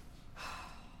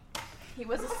 he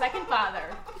was a second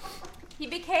father. He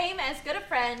became as good a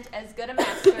friend, as good a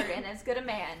master, and as good a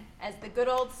man as the good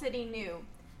old city knew.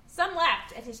 Some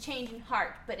laughed at his changing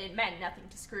heart, but it meant nothing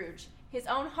to Scrooge. His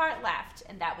own heart laughed,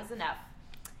 and that was enough.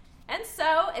 And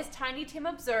so, as Tiny Tim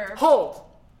observed... Hold!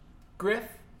 Griff,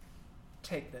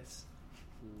 take this.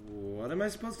 What am I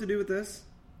supposed to do with this?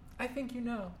 I think you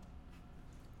know.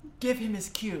 Give him his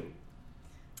cue.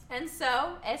 And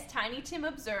so, as Tiny Tim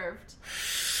observed...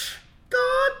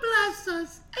 God bless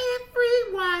us,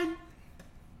 everyone.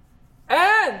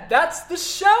 And that's the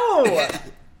show!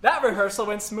 That rehearsal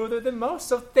went smoother than most,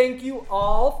 so thank you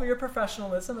all for your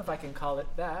professionalism, if I can call it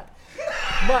that.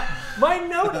 My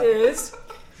note is,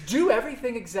 do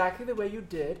everything exactly the way you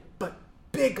did, but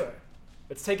bigger.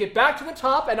 Let's take it back to the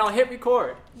top, and I'll hit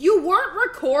record. You weren't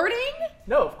recording?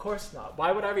 No, of course not.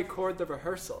 Why would I record the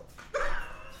rehearsal?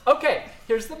 Okay,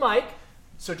 here's the mic.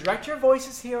 So direct your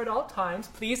voices here at all times,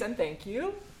 please and thank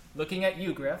you. Looking at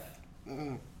you, Griff.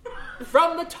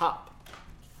 From the top.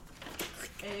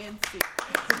 And see.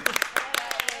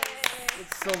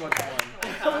 It's so much fun.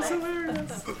 That was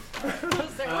hilarious.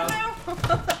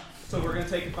 So we're going to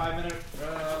take a 5-minute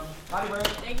potty break.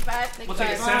 Take 5. We'll take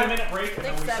a 7-minute break, and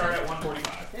then we start at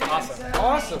 1:45. Awesome.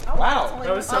 Awesome. Oh, Wow.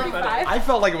 That was so funny. I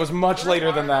felt like it was much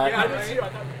later than that. Yeah, I did too. I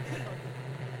thought-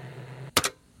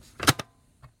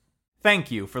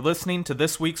 Thank you for listening to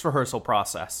this week's rehearsal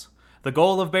process. The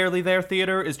goal of Barely There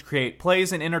Theater is to create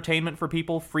plays and entertainment for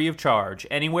people free of charge,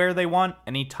 anywhere they want,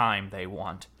 anytime they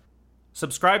want.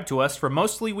 Subscribe to us for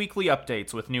mostly weekly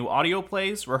updates with new audio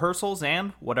plays, rehearsals,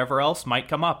 and whatever else might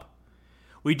come up.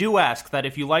 We do ask that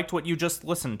if you liked what you just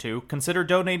listened to, consider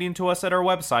donating to us at our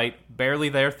website,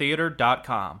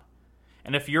 barelytheretheater.com.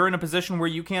 And if you're in a position where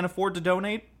you can't afford to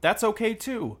donate, that's okay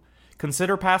too.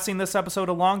 Consider passing this episode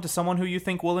along to someone who you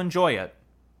think will enjoy it.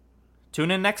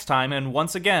 Tune in next time, and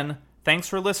once again, thanks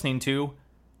for listening to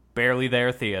Barely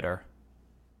There Theater.